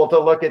get people to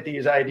look at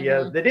these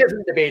ideas that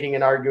isn't debating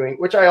and arguing,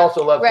 which I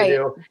also love to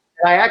do.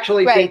 And I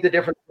actually think the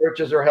different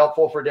approaches are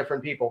helpful for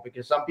different people,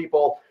 because some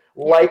people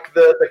like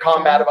the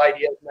combative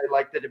ideas and they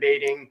like the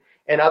debating,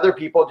 and other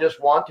people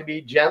just want to be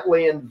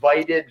gently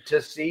invited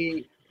to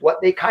see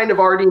what they kind of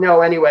already know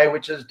anyway,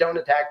 which is don't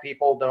attack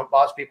people, don't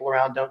boss people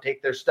around, don't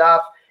take their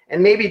stuff,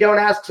 and maybe don't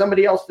ask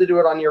somebody else to do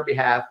it on your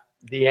behalf.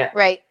 The end.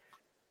 Right.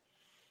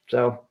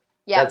 So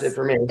that's it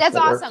for me. That's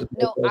awesome.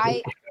 No,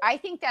 I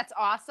think that's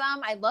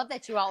awesome. I love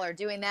that you all are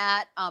doing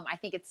that. I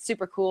think it's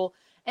super cool.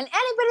 And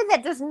anybody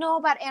that doesn't know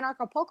about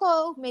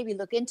Anarchapulco, maybe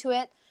look into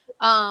it.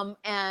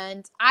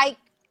 And I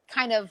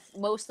kind of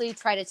mostly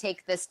try to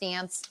take the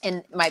stance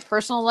in my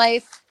personal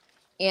life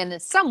and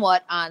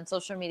somewhat on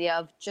social media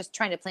of just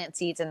trying to plant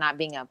seeds and not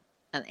being an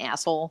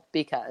asshole,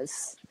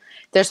 because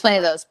there's plenty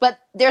of those. But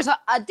there's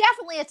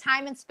definitely a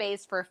time and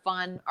space for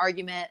fun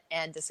argument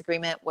and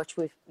disagreement,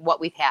 what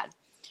we've had.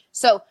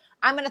 So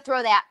I'm going to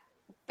throw that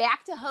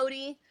back to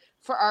Hody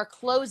for our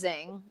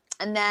closing.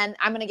 And then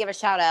I'm going to give a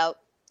shout out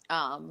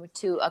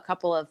to a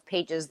couple of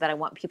pages that I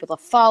want people to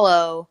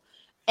follow.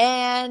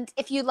 And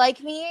if you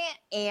like me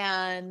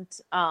and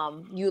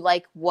you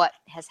like what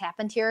has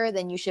happened here,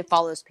 then you should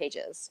follow those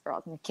pages or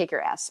I'll kick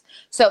your ass.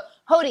 So,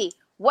 Hody,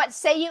 what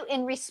say you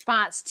in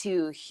response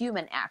to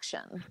human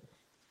action?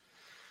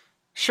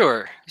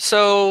 Sure.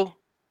 So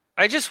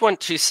I just want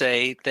to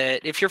say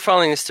that if you're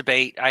following this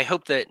debate, I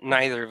hope that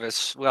neither of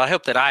us, I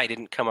hope that I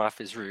didn't come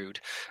off as rude.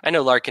 I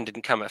know Larkin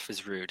didn't come off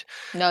as rude.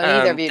 No,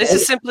 neither of you did.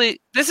 This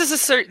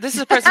is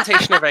a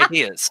presentation of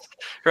ideas,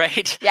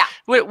 right? Yeah.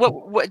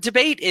 What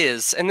debate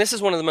is, and this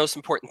is one of the most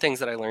important things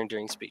that I learned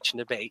during speech and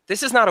debate,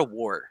 this is not a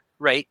war.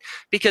 Right?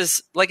 Because,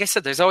 like I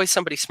said, there's always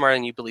somebody smarter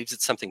than you believes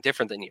it's something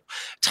different than you.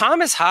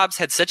 Thomas Hobbes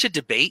had such a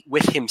debate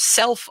with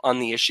himself on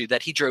the issue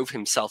that he drove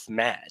himself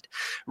mad,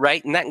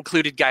 right? And that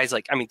included guys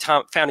like,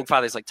 founding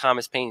fathers like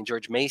Thomas Paine and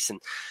George Mason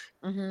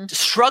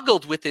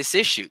struggled with this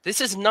issue.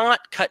 This is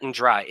not cut and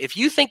dry. If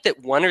you think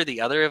that one or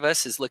the other of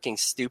us is looking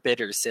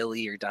stupid or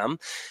silly or dumb,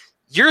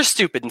 you're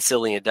stupid and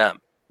silly and dumb.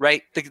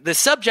 Right? The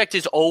subject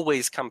is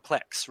always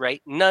complex,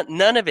 right?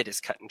 None of it is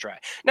cut and dry.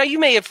 Now, you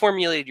may have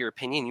formulated your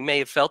opinion. You may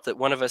have felt that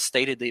one of us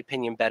stated the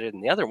opinion better than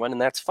the other one,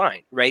 and that's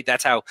fine, right?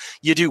 That's how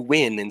you do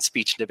win in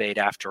speech and debate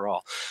after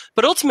all.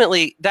 But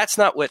ultimately, that's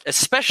not what,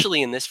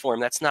 especially in this forum,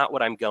 that's not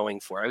what I'm going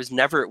for. I was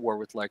never at war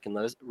with Larkin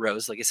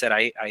Rose. Like I said,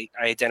 I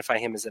identify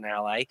him as an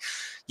ally.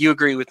 You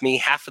agree with me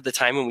half of the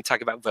time when we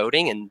talk about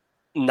voting, and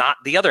not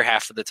the other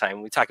half of the time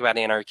when we talk about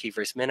anarchy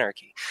versus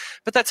minarchy.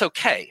 But that's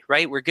okay,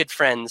 right? We're good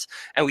friends,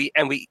 and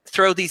we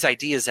throw these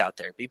ideas out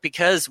there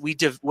because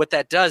what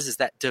that does is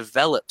that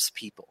develops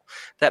people.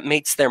 That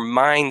makes their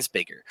minds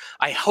bigger.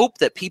 I hope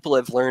that people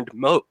have learned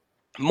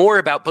more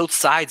about both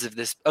sides of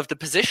the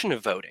position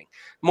of voting,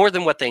 more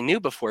than what they knew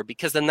before,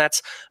 because then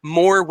that's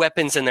more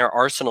weapons in their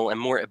arsenal and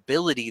more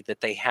ability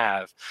that they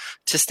have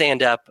to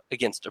stand up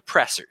against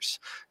oppressors,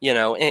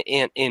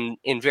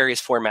 in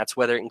various formats,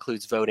 whether it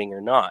includes voting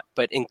or not.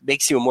 But it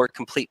makes you a more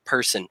complete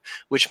person,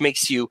 which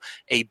makes you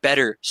a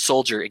better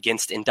soldier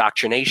against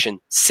indoctrination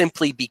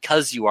simply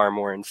because you are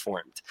more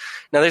informed.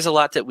 Now, there's a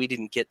lot that we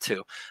didn't get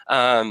to.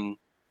 A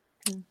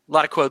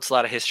lot of quotes, a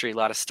lot of history, a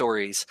lot of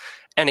stories.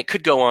 And it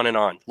could go on and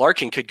on.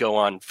 Larkin could go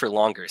on for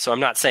longer. So I'm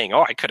not saying,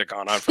 I could have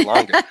gone on for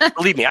longer.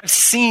 Believe me, I've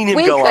seen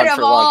him go on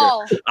for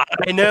longer.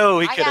 I know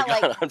he could have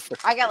gone on for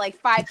I got like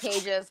 5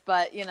 pages,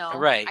 but,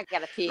 right. I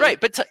got to pee. Right,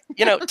 but,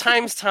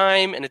 time's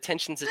time and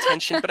attention's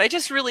attention. But I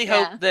just really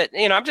hope that,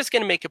 I'm just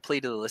going to make a plea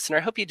to the listener.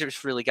 I hope you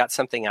just really got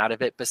something out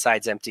of it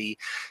besides empty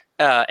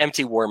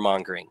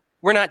warmongering.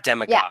 We're not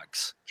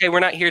demagogues. Okay, we're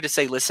not here to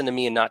say, listen to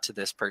me and not to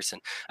this person.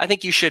 I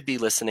think you should be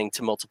listening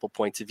to multiple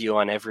points of view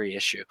on every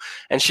issue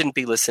and shouldn't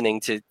be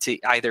listening to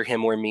either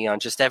him or me on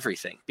just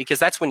everything, because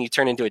that's when you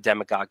turn into a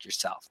demagogue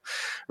yourself,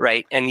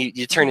 right? And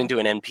you turn into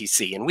an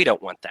NPC, and we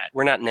don't want that.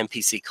 We're not an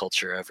NPC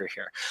culture over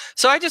here.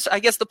 So I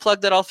guess the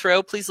plug that I'll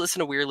throw, please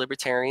listen to We're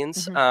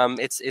Libertarians.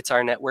 It's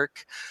our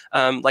network.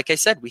 Like I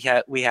said, we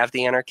have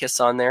the anarchists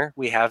on there.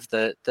 We have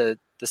the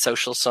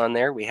socialists on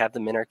there. We have the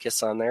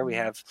minarchists on there. We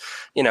have,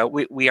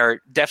 we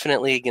are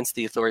definitely against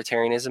the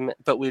authoritarianism,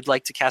 but we'd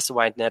like to cast a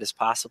wide net as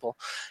possible.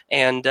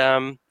 And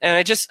I'm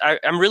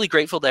really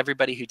grateful to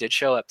everybody who did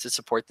show up to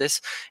support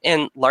this,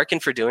 and Larkin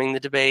for doing the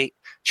debate,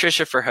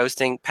 Trisha for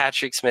hosting,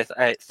 Patrick Smith.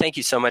 Thank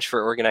you so much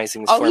for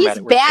organizing this format.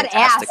 He's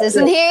badass,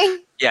 isn't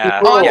he?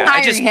 Yeah. I'm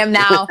hiring him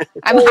now.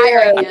 I'm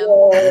hiring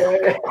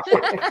him.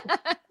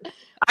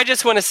 I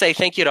just want to say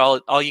thank you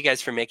to all you guys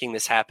for making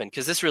this happen,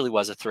 because this really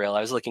was a thrill.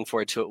 I was looking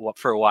forward to it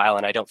for a while,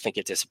 and I don't think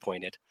it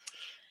disappointed.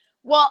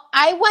 Well,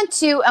 I want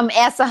to,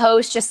 as a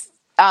host, just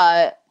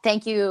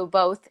thank you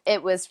both.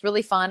 It was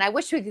really fun. I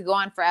wish we could go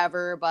on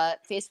forever,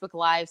 but Facebook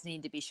Lives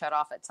need to be shut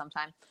off at some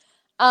time.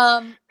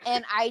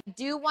 And I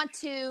do want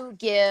to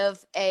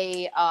give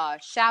a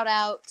shout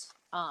out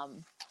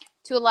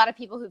to a lot of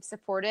people who've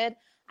supported.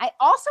 I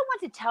also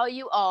want to tell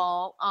you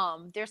all,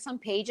 there's some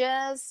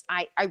pages.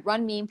 I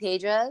run meme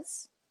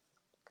pages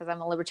because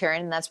I'm a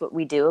libertarian and that's what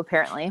we do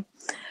apparently.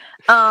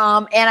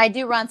 And I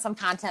do run some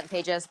content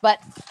pages,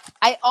 but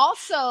I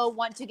also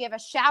want to give a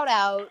shout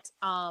out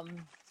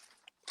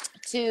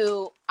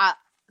to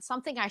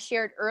something I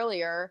shared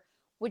earlier,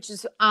 which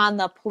is on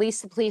the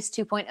Police to Police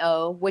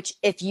 2.0, which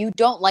if you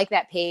don't like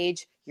that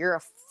page, you're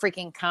a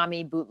freaking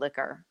commie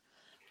bootlicker.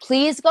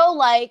 Please go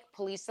like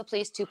Police to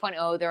Police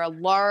 2.0. They're a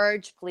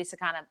large police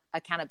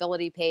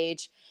accountability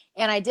page.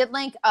 And I did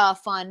link a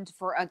fund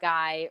for a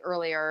guy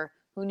earlier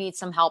who needs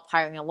some help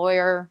hiring a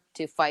lawyer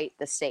to fight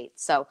the state.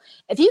 So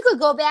if you could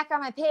go back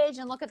on my page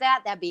and look at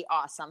that, that'd be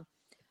awesome.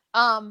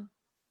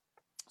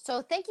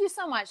 So thank you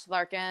so much,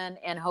 Larkin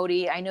and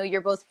Hody. I know you're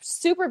both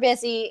super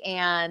busy,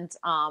 and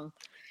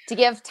to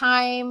give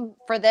time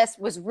for this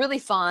was really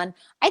fun.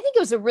 I think it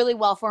was a really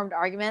well-formed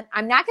argument.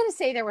 I'm not going to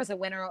say there was a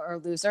winner or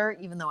loser,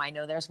 even though I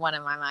know there's one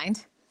in my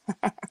mind.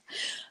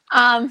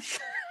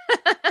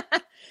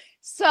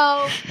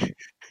 So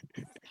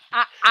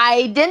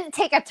I didn't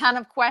take a ton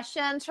of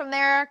questions from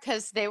there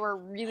because they were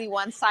really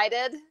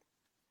one-sided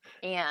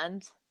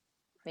and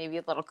maybe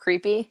a little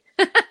creepy.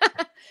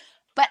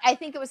 But I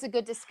think it was a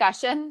good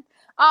discussion.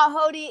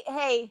 Hody,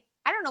 hey,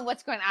 I don't know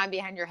what's going on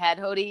behind your head,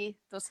 Hody.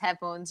 Those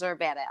headphones are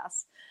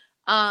badass.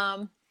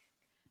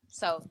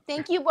 So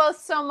thank you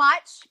both so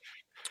much.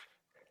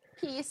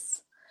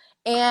 Peace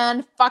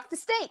and fuck the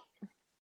state.